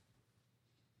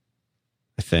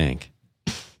 I think.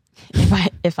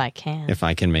 If I can. If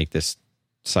I can make this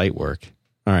site work.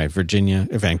 All right, Virginia,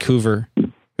 Vancouver.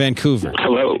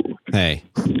 Hello. Hey.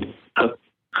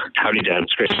 Howdy, Dan.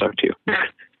 It's great to talk to you.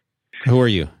 Who are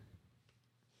you?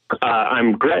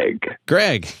 I'm Greg.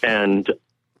 Greg. And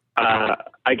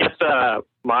I guess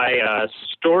my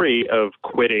story of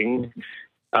quitting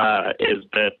is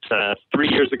that 3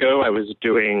 years ago I was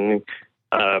doing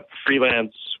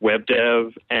freelance web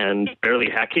dev and barely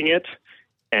hacking it,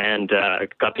 and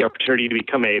got the opportunity to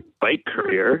become a bike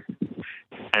courier,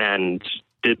 and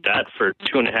did that for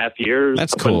 2.5 years.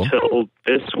 That's cool. Until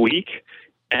this week.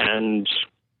 And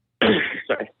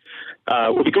sorry.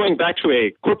 We'll be going back to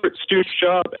a corporate stooge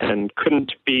job and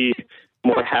couldn't be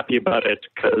more happy about it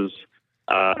because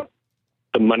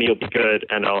the money will be good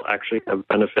and I'll actually have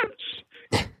benefits,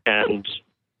 and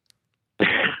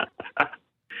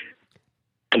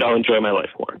and I'll enjoy my life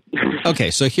more. Okay,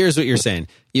 so here's what you're saying.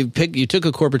 You took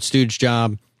a corporate stooge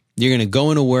job. You're going to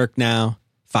go into work now,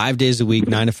 5 days a week,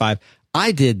 9 to 5.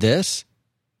 I did this.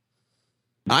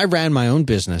 I ran my own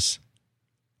business,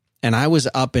 and I was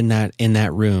up in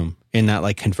that room, in that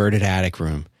like converted attic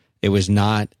room. It was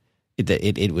not.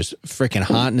 It was freaking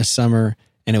hot in the summer,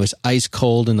 and it was ice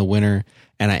cold in the winter.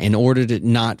 And in order to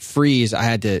not freeze, I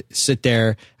had to sit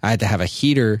there. I had to have a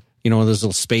heater, one of those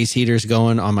little space heaters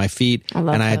going on my feet.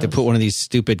 I had to put one of these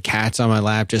stupid cats on my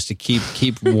lap just to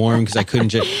keep warm because I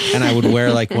couldn't and I would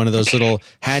wear like one of those little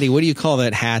Hattie, what do you call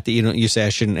that hat that you say I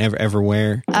shouldn't ever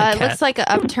wear? It looks like an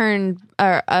upturned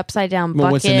or upside down bucket.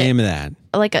 Well, what's the name of that?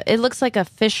 It looks like a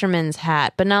fisherman's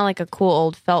hat, but not like a cool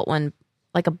old felt one,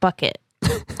 like a bucket.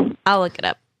 I'll look it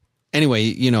up.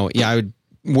 Anyway, I would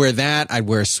wear that. I'd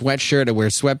wear a sweatshirt. I'd wear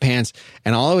sweatpants.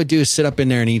 And all I would do is sit up in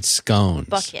there and eat scones.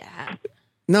 Bucket hat.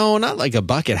 No, not like a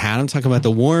bucket hat. I'm talking about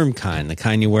the warm kind, the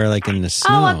kind you wear like in the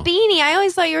snow. Oh, a beanie. I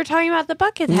always thought you were talking about the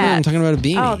bucket hat. No, I'm talking about a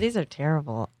beanie. Oh, these are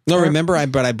terrible. No, remember, I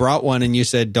brought one and you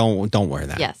said, don't wear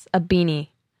that. Yes, a beanie.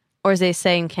 Or as they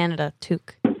say in Canada,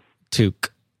 toque. Toque.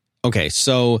 Okay,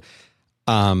 so,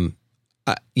 and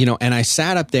I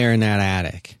sat up there in that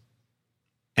attic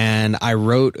and I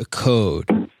wrote a code.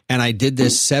 And I did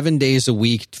this 7 days a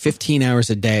week, 15 hours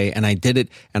a day. And I did it.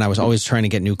 And I was always trying to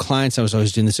get new clients. I was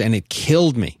always doing this. And it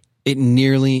killed me. It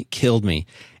nearly killed me.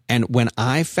 And when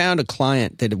I found a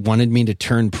client that wanted me to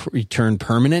turn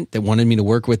permanent, that wanted me to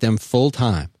work with them full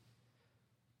time,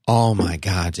 oh my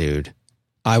God, dude.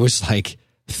 I was like,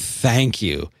 thank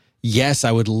you. Yes,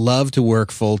 I would love to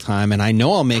work full time. And I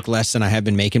know I'll make less than I have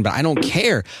been making, but I don't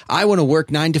care. I want to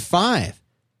work 9 to 5.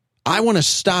 I want to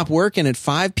stop working at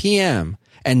 5 p.m.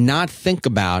 and not think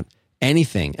about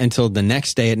anything until the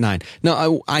next day at 9.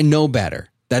 No, I know better.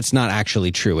 That's not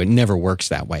actually true. It never works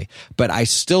that way. But I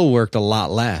still worked a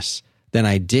lot less than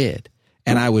I did.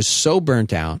 And I was so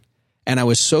burnt out. And I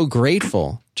was so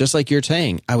grateful, just like you're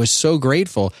saying, I was so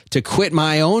grateful to quit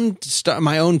my own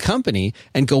company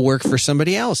and go work for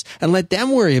somebody else and let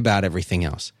them worry about everything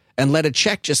else and let a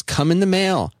check just come in the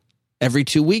mail every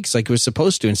 2 weeks like it was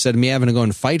supposed to, instead of me having to go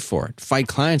and fight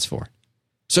clients for it.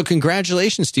 So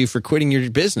congratulations to you for quitting your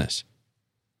business.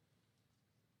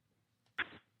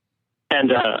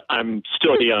 And I'm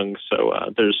still young, so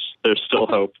there's still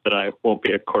hope that I won't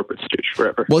be a corporate stooge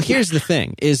forever. Well, here's the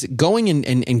thing: is going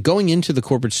and going into the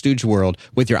corporate stooge world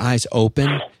with your eyes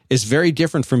open is very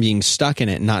different from being stuck in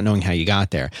it and not knowing how you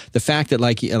got there. The fact that,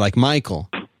 like Michael,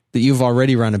 that you've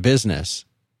already run a business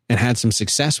and had some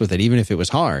success with it, even if it was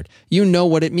hard, you know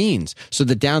what it means. So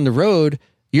that down the road,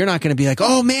 you're not going to be like,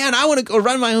 oh man, I want to go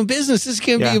run my own business. This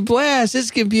can be a blast.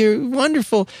 This can be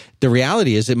wonderful. The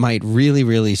reality is it might really,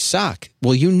 really suck.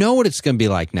 Well, you know what it's going to be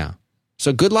like now.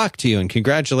 So good luck to you and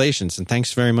congratulations. And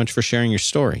thanks very much for sharing your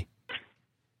story.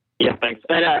 Yeah, thanks.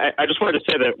 And I just wanted to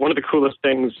say that one of the coolest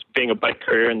things being a bike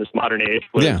courier in this modern age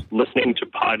was listening to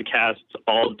podcasts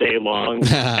all day long.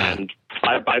 And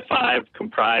 5x5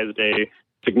 comprised a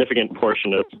significant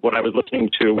portion of what I was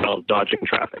listening to while dodging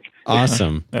traffic.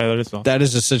 Awesome. That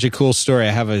is such a cool story.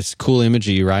 I have a cool image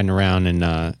of you riding around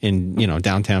in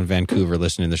downtown Vancouver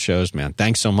listening to the shows, man.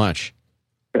 Thanks so much.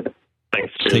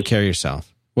 Thanks. Take care of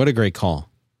yourself. What a great call.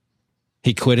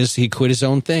 He quit his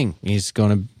own thing. He's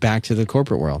going back to the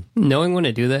corporate world. Knowing when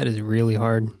to do that is really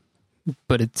hard.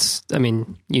 But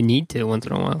you need to once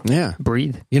in a while. Yeah.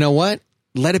 Breathe. You know what?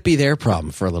 Let it be their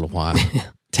problem for a little while.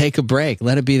 Take a break.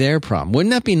 Let it be their problem.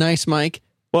 Wouldn't that be nice, Mike?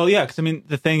 Well, yeah, because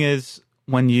the thing is,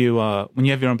 when you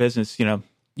have your own business,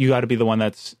 you got to be the one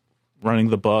that's running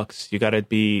the books. You got to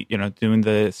be, doing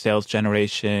the sales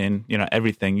generation,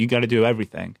 everything. You got to do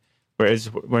everything. Whereas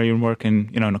where you're working,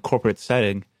 in a corporate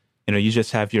setting, you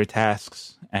just have your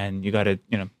tasks and you got to,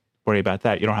 worry about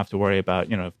that. You don't have to worry about,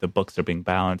 if the books are being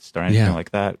balanced or anything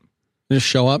like that. Just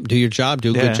show up, do your job,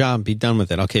 do a good job, be done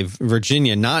with it. Okay,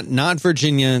 Virginia, not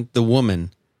Virginia the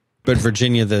woman, but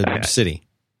Virginia the city.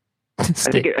 I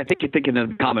think you're thinking of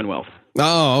the Commonwealth.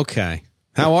 Oh, okay.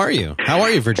 How are you? How are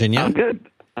you, Virginia? I'm good.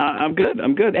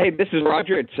 I'm good. Hey, this is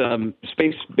Roger. It's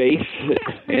Space Base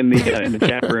in the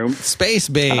chat room. Space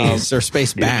Base or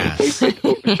Space Bass.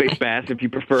 Space Bass, if you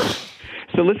prefer.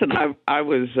 So listen, I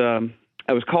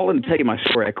was calling to tell you my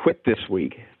story. I quit this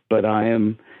week, but I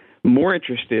am more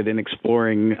interested in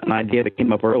exploring an idea that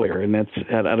came up earlier, and that's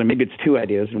maybe it's two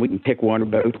ideas, and we can pick one or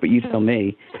both, but you tell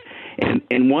me.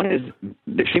 And one is,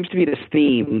 there seems to be this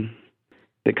theme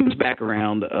that comes back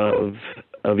around of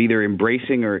either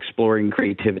embracing or exploring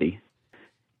creativity.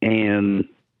 And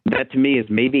that to me is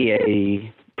maybe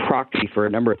a proxy for a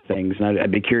number of things, and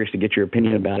I'd be curious to get your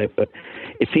opinion about it. But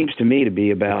it seems to me to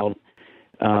be about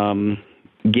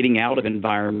getting out of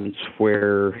environments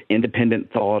where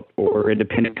independent thought or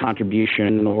independent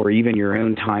contribution or even your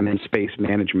own time and space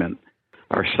management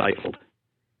are stifled.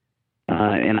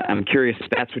 And I'm curious if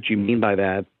that's what you mean by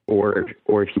that, or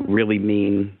if you really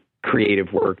mean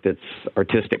creative work that's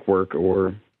artistic work,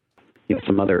 or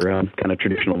some other kind of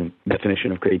traditional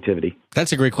definition of creativity.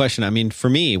 That's a great question. I mean, for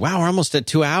me, wow, we're almost at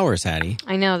 2 hours, Hattie.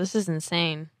 I know, this is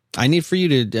insane. I need for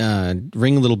you to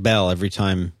ring a little bell every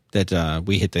time that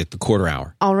we hit the quarter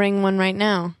hour. I'll ring one right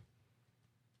now.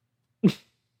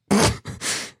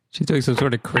 She's doing some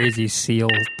sort of crazy seal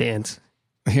dance.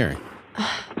 Here.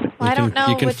 I don't know.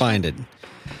 You can find it.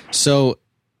 So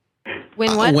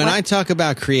when I talk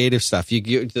about creative stuff,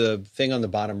 the thing on the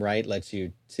bottom right lets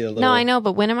you see a little. No, I know,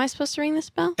 but when am I supposed to ring this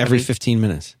bell? Every 15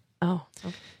 minutes. Oh.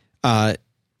 Okay.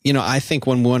 I think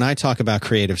when I talk about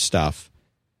creative stuff,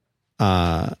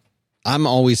 I'm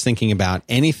always thinking about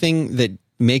anything that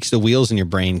makes the wheels in your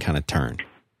brain kind of turn.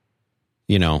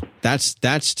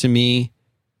 That's to me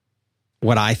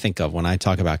what I think of when I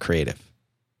talk about creative.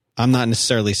 I'm not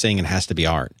necessarily saying it has to be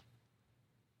art.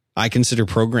 I consider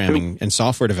programming and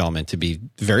software development to be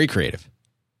very creative.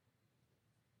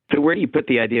 So where do you put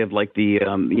the idea of like the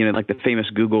famous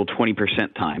Google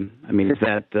 20% time? I mean, is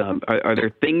that are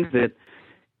there things that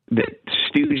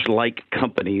Stooge-like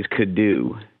companies could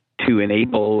do to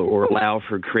enable or allow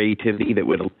for creativity that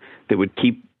would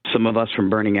keep some of us from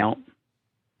burning out?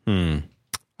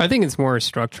 I think it's more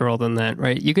structural than that,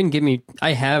 right? You can give me,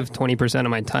 I have 20% of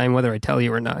my time, whether I tell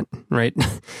you or not, right?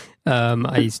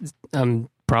 I'm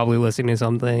probably listening to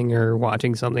something or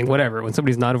watching something, whatever. When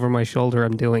somebody's not over my shoulder,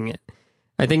 I'm doing it.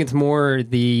 I think it's more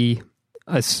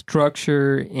a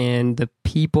structure and the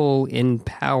people in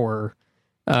power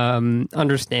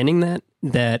understanding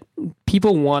that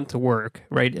people want to work,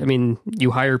 right? I mean, you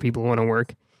hire people who want to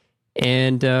work,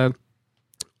 and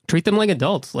treat them like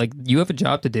adults. Like, you have a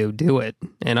job to do it,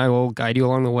 and I will guide you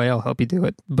along the way. I'll help you do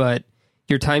it, but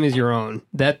your time is your own.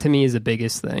 That to me is the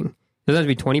biggest thing. It doesn't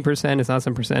have to be 20%. It's not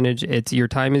some percentage. It's your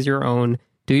time is your own.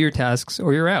 Do your tasks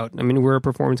or you're out. I mean, we're a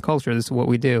performance culture. This is what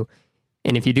we do.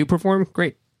 And if you do perform,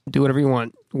 great. Do whatever you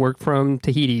want. Work from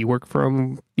Tahiti. Work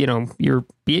from, be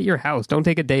at your house. Don't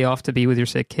take a day off to be with your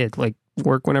sick kid. Like,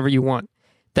 work whenever you want.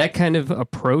 That kind of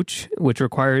approach, which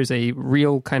requires a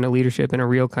real kind of leadership and a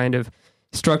real kind of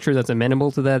structure that's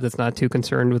amenable to that, that's not too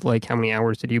concerned with like how many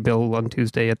hours did you bill on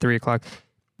Tuesday at 3:00.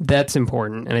 That's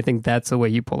important. And I think that's the way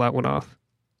you pull that one off.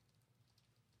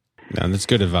 Yeah, that's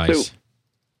good advice.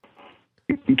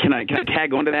 So, can I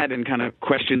tag onto that and kind of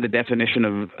question the definition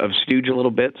of stooge a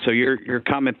little bit? So your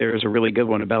comment there is a really good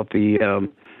one about the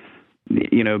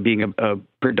being a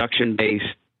production-based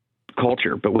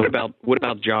culture. But what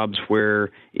about jobs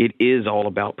where it is all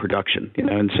about production?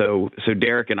 And so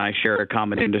Derek and I share a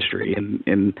common industry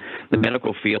in the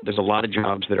medical field. There's a lot of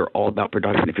jobs that are all about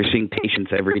production. If you're seeing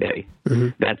patients every day,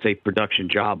 that's a production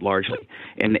job largely.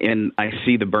 And I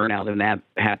see the burnout in that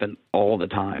happen all the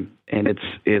time. And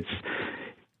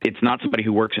it's not somebody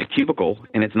who works in a cubicle,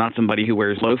 and it's not somebody who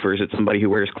wears loafers. It's somebody who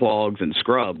wears clogs and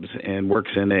scrubs and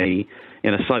works in a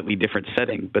slightly different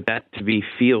setting. But that, to me,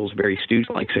 feels very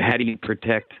stooge-like. So how do you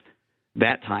protect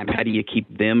that time? How do you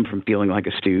keep them from feeling like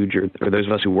a stooge, or those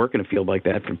of us who work in a field like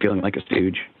that from feeling like a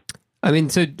stooge? I mean,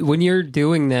 so when you're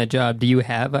doing that job, do you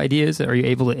have ideas? Are you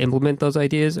able to implement those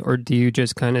ideas, or do you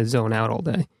just kind of zone out all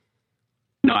day?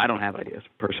 No, I don't have ideas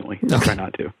personally. I try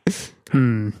not to.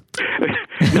 No,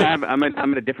 I'm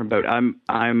in a different boat.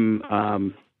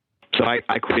 So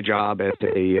I quit a job as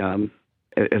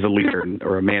a leader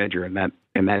or a manager in that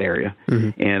area,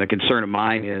 and a concern of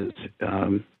mine is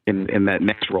in that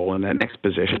next role, in that next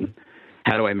position,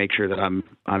 how do I make sure that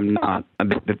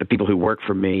that the people who work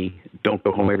for me don't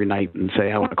go home every night and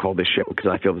say, I want to call this show because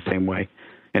I feel the same way,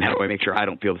 and how do I make sure I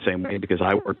don't feel the same way because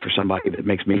I work for somebody that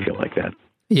makes me feel like that?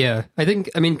 Yeah, I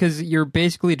mean, because you're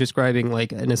basically describing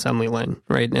like an assembly line,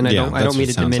 right? And I don't mean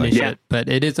to diminish it, but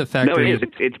it is a factory. No, it is.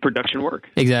 It's production work.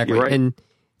 Exactly. You're right. And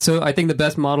so I think the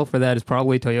best model for that is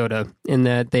probably Toyota, in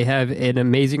that they have an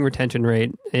amazing retention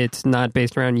rate. It's not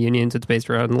based around unions. It's based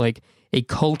around like a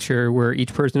culture where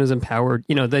each person is empowered.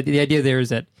 The idea there is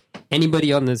that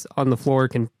anybody on the floor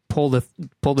can pull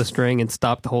the string and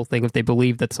stop the whole thing if they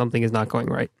believe that something is not going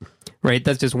right. Right?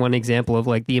 That's just one example of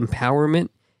like the empowerment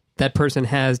that person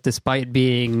has, despite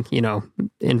being,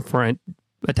 in front,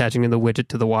 attaching the widget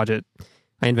to the wadget.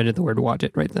 I invented the word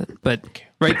wadget right then. But,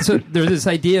 right, so there's this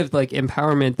idea of, like,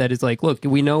 empowerment that is like, look,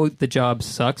 we know the job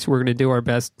sucks. We're going to do our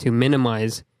best to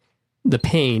minimize the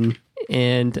pain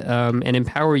and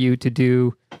empower you to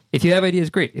do. If you have ideas,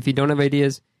 great. If you don't have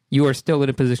ideas, you are still in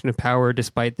a position of power,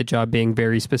 despite the job being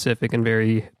very specific and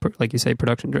very, like you say,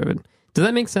 production driven. Does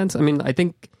that make sense? I mean, I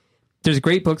think there's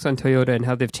great books on Toyota and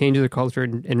how they've changed their culture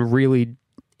and really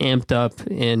amped up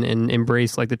and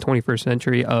embraced like the 21st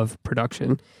century of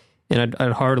production. And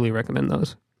I'd heartily recommend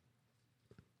those.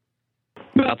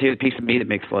 Well, I'll tell you the piece of me that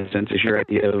makes a lot of sense is your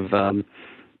idea of,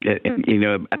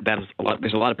 that is a lot.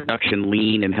 There's a lot of production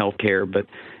lean in healthcare, but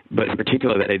in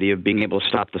particular that idea of being able to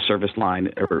stop the service line,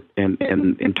 and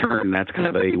in turn, that's kind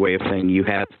of a way of saying you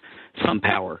have some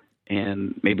power,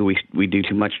 and maybe we do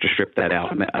too much to strip that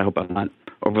out. I hope I'm not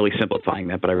overly simplifying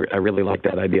that, but I really like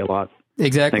that idea a lot.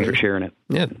 Exactly. Thanks for sharing it.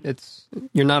 Yeah,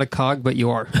 you're not a cog, but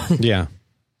you are. Yeah.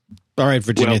 All right,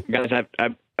 Virginia. Well, guys,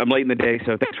 I'm late in the day,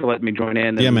 so thanks for letting me join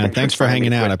in. Yeah, man. Thanks for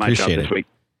hanging out. I appreciate it.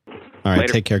 All right,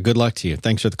 Later. Take care. Good luck to you.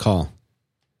 Thanks for the call.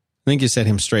 I think you set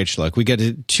him straight, Schluck. We got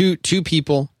two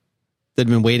people that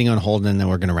have been waiting on hold, and then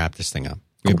we're going to wrap this thing up.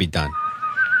 We'll be done.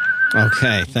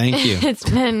 Okay, thank you. It's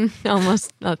been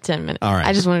almost 10 minutes. All right.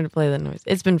 I just wanted to play the noise.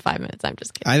 It's been 5 minutes. I'm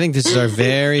just kidding. I think this is our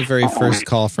very, very first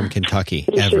call from Kentucky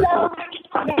ever.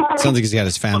 Sounds like he's got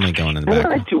his family going in the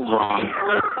background. What did I do wrong?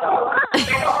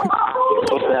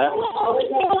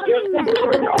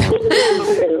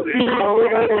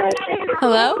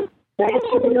 Hello?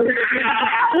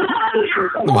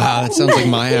 Wow, that sounds like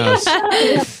my house.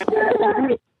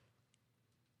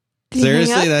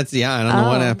 Seriously, I don't know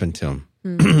what happened to him.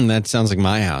 That sounds like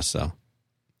my house, though.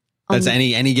 That's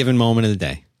any given moment of the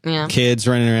day. Yeah. Kids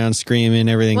running around, screaming,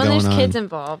 everything going on. When there's kids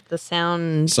involved, the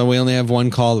sound... So we only have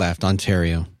one call left,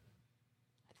 Ontario.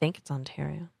 I think it's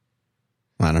Ontario.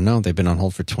 I don't know. They've been on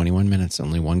hold for 21 minutes.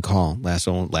 Only one call. Last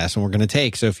one we're going to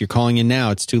take. So if you're calling in now,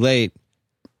 it's too late.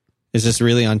 Is this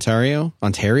really Ontario?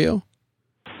 Ontario?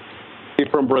 You're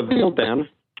from Brazil, Dan.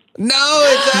 No,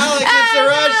 it's Alex. It's the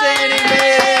Russian. He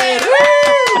made it. Woo!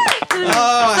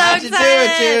 Oh, how'd you do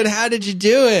it, dude? How did you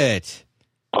do it?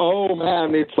 Oh,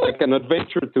 man, it's like an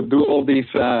adventure to do all this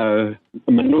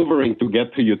maneuvering to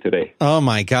get to you today. Oh,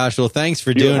 my gosh. Well, thanks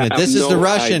for doing it. This is the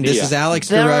Russian. Idea. This is Alex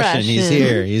the Russian. He's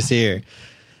here.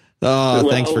 Oh,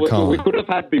 thanks for calling. We could have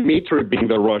had Dimitri being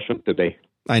the Russian today.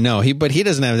 I know, but he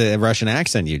doesn't have the Russian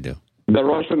accent you do. The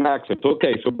Russian accent.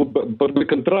 Okay, so but we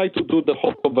can try to do the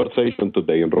whole conversation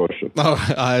today in Russian. Oh,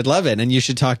 I'd love it. And you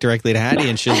should talk directly to Hattie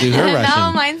and she'll do her Russian.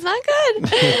 No, mine's not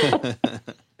good.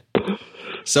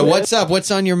 So what's up? What's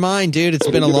on your mind, dude? It's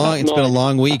been a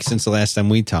long week since the last time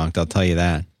we talked. I'll tell you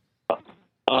that.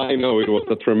 I know it was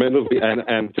a tremendous,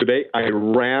 and today I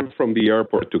ran from the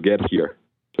airport to get here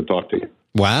to talk to you.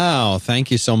 Wow, thank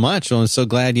you so much. Well, I'm so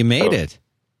glad you made it.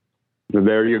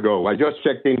 There you go. I just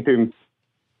checked in to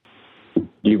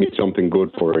give me something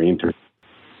good for an interview.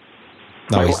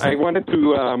 I wanted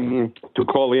to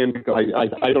call in because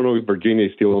I don't know if Virginia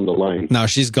is still on the line. No,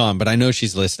 she's gone, but I know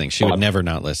she's listening. She would never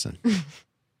not listen.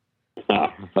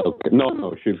 Okay.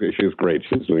 No, she's great.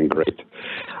 She's doing great.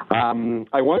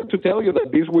 I wanted to tell you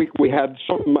that this week we had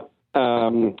some,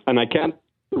 and I can't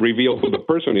reveal who the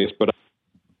person is, but I'm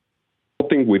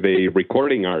talking with a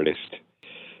recording artist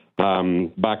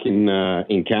back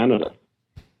in Canada.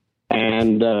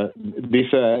 And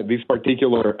this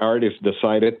particular artist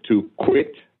decided to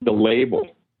quit the label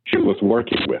she was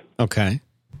working with. Okay.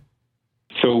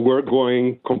 So we're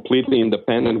going completely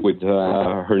independent with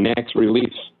her next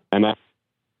release, and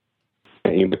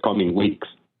in the coming weeks.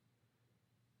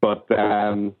 But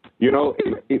it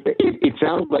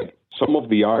sounds like some of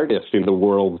the artists in the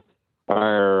world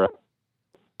are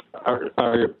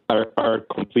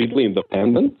completely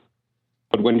independent.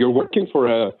 But when you're working for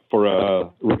a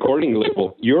recording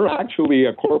label, you're actually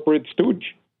a corporate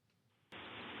stooge.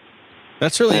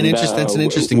 That's really an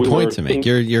interesting point to make.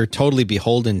 You're totally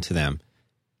beholden to them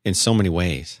in so many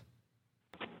ways.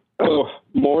 Oh,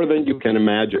 more than you can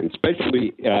imagine,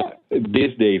 especially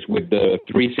these days with the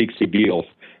 360 deals.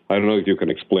 I don't know if you can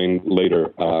explain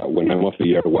later when I'm off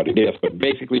the air what it is, but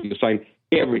basically you sign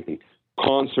everything,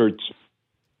 concerts,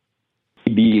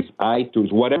 CDs,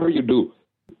 iTunes, whatever you do.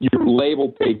 Your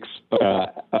label takes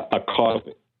a cut of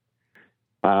it.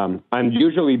 And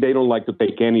usually they don't like to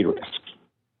take any risks.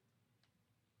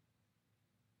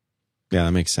 Yeah,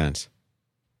 that makes sense.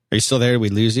 Are you still there? Did we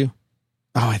lose you?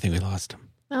 Oh, I think we lost him.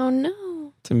 Oh,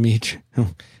 no.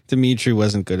 Dimitri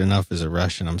wasn't good enough as a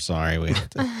Russian. I'm sorry.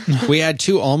 We had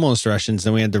two almost Russians,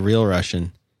 then we had the real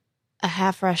Russian. A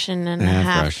half Russian and a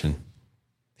half Russian.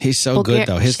 He's so good,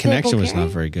 though. His connection was not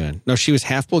very good. No, she was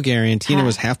half Bulgarian. Tina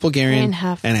was half Bulgarian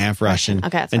and half Russian. Okay,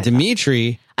 that's and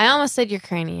Dimitri... I almost said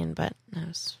Ukrainian, but that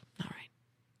was not right.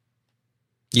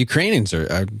 Ukrainians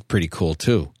are pretty cool,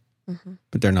 too.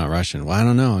 but they're not Russian. Well, I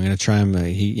don't know. I'm going to try him.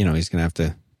 He's going to have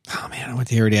to. Oh man, what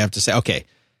do you already have to say? Okay,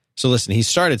 so listen, he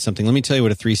started something. Let me tell you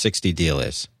what a 360 deal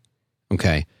is.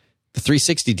 Okay, the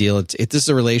 360 deal. This is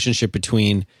a relationship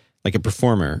between like a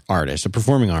performing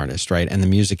artist, right, and the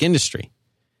music industry.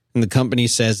 And the company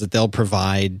says that they'll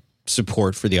provide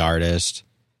support for the artist.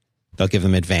 They'll give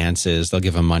them advances. They'll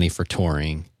give them money for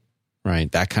touring,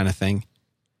 right? That kind of thing.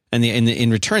 And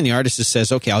in return, the artist just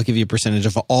says, okay, I'll give you a percentage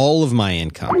of all of my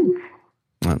income.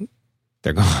 Well,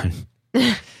 they're gone.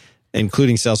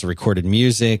 Including sales of recorded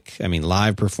music,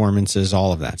 live performances,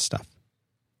 all of that stuff.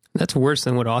 That's worse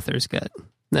than what authors get.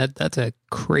 That's a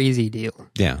crazy deal.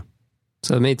 Yeah.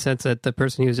 So it made sense that the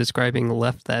person he was describing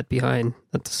left that behind.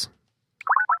 I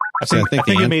think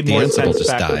it made more sense just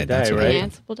back in the died. day, That's right?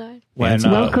 The Ansible died.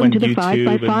 Welcome to the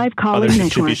 5x5 calling network.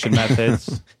 Distribution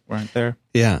methods weren't there.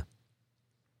 Yeah.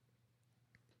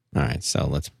 All right, so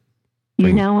let's.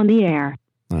 You're now on the air.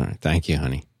 All right, thank you,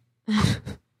 honey.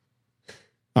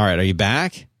 All right, are you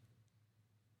back?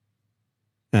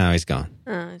 No, he's gone.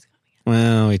 Oh, he's gone.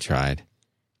 Well, we tried.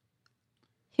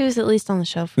 He was at least on the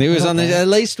show. He was on the. At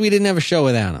least we didn't have a show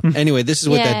without him. Anyway, this is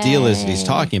what that deal is that he's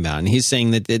talking about, and he's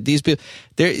saying that these people,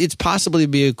 it's possible to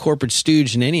be a corporate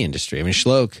stooge in any industry.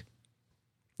 Shloke,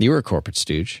 you were a corporate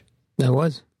stooge. I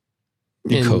was.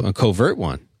 A covert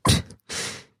one.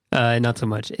 Not so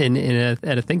much at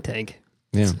a think tank.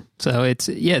 Yeah. So it's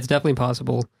definitely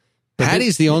possible.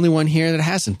 Patty's the only one here that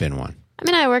hasn't been one.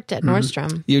 I worked at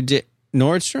Nordstrom. You did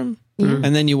Nordstrom,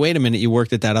 and then wait a minute, you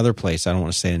worked at that other place. I don't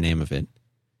want to say the name of it.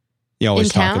 You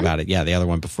always talk about it. Yeah, the other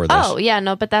one before this. Oh, yeah,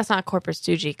 no, but that's not corporate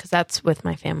stoogie because that's with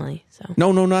my family. So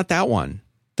no, not that one.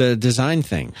 The design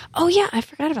thing. Oh yeah, I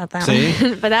forgot about that See?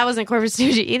 one. But that wasn't corporate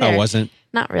stoogie either. Oh, wasn't?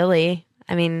 Not really.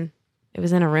 It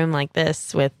was in a room like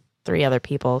this with 3 other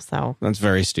people. So that's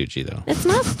very stoogey, though. It's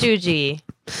not stoogey.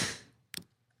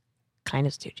 Kind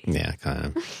of stoogey. Yeah, kind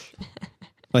of.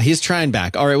 Well, he's trying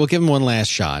back. All right, we'll give him one last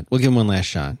shot.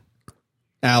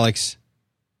 Alex.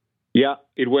 Yeah,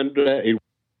 it went.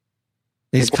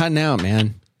 He's cutting out,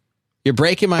 man. You're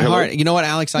breaking my heart. You know what,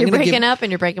 Alex? You're breaking up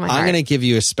and you're breaking my heart. I'm going to give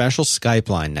you a special Skype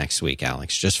line next week,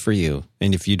 Alex, just for you.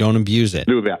 And if you don't abuse it.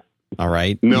 Do that. All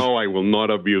right? No, I will not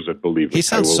abuse it, believe me. He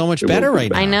sounds so much better right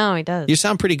now. I know, he does. You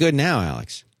sound pretty good now,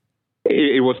 Alex.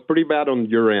 It was pretty bad on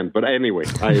your end. But anyway,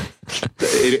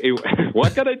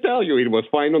 what can I tell you? It was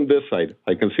fine on this side.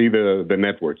 I can see the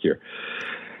network here.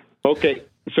 Okay,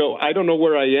 so I don't know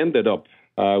where I ended up.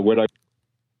 Where I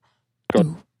got.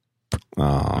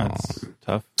 Oh, that's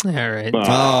tough. All right.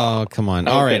 Oh, come on.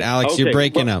 All right, Alex, you're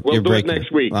breaking up. We'll you're do breaking it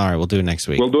next week. All right, we'll do it next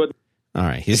week. We'll do it. All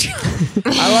right.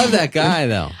 I love that guy,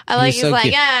 though. I like he's so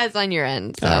cute. it's on your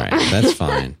end. So. All right, that's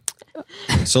fine.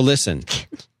 So listen,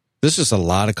 this is a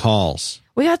lot of calls.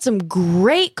 We got some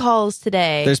great calls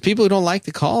today. There's people who don't like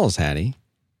the calls, Hattie.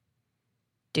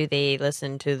 Do they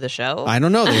listen to the show? I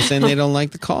don't know. They're saying they don't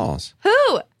like the calls.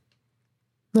 Who?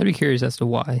 I'd be curious as to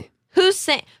why. Who's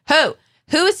saying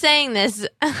this?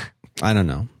 I don't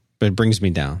know, but it brings me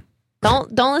down.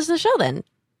 Don't listen to the show then.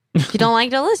 If you don't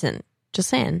like to listen, just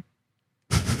saying.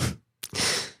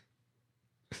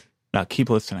 No, keep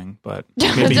listening, but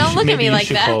don't look at me like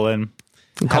that. Call in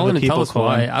and tell us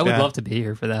why. I would love to be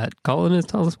here for that. Call in and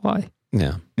tell us why.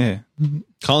 Yeah.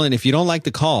 Call in if you don't like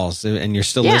the calls and you're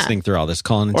still listening through all this.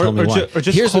 Call in and tell me why.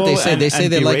 Here's what they say. They say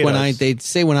they like when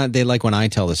I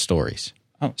tell the stories.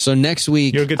 Oh. So next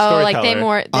week, you're a good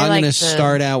storyteller. I'm going to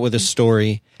start out with a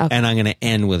story, and I'm going to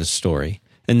end with a story,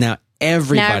 and now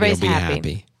everybody will be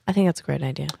happy. I think that's a great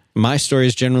idea. My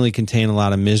stories generally contain a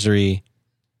lot of misery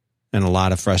and a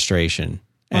lot of frustration.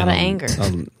 A lot of anger.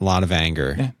 A lot of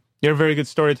anger. Yeah. You're a very good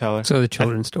storyteller. So the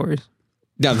children's stories.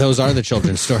 Yeah, those are the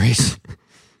children's stories.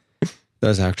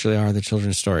 Those actually are the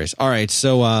children's stories. All right,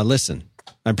 so listen,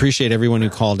 I appreciate everyone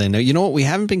who called in. Now, you know what? We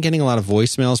haven't been getting a lot of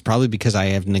voicemails, probably because I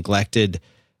have neglected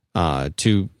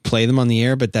to play them on the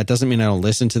air, but that doesn't mean I don't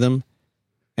listen to them.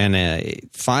 And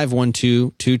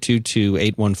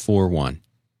 512-222-8141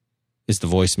 is the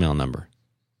voicemail number.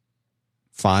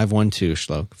 512,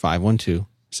 Shlok. 512.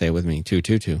 Say it with me.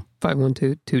 222.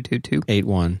 512-222.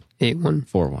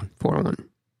 8141.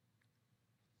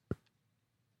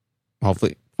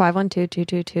 Hopefully.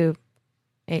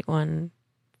 512-222-8141.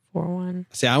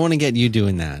 See, I want to get you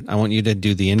doing that. I want you to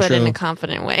do the intro. But in a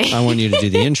confident way. I want you to do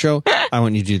the intro. I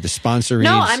want you to do the sponsor reads.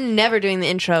 No, I'm never doing the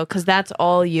intro because that's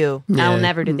all you. Yeah, I'll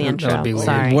never do the intro.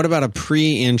 Sorry. What about a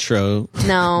pre-intro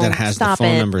that has the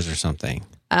phone numbers or something?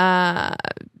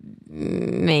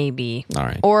 Maybe. All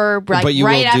right. Or but you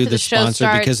right will after do the show sponsor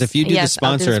starts, because if you do the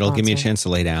sponsor, it'll give me a sponsor. chance to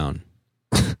lay down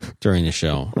during the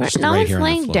show. No one's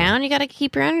laying down. You got to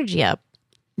keep your energy up.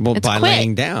 Well, it's by quick.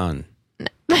 laying down.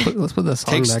 Let's put the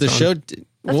song back on.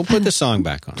 We'll put the song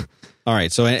back on. All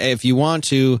right. So if you want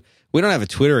to, we don't have a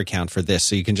Twitter account for this,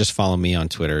 so you can just follow me on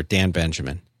Twitter, Dan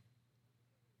Benjamin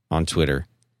on Twitter.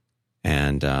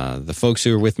 And the folks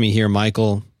who are with me here,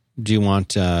 Michael, do you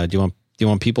want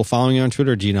people following you on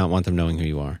Twitter, or do you not want them knowing who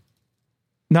you are?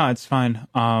 No, it's fine.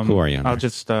 Who are you? I'll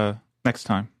just next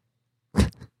time.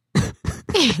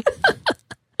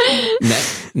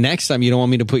 Next time, you don't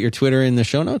want me to put your Twitter in the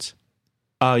show notes?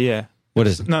 Oh, yeah. What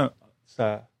is it? No, it's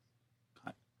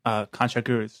Contract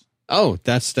Gurus. Oh,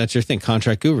 that's your thing,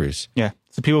 Contract Gurus. Yeah,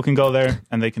 so people can go there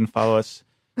and they can follow us,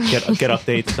 get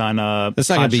updates on. That's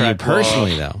not going to be you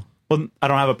personally, though. Well, I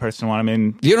don't have a personal one. I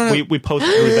mean, you don't we post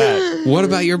through that. What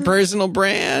about your personal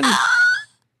brand?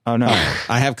 Oh no,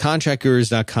 I have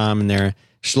contractgurus.com and there.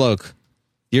 Shlok,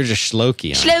 you're just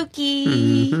Shloky.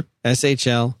 Shloky.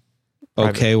 SHLOKY.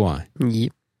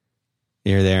 Yep.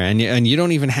 You're there, and you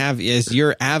don't even have as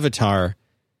your avatar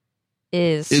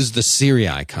is the Siri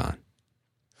icon.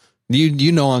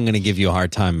 You know I'm going to give you a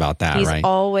hard time about that, He's right? He's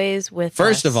always with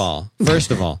First us. of all,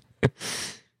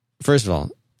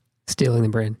 stealing the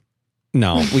brand.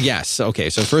 No, well, yes. Okay,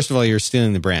 so first of all, you're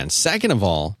stealing the brand. Second of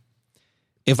all,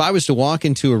 if I was to walk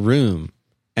into a room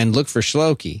and look for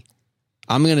Shloky,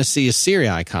 I'm going to see a Siri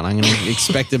icon. I'm going to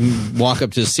expect to walk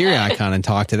up to a Siri icon and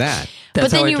talk to that. But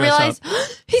then you realize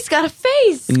he's got a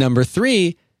face. Number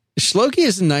 3, Shloky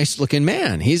is a nice looking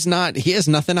man. He has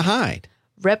nothing to hide.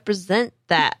 Represent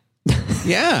that.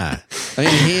 Yeah. I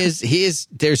mean, he is,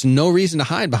 there's no reason to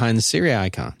hide behind the Siri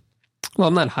icon. Well,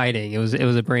 I'm not hiding. It was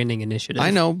a branding initiative.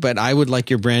 I know, but I would like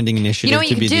your branding initiative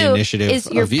to be the initiative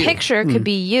is your of you. picture could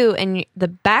be you, and the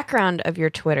background of your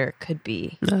Twitter could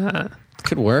be.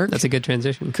 Could work. That's a good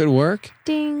transition. Could work.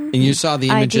 Ding. And you saw the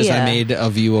images I made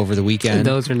of you over the weekend.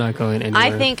 Those are not going anywhere.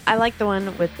 I think I like the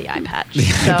one with the eye patch. The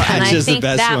eye patch is the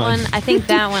best one. I think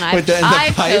that one. With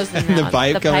I've pipe, chosen that the one.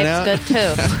 pipe the coming pipe's out? good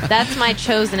too. That's my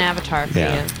chosen avatar for you.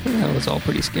 That was all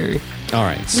pretty scary. All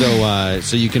right,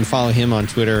 so you can follow him on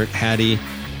Twitter. Hattie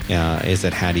is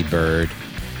at Hattie Bird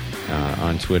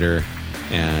on Twitter,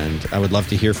 and I would love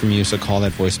to hear from you. So call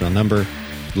that voicemail number.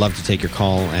 Love to take your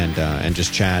call and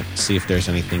just chat. See if there's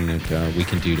anything that we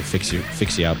can do to fix you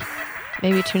up.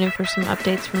 Maybe tune in for some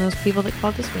updates from those people that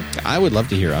called this week. I would love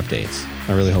to hear updates.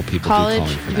 I really hope people do call in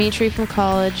for Dimitri from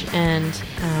college, and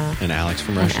Alex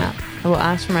from Russia.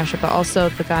 Alex from Russia, but also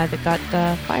the guy that got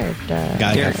fired.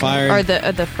 Or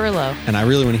the furlough. And I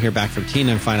really want to hear back from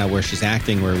Tina and find out where she's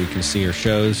acting, where we can see her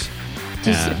shows.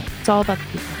 It's all about the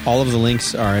people. All of the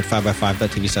links are at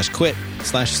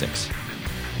 5by5.tv/quit/6.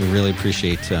 We really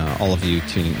appreciate all of you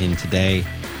tuning in today.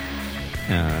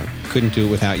 Couldn't do it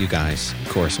without you guys, of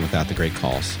course, and without the great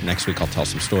calls. Next week, I'll tell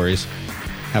some stories.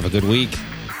 Have a good week.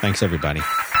 Thanks, everybody.